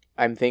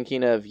 I'm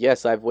thinking of,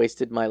 yes, I've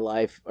wasted my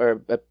life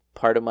or a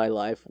part of my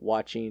life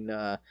watching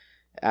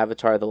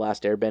Avatar: The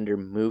Last Airbender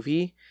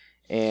movie.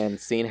 And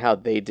seeing how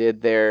they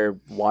did their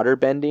water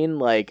bending,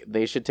 like,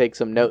 they should take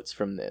some notes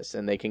from this,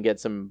 and they can get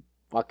some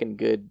fucking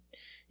good,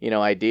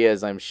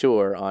 ideas, I'm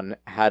sure, on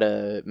how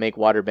to make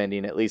water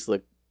bending at least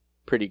look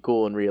pretty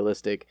cool and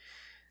realistic.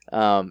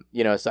 So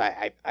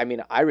I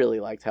mean, I really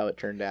liked how it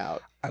turned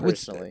out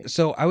personally.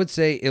 I would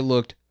say it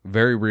looked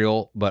very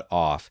real but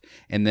off,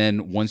 and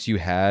then once you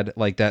had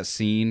like that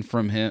scene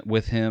from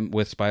him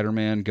with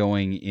Spider-Man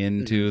going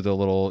into the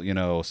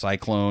little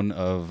cyclone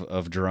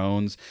of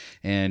drones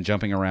and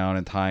jumping around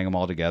and tying them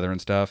all together and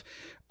stuff,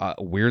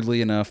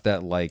 weirdly enough,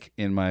 that like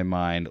in my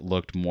mind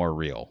looked more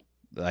real.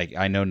 Like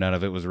I know none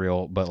of it was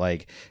real, but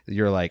like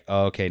you're like,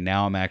 oh, okay,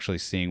 now I'm actually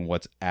seeing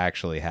what's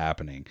actually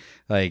happening.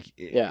 Like,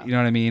 Yeah. you know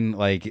what I mean?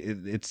 Like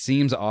it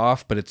seems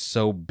off, but it's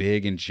so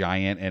big and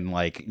giant, and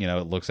like, you know,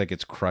 it looks like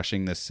it's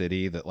crushing the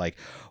city. That like,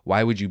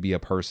 why would you be a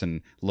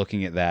person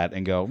looking at that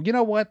and go, you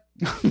know what,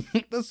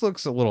 this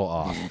looks a little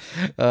off?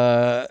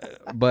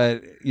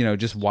 But you know,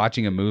 just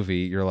watching a movie,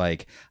 you're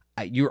like,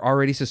 you're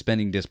already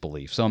suspending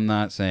disbelief. So I'm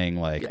not saying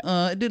like,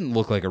 it didn't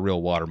look like a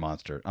real water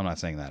monster. I'm not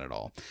saying that at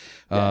all.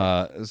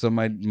 So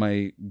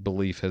my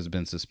belief has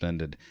been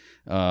suspended.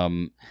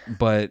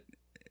 But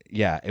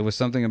yeah, it was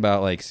something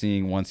about like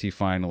seeing once he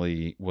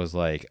finally was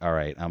like, all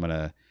right, I'm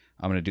going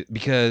to do,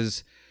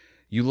 because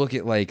you look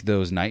at like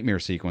those nightmare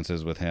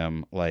sequences with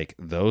him, like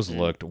those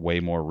looked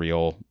way more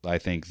real, I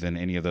think, than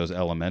any of those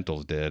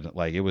elementals did.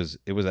 Like it was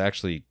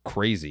actually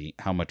crazy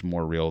how much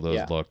more real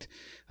those looked,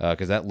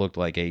 because that looked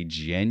like a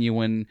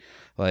genuine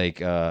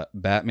like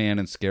Batman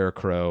and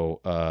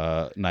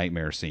Scarecrow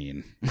nightmare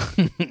scene.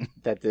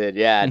 That did,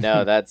 yeah.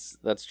 No, that's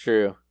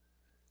true.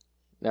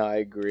 No, I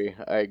agree.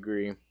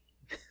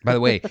 By the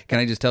way, can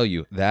I just tell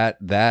you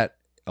that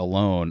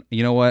alone,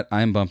 you know what?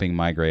 I'm bumping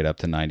my grade up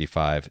to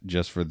 95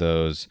 just for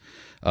those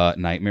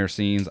nightmare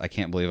scenes. I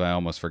can't believe I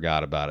almost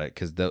forgot about it,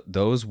 because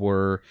those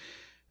were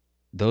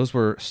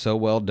so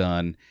well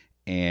done.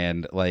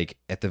 And like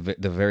at the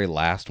very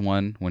last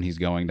one, when he's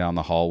going down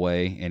the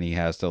hallway and he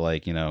has to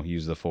like, you know,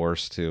 use the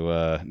force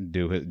to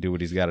do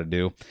what he's got to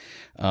do,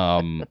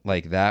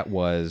 like that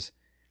was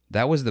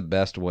the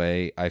best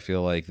way I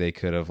feel like they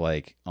could have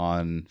like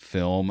on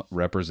film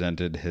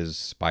represented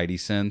his Spidey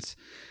sense.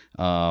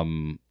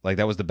 Like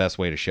that was the best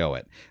way to show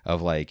it,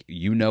 of like,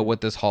 you know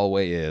what this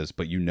hallway is,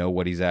 but you know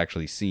what he's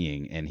actually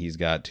seeing, and he's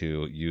got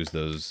to use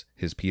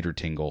his Peter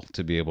tingle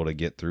to be able to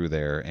get through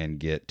there and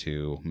get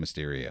to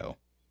Mysterio.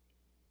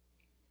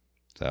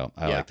 So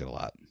I liked it a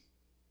lot.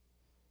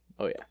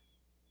 Oh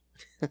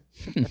yeah.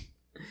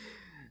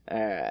 All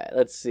right,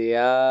 let's see.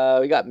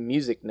 We got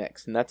music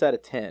next, and that's out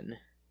of 10.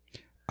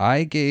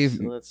 I gave.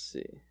 So let's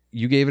see.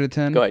 You gave it a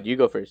 10? Go ahead. You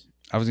go first.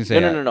 I was gonna say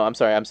no. I'm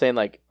sorry. I'm saying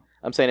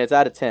it's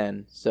out of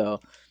 10.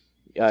 So,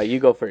 you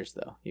go first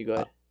though. You go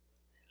ahead.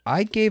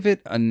 I gave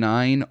it a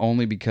 9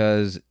 only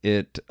because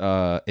it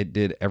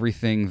did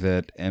everything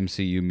that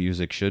MCU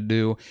music should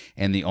do,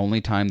 and the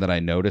only time that I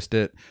noticed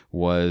it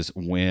was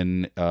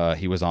when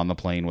he was on the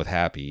plane with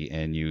Happy,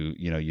 and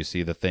you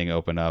see the thing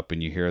open up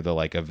and you hear the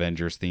like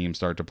Avengers theme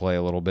start to play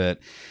a little bit,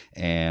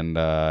 and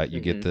you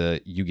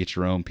get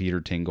your own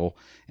Peter tingle,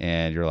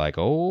 and you're like,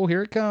 oh,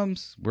 here it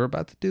comes, we're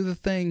about to do the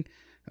thing.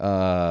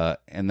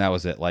 And that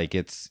was it. Like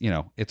it's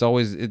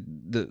always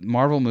the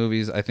Marvel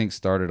movies, I think,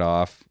 started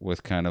off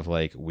with kind of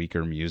like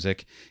weaker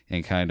music,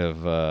 and kind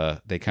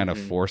of they kind of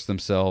forced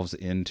themselves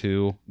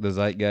into the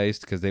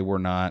zeitgeist, because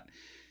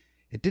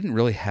it didn't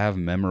really have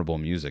memorable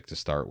music to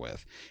start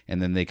with, and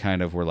then they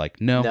kind of were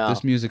like, no,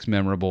 this music's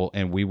memorable,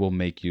 and we will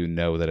make you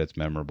know that it's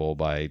memorable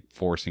by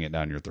forcing it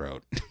down your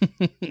throat.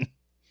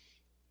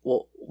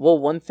 Well,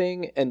 one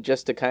thing, and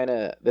just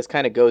to this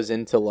kind of goes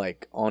into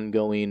like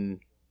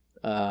ongoing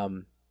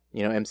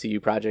MCU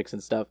projects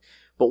and stuff.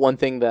 But one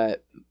thing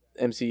that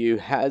MCU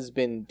has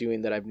been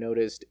doing that I've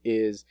noticed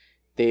is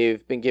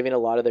they've been giving a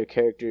lot of their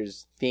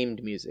characters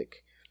themed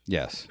music.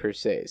 Yes. Per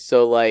se.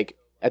 So like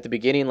at the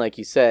beginning, like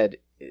you said,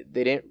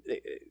 they didn't.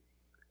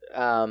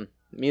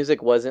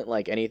 Music wasn't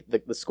like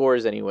the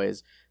scores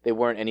anyways. They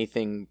weren't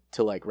anything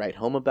to like write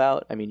home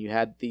about. I mean, you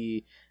had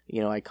the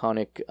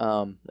iconic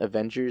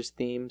Avengers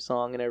theme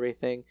song and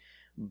everything,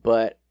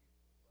 but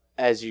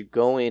as you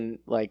go in,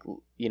 like,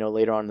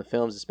 later on in the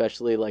films,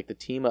 especially like the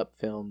team up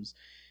films,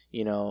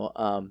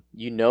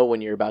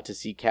 when you're about to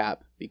see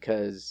Cap,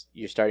 because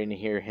you're starting to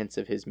hear hints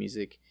of his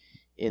music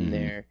in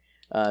there.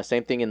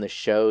 Same thing in the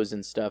shows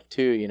and stuff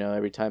too.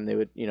 Every time they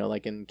would,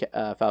 like in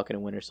Falcon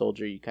and Winter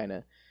Soldier, you kind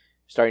of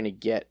starting to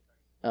get,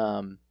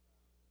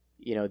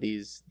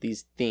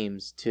 these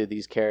themes to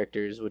these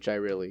characters, which I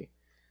really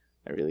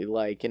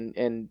like.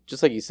 And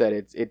just like you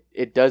said,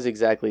 it does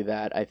exactly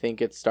that. I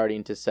think it's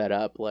starting to set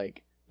up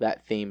like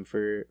that theme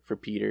for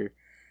Peter,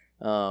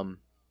 and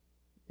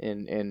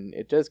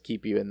it does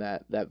keep you in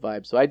that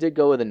vibe. So I did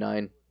go with a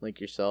 9,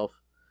 like yourself.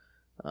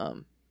 Yeah,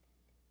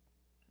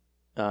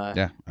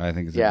 I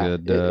think it's a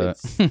good.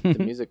 The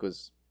music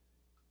was,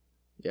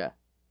 yeah.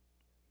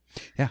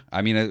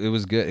 I mean, it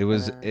was good.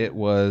 It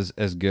was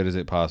as good as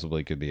it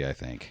possibly could be, I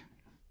think,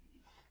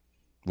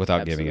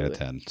 without giving it a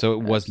 10. So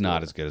it was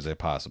not as good as it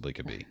possibly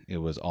could be. It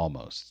was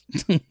almost.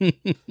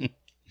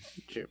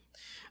 True.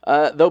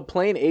 Though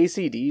playing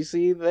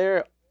AC/DC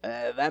there,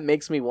 that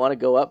makes me want to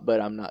go up, but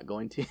I'm not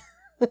going to.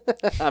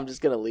 I'm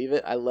just going to leave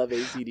it. I love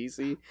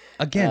AC/DC.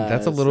 Again,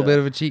 that's a little bit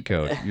of a cheat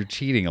code. You're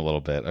cheating a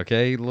little bit,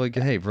 okay? Like,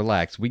 hey,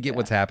 relax. We get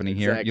what's happening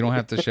here. You don't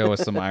have to show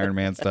us some Iron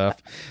Man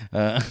stuff.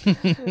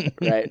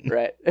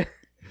 Right.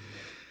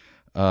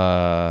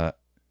 All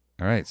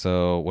right,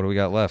 so what do we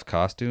got left?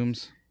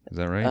 Costumes? Is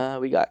that right?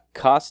 We got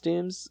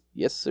costumes.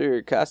 Yes,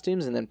 sir.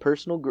 Costumes, and then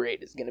personal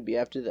grade is going to be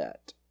after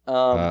that.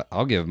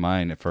 I'll give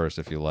mine at first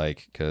if you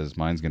like, because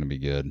mine's gonna be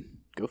good.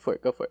 Go for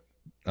it. Go for it.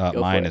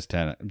 Mine is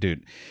 10.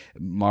 Dude,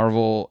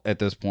 Marvel at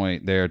this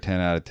point, they're 10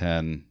 out of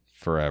 10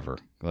 forever.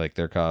 Like,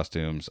 their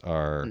costumes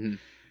are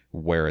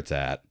where it's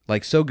at.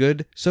 Like, so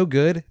good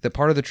that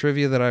part of the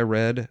trivia that I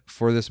read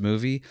for this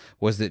movie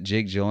was that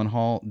Jake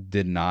Gyllenhaal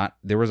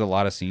there was a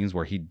lot of scenes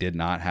where he did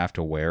not have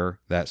to wear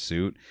that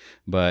suit,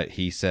 but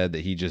he said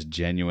that he just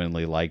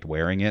genuinely liked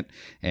wearing it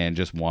and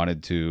just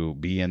wanted to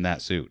be in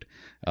that suit.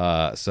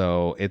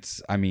 So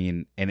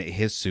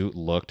his suit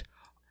looked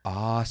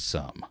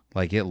awesome.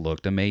 Like, it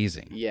looked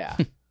amazing. Yeah.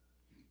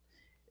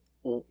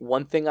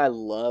 One thing I do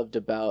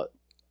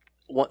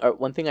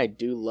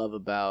love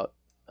about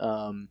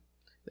the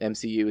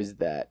MCU is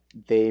that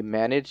they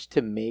managed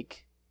to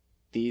make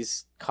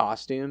these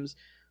costumes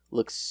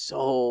look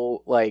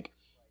so like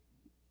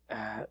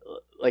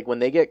when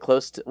they get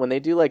close to when they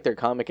do like their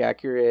comic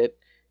accurate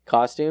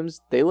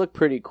costumes, they look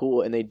pretty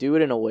cool, and they do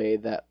it in a way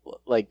that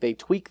like they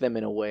tweak them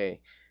in a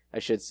way, I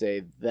should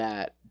say,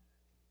 that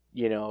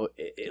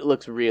it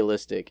looks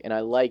realistic. And I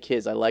like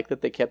that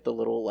they kept the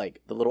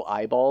little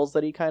eyeballs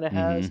that he kind of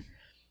has.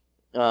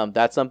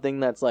 That's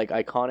something that's like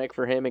iconic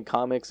for him in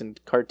comics and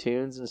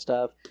cartoons and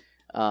stuff.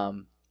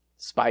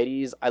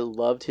 Spidey's, I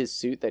loved his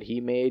suit that he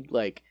made,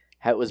 like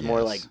how it was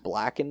more like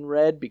black and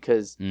red,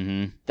 because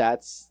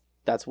that's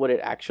what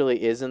it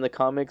actually is in the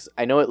comics.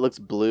 I know it looks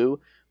blue,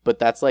 but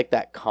that's like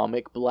that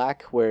comic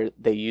black where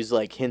they use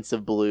like hints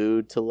of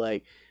blue to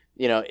like,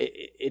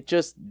 it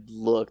just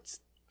looked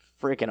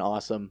freaking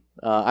awesome.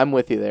 I'm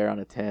with you there on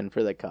a 10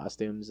 for the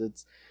costumes.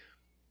 It's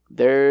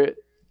their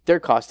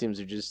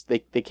costumes are just they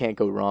can't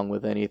go wrong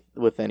with any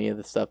of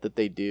the stuff that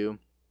they do.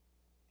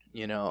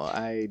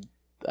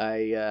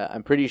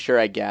 I'm pretty sure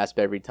I gasp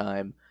every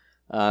time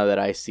that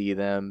I see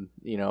them.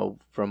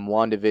 From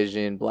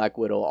WandaVision, Black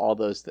Widow, all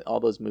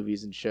those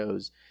movies and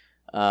shows.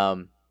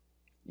 This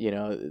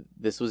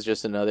was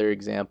just another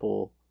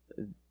example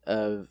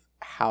of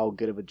how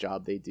good of a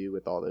job they do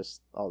with all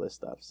this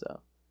stuff. So.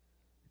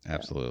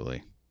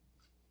 Absolutely.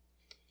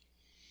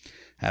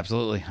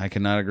 Absolutely. I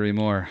cannot agree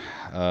more.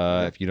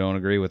 If you don't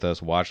agree with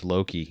us, watch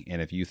Loki.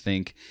 And if you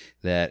think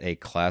that a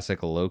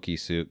classic Loki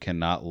suit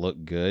cannot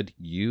look good,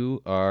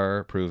 you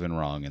are proven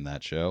wrong in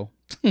that show.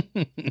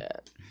 Yeah,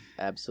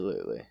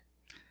 absolutely.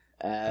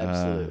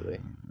 All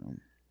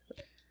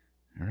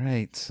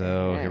right.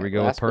 So here we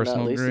go with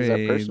personal grades.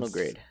 Our personal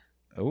grade.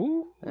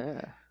 Oh.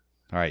 Yeah.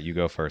 All right. You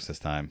go first this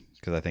time,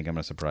 because I think I'm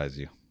going to surprise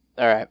you.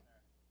 All right.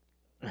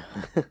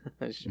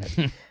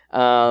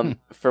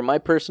 For my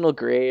personal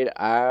grade,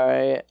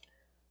 I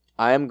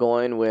am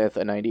going with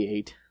a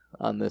 98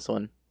 on this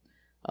one.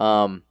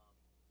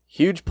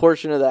 Huge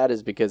portion of that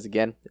is because,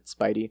 again, it's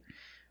Spidey,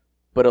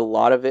 but a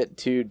lot of it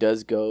too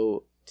does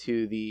go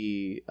to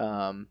the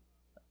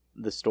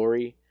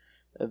story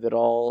of it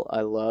all.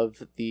 I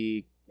love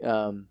the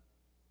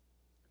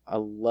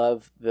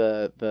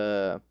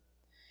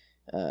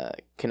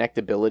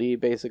connectability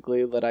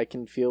basically that I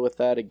can feel with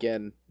that.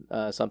 Again,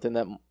 something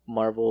that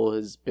Marvel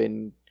has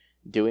been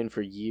doing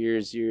for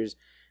years,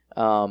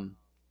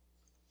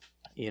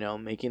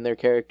 making their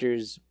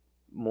characters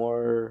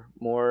more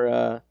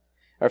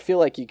I feel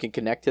like you can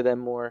connect to them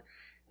more.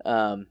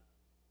 I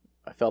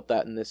felt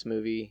that in this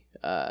movie.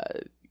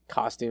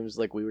 Costumes,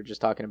 like we were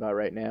just talking about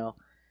right now,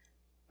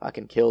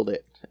 fucking killed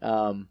it.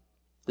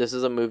 This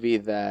is a movie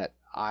that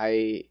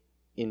I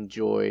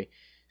enjoy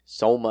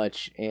so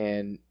much,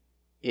 and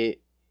I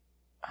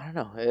don't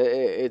know.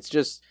 It's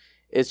just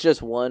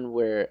one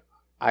where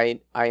I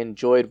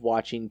enjoyed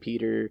watching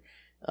Peter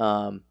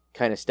kind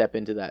of step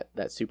into that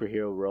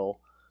superhero role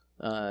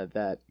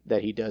that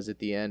he does at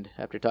the end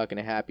after talking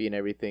to Happy and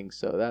everything.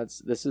 So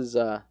this is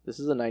a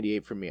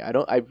 98 for me.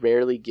 I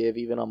rarely give,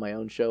 even on my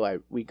own show,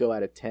 we go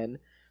out of 10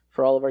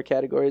 for all of our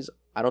categories.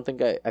 I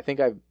think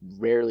I've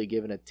rarely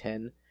given a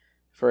 10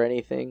 for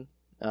anything.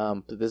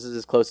 But this is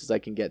as close as I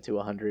can get to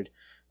 100.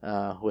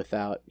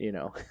 Without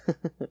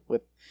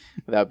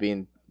without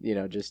being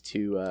just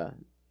too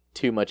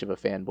much of a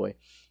fanboy.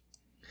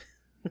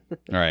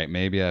 All right,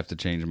 maybe I have to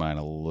change mine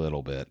a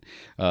little bit,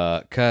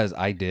 cause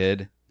I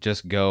did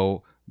just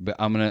go. But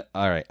I'm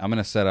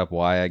gonna set up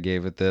why I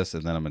gave it this,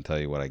 and then I'm gonna tell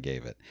you what I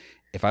gave it.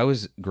 If I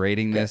was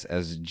grading this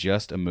as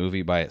just a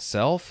movie by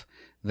itself,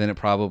 then it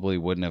probably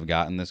wouldn't have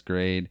gotten this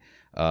grade.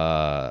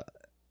 As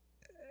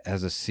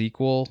a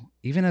sequel,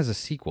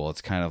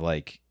 it's kind of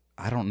like,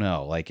 I don't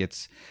know. Like,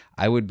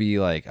 I would be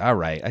like, all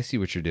right, I see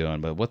what you're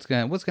doing, but what's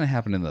gonna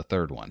happen in the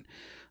third one?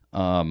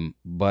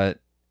 But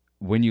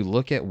when you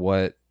look at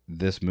what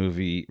this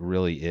movie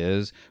really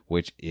is,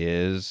 which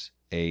is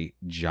a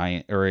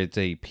giant, or it's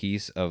a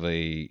piece of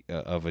a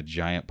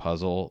giant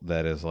puzzle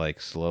that has like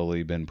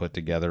slowly been put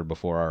together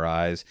before our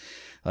eyes,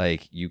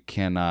 like you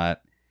cannot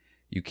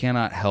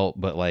help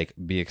but like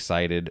be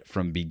excited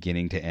from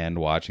beginning to end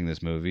watching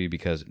this movie,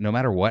 because no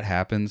matter what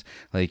happens,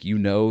 like,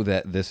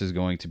 that this is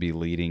going to be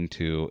leading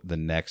to the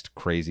next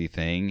crazy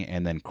thing,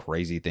 and then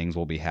crazy things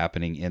will be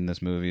happening in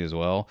this movie as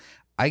well.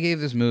 I gave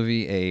this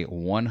movie a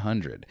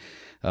 100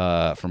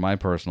 for my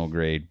personal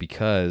grade,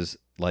 because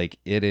Like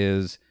it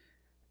is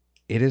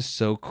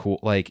so cool.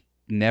 Like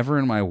never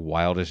in my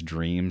wildest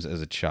dreams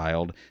as a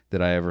child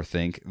did I ever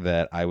think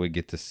that I would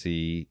get to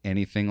see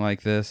anything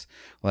like this.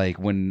 Like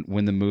when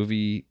the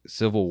movie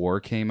Civil War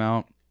came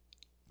out,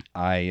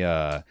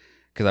 because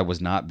I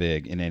was not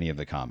big in any of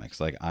the comics.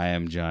 Like I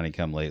am Johnny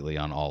come lately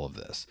on all of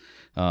this.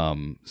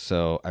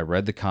 So I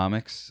read the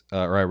comics,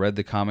 or I read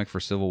the comic for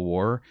Civil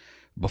War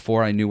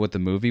before I knew what the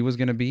movie was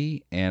going to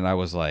be, and I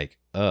was like,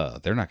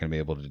 they're not going to be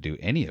able to do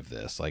any of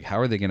this. Like, how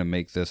are they going to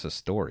make this a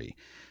story?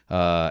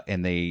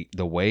 And the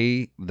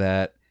way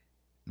that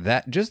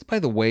just by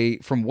the way,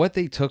 from what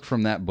they took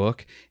from that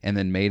book and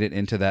then made it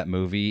into that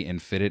movie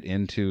and fit it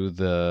into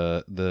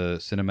the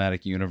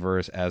cinematic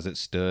universe as it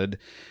stood,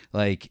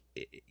 like,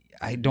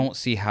 I don't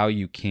see how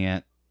you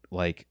can't,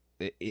 like,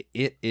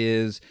 it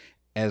is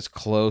as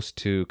close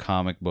to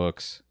comic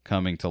books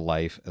coming to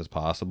life as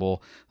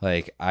possible.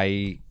 Like,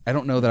 I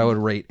don't know that I would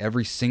rate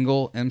every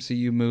single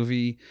MCU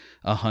movie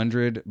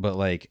 100, but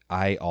like,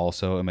 I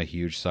also am a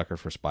huge sucker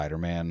for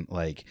Spider-Man.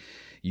 Like,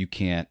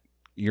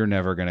 you're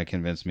never going to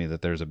convince me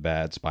that there's a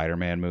bad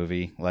Spider-Man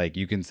movie. Like,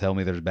 you can tell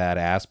me there's bad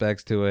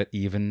aspects to it,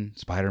 even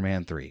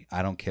Spider-Man 3.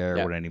 I don't care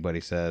what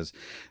anybody says.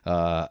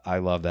 I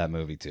love that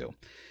movie too.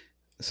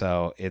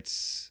 So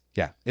it's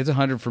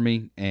 100 for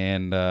me,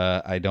 and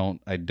I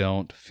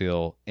don't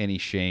feel any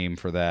shame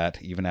for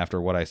that, even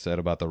after what I said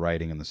about the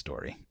writing and the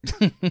story.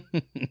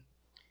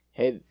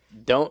 Hey,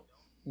 don't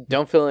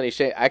feel any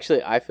shame.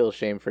 Actually, I feel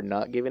shame for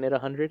not giving it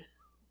 100,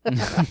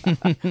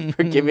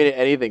 for giving it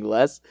anything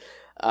less,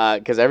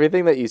 because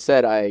everything that you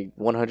said, I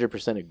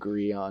 100%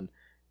 agree on.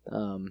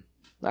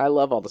 I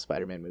love all the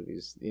Spider-Man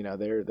movies. You know,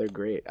 they're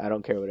great. I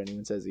don't care what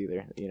anyone says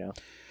either. You know,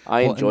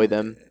 I enjoy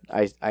them.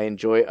 I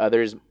enjoy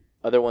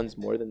other ones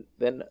more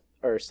than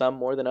or some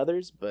more than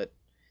others, but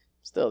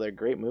still, they're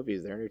great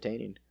movies. They're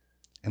entertaining.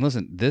 And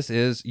listen,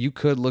 you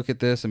could look at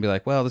this and be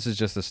like, well, this is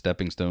just a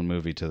stepping stone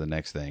movie to the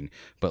next thing.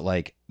 But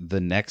like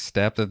the next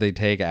step that they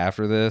take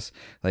after this,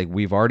 like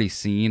we've already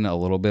seen a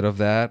little bit of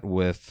that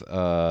with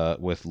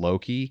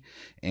Loki,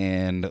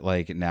 and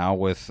like now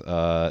with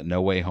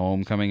No Way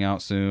Home coming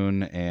out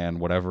soon, and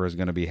whatever is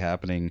going to be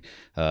happening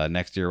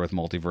next year with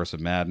Multiverse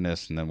of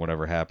Madness, and then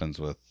whatever happens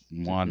with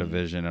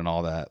WandaVision and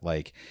all that.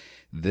 Like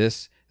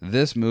this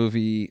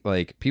movie,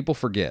 like people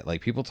forget, like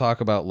people talk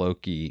about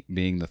Loki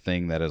being the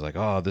thing that is like,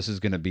 oh, this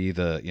is going to be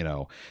the, you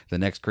know, the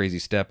next crazy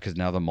step because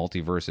now the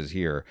multiverse is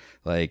here.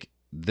 Like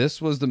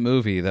this was the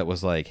movie that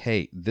was like,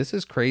 hey, this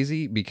is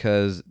crazy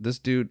because this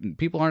dude,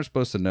 people aren't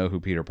supposed to know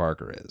who Peter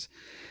Parker is.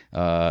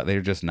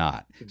 They're just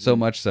not. So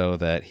much so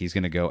that he's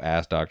going to go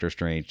ask Doctor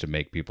Strange to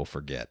make people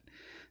forget.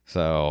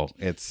 So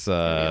it's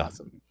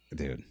awesome.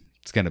 Dude,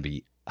 it's going to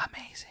be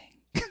amazing.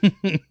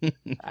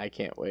 I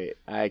can't wait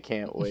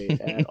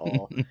at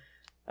all.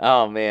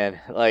 Oh man,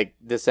 like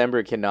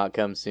December cannot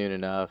come soon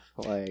enough.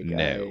 Like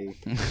no.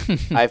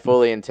 I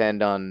fully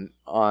intend on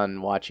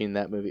watching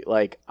that movie.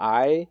 Like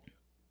I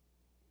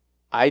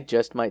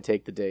just might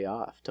take the day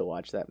off to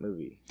watch that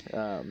movie.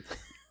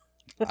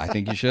 I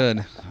think you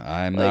should.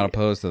 I'm not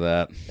opposed to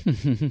that.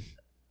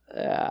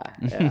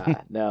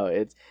 Yeah. No,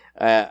 it's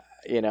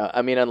you know,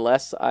 I mean,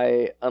 unless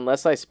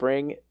I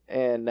spring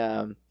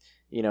and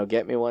you know,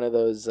 get me one of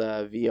those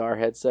VR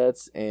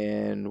headsets,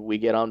 and we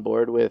get on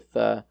board with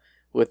that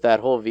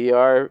whole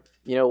VR,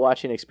 you know,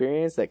 watching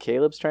experience that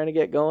Caleb's trying to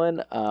get going.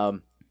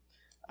 I'm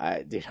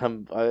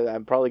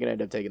probably gonna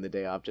end up taking the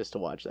day off just to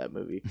watch that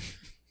movie.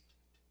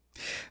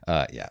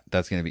 Yeah,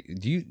 that's gonna be.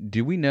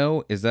 Do we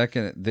know? Is that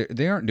gonna?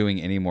 They aren't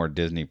doing any more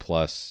Disney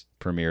Plus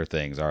premiere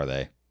things, are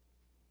they?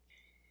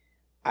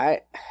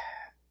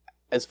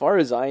 As far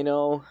as I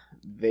know,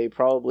 they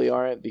probably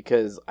aren't,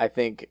 because I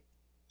think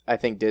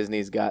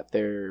Disney's got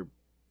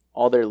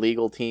all their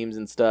legal teams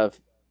and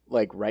stuff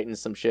like writing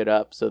some shit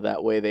up, so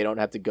that way they don't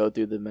have to go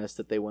through the mess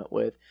that they went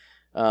with,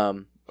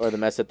 or the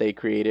mess that they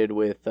created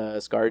with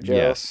ScarJo.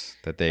 Yes,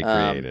 that they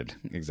created.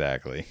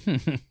 Exactly.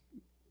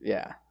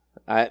 Yeah,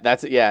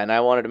 and I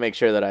wanted to make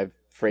sure that I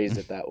phrased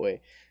it that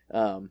way.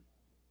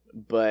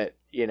 But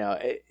you know,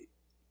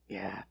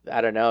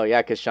 I don't know.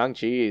 Yeah, because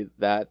Shang-Chi,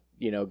 that,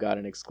 you know, got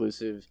an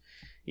exclusive,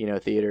 you know,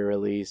 theater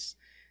release.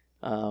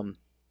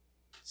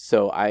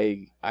 So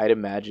I'd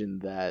imagine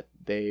that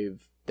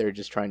they're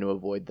just trying to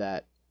avoid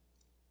that,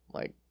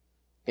 like,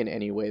 in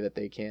any way that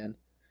they can.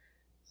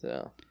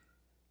 So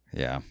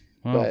yeah,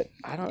 well, but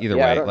I don't. Either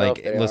yeah, way, I don't know like,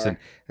 if they listen,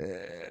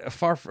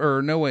 are.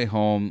 or No Way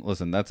Home.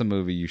 Listen, that's a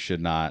movie you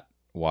should not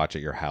watch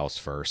at your house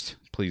first.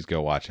 Please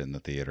go watch it in the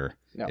theater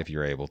if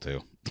you're able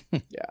to.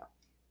 Yeah.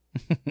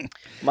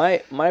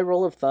 My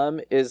rule of thumb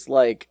is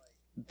like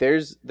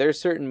there's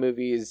certain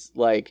movies,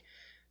 like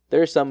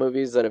there are some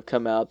movies that have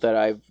come out that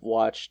I've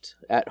watched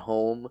at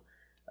home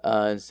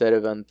instead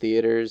of on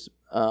theaters.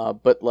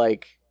 But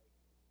like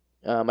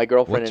my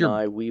girlfriend and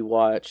I, we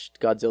watched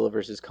Godzilla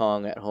vs.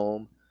 Kong at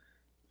home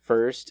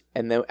first,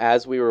 and then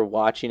as we were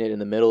watching it in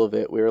the middle of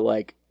it, we were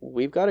like,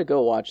 we've got to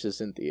go watch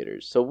this in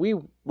theaters. So we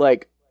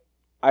like,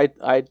 I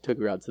took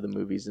her out to the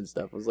movies and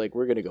stuff. I was like,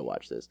 we're gonna go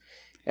watch this,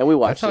 and we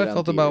watched. That's how I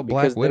felt about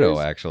Black Widow,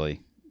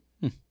 actually.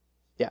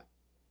 Yeah,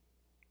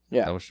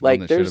 Yeah, That was one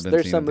like that should have been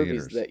there's seen some in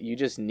movies theaters. that you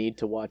just need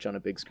to watch on a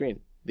big screen.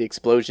 The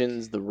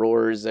explosions, the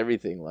roars,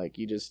 everything. Like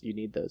you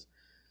need those.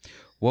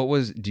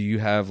 Do you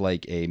have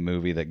like a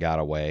movie that got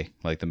away?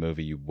 Like the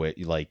movie you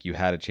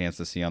had a chance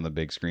to see on the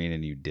big screen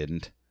and you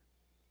didn't?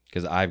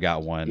 Because I've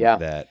got one Yeah,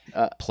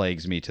 that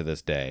plagues me to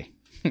this day.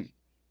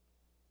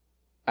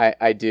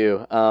 I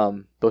do.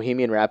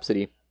 Bohemian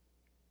Rhapsody.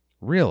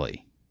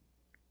 Really?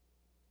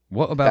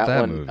 What about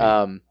that one,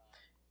 movie?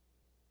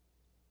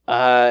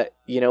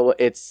 You know,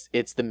 it's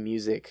the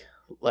music,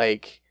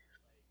 like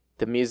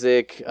the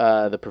music,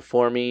 the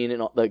performing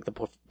and all, like the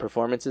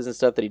performances and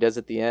stuff that he does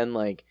at the end.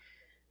 Like,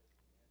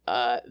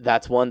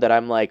 that's one that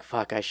I'm like,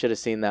 fuck, I should have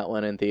seen that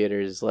one in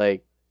theaters.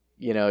 Like,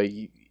 you know,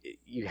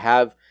 you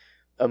have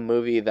a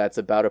movie that's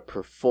about a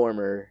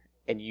performer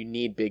and you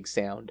need big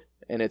sound,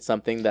 and it's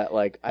something that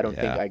like I don't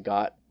think I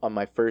got on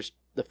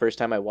the first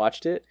time I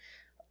watched it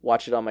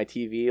on my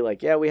TV.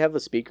 Like, yeah, we have a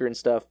speaker and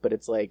stuff, but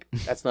it's like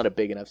that's not a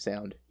big enough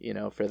sound, you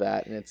know, for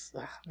that. And it's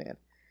man.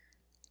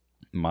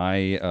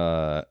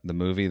 The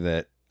movie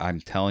that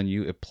I'm telling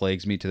you, it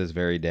plagues me to this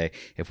very day.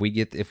 If we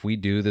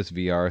do this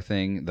VR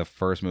thing, the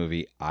first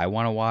movie I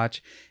want to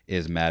watch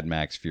is Mad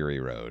Max Fury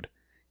Road,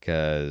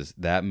 because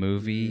that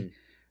movie,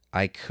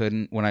 I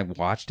couldn't. When I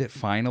watched it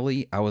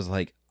finally, I was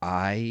like,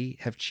 I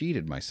have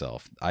cheated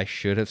myself. I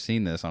should have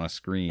seen this on a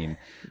screen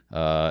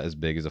as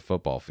big as a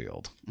football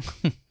field.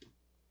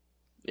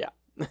 Yeah.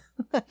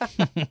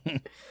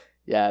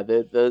 Yeah,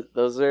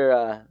 those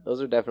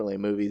are definitely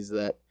movies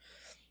that,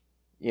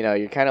 you know,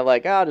 you're kind of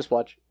like, oh,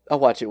 I'll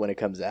watch it when it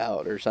comes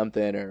out or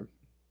something, or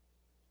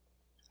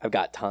I've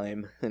got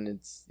time, and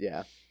it's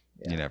yeah.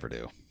 You never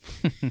do.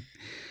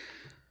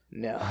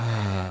 No.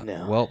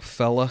 Well,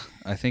 fella,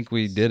 I think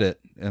we did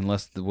it.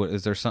 Unless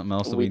is there something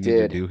else that we need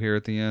to do here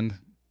at the end,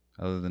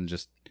 other than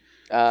just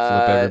flip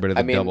everybody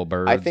the double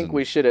birds? I think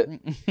we should.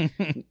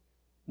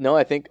 No,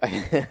 I think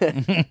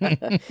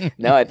I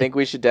think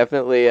we should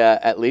definitely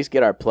at least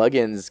get our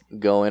plugins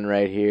going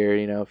right here.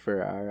 You know,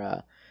 for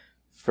our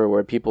for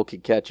where people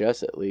could catch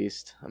us at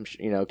least. I'm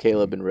sure, you know,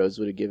 Caleb and Rose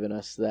would have given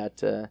us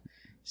that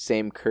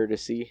same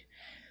courtesy.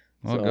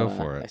 Well, go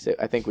for it.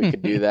 I think we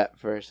could do that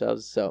for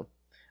ourselves. So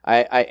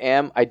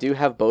I do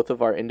have both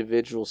of our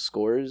individual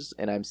scores,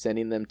 and I'm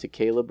sending them to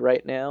Caleb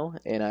right now.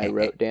 And I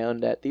wrote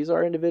down that these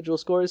are individual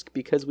scores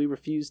because we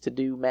refuse to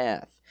do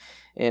math.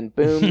 And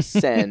boom,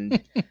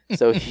 send.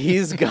 So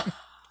he's got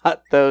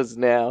those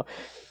now.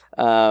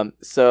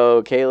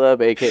 So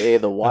Caleb, aka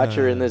the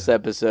Watcher in this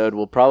episode,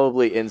 will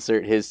probably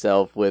insert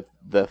himself with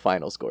the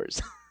final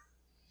scores.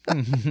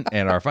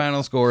 And our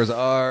final scores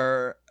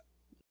are...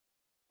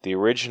 The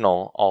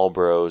original All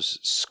Bros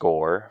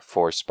score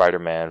for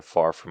Spider-Man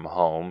Far From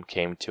Home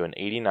came to an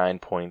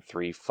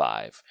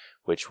 89.35,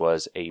 which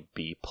was a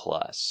B+.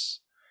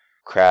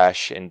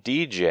 Crash and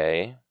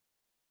DJ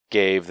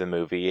gave the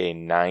movie a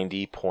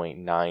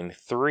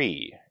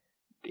 90.93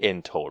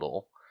 in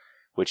total,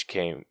 which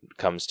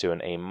comes to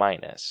an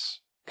A-.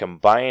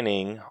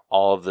 Combining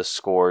all of the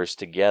scores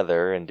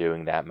together and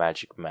doing that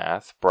magic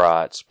math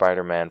brought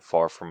Spider-Man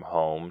Far From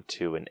Home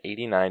to an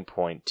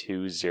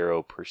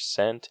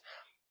 89.20%,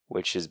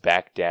 which is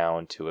back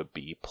down to a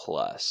B+.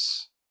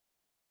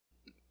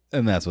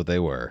 And that's what they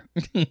were.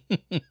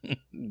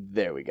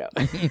 There we go.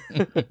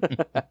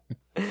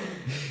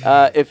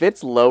 If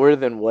it's lower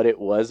than what it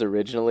was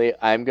originally,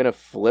 I'm going to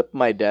flip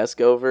my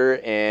desk over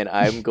and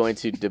I'm going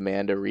to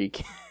demand a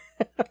recount.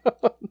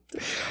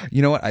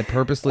 You know what? I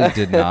purposely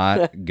did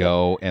not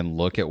go and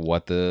look at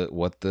what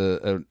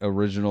the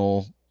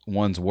original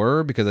ones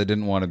were, because I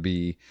didn't want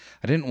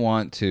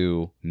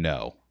to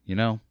know. You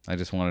know, I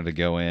just wanted to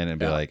go in and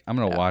be like, I'm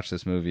going to watch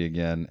this movie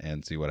again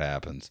and see what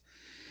happens.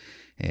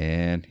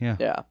 And yeah,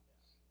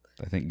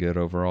 I think good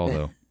overall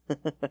though.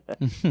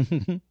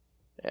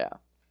 Yeah.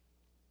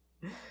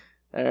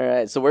 All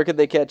right. So where could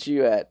they catch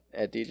you at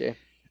DJ?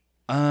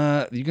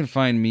 You can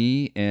find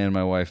me and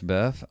my wife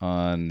Beth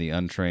on the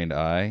Untrained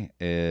Eye.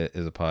 It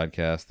is a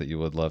podcast that you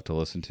would love to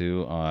listen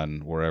to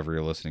on wherever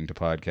you're listening to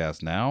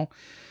podcasts now.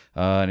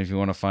 And if you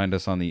want to find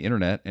us on the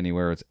internet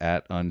anywhere, it's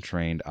at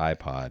Untrained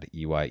iPod,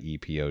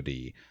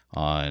 EYEPOD,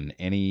 on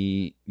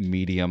any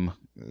medium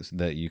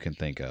that you can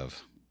think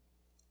of.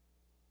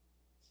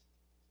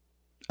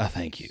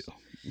 Thank you.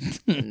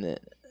 And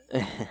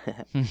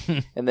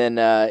then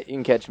you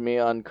can catch me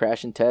on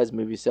Crash and Taz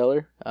Movie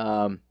Cellar.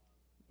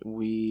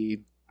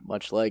 We,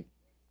 much like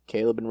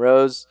Caleb and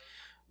Rose,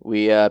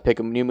 we pick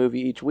a new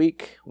movie each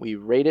week. We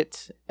rate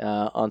it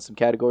on some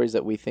categories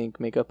that we think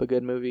make up a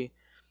good movie.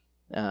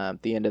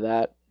 At the end of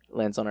that,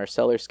 lands on our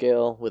Cellar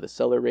scale with a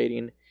Cellar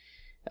rating.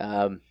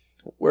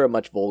 We're a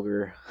much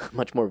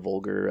more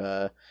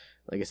vulgar,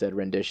 like I said,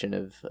 rendition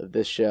of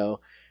this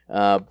show.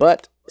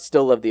 But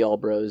still love the All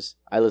Bros.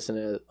 I listen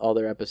to all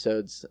their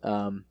episodes.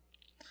 You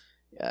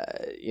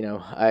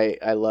know,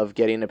 I love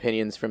getting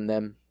opinions from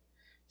them.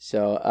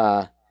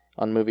 So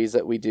on movies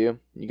that we do,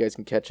 you guys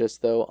can catch us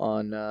though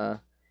on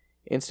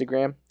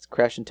Instagram. It's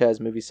Crash and Taz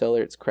Movie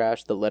Cellar. It's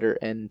Crash, the letter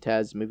N,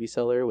 Taz Movie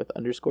Cellar with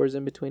underscores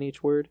in between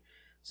each word.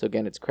 So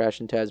again, it's Crash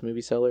and Taz Movie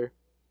Cellar.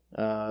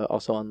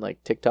 Also on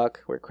like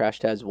TikTok, where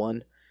Crashed has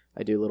one.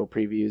 I do little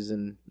previews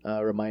and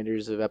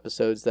reminders of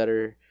episodes that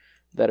are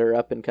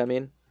up and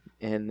coming.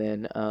 And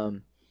then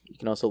you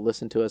can also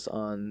listen to us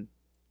on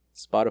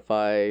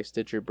Spotify,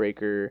 Stitcher,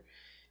 Breaker,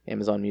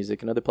 Amazon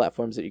Music, and other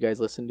platforms that you guys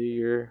listen to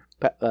your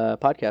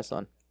podcast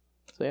on.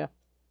 So yeah.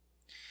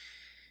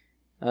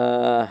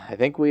 I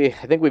think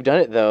we've done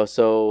it though.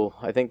 So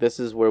I think this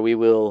is where we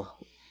will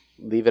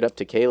leave it up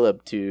to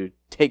Caleb to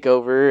take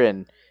over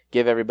and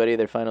give everybody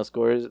their final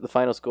score, and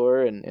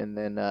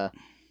then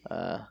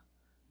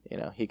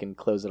he can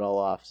close it all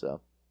off.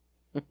 So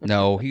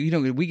No,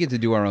 we get to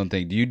do our own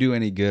thing. Do you do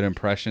any good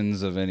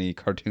impressions of any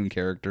cartoon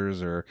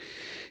characters or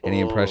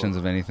any impressions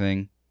of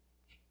anything?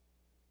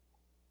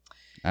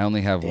 I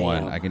only have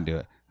one. I can do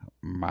it.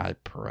 My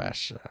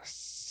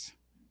precious,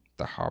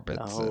 the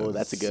hobbits. Oh,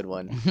 that's a good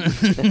one.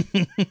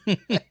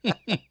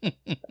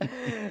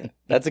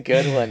 That's a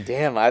good one.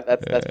 Damn,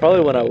 that's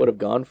probably one I would have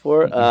gone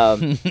for.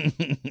 Let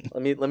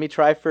me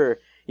try for.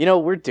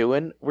 We're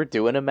doing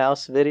a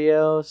mouse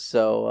video,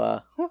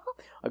 so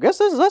I guess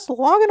that's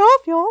long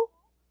enough, y'all.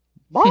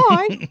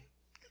 Bye.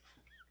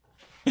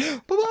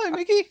 Bye-bye,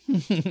 Mickey.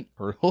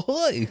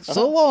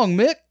 So long,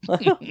 Mick.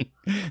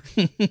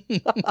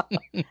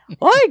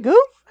 Bye,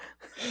 Goof.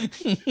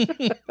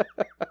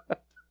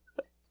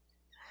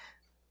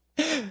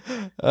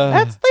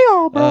 That's the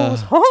All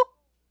Bros, huh?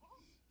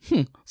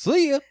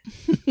 See ya.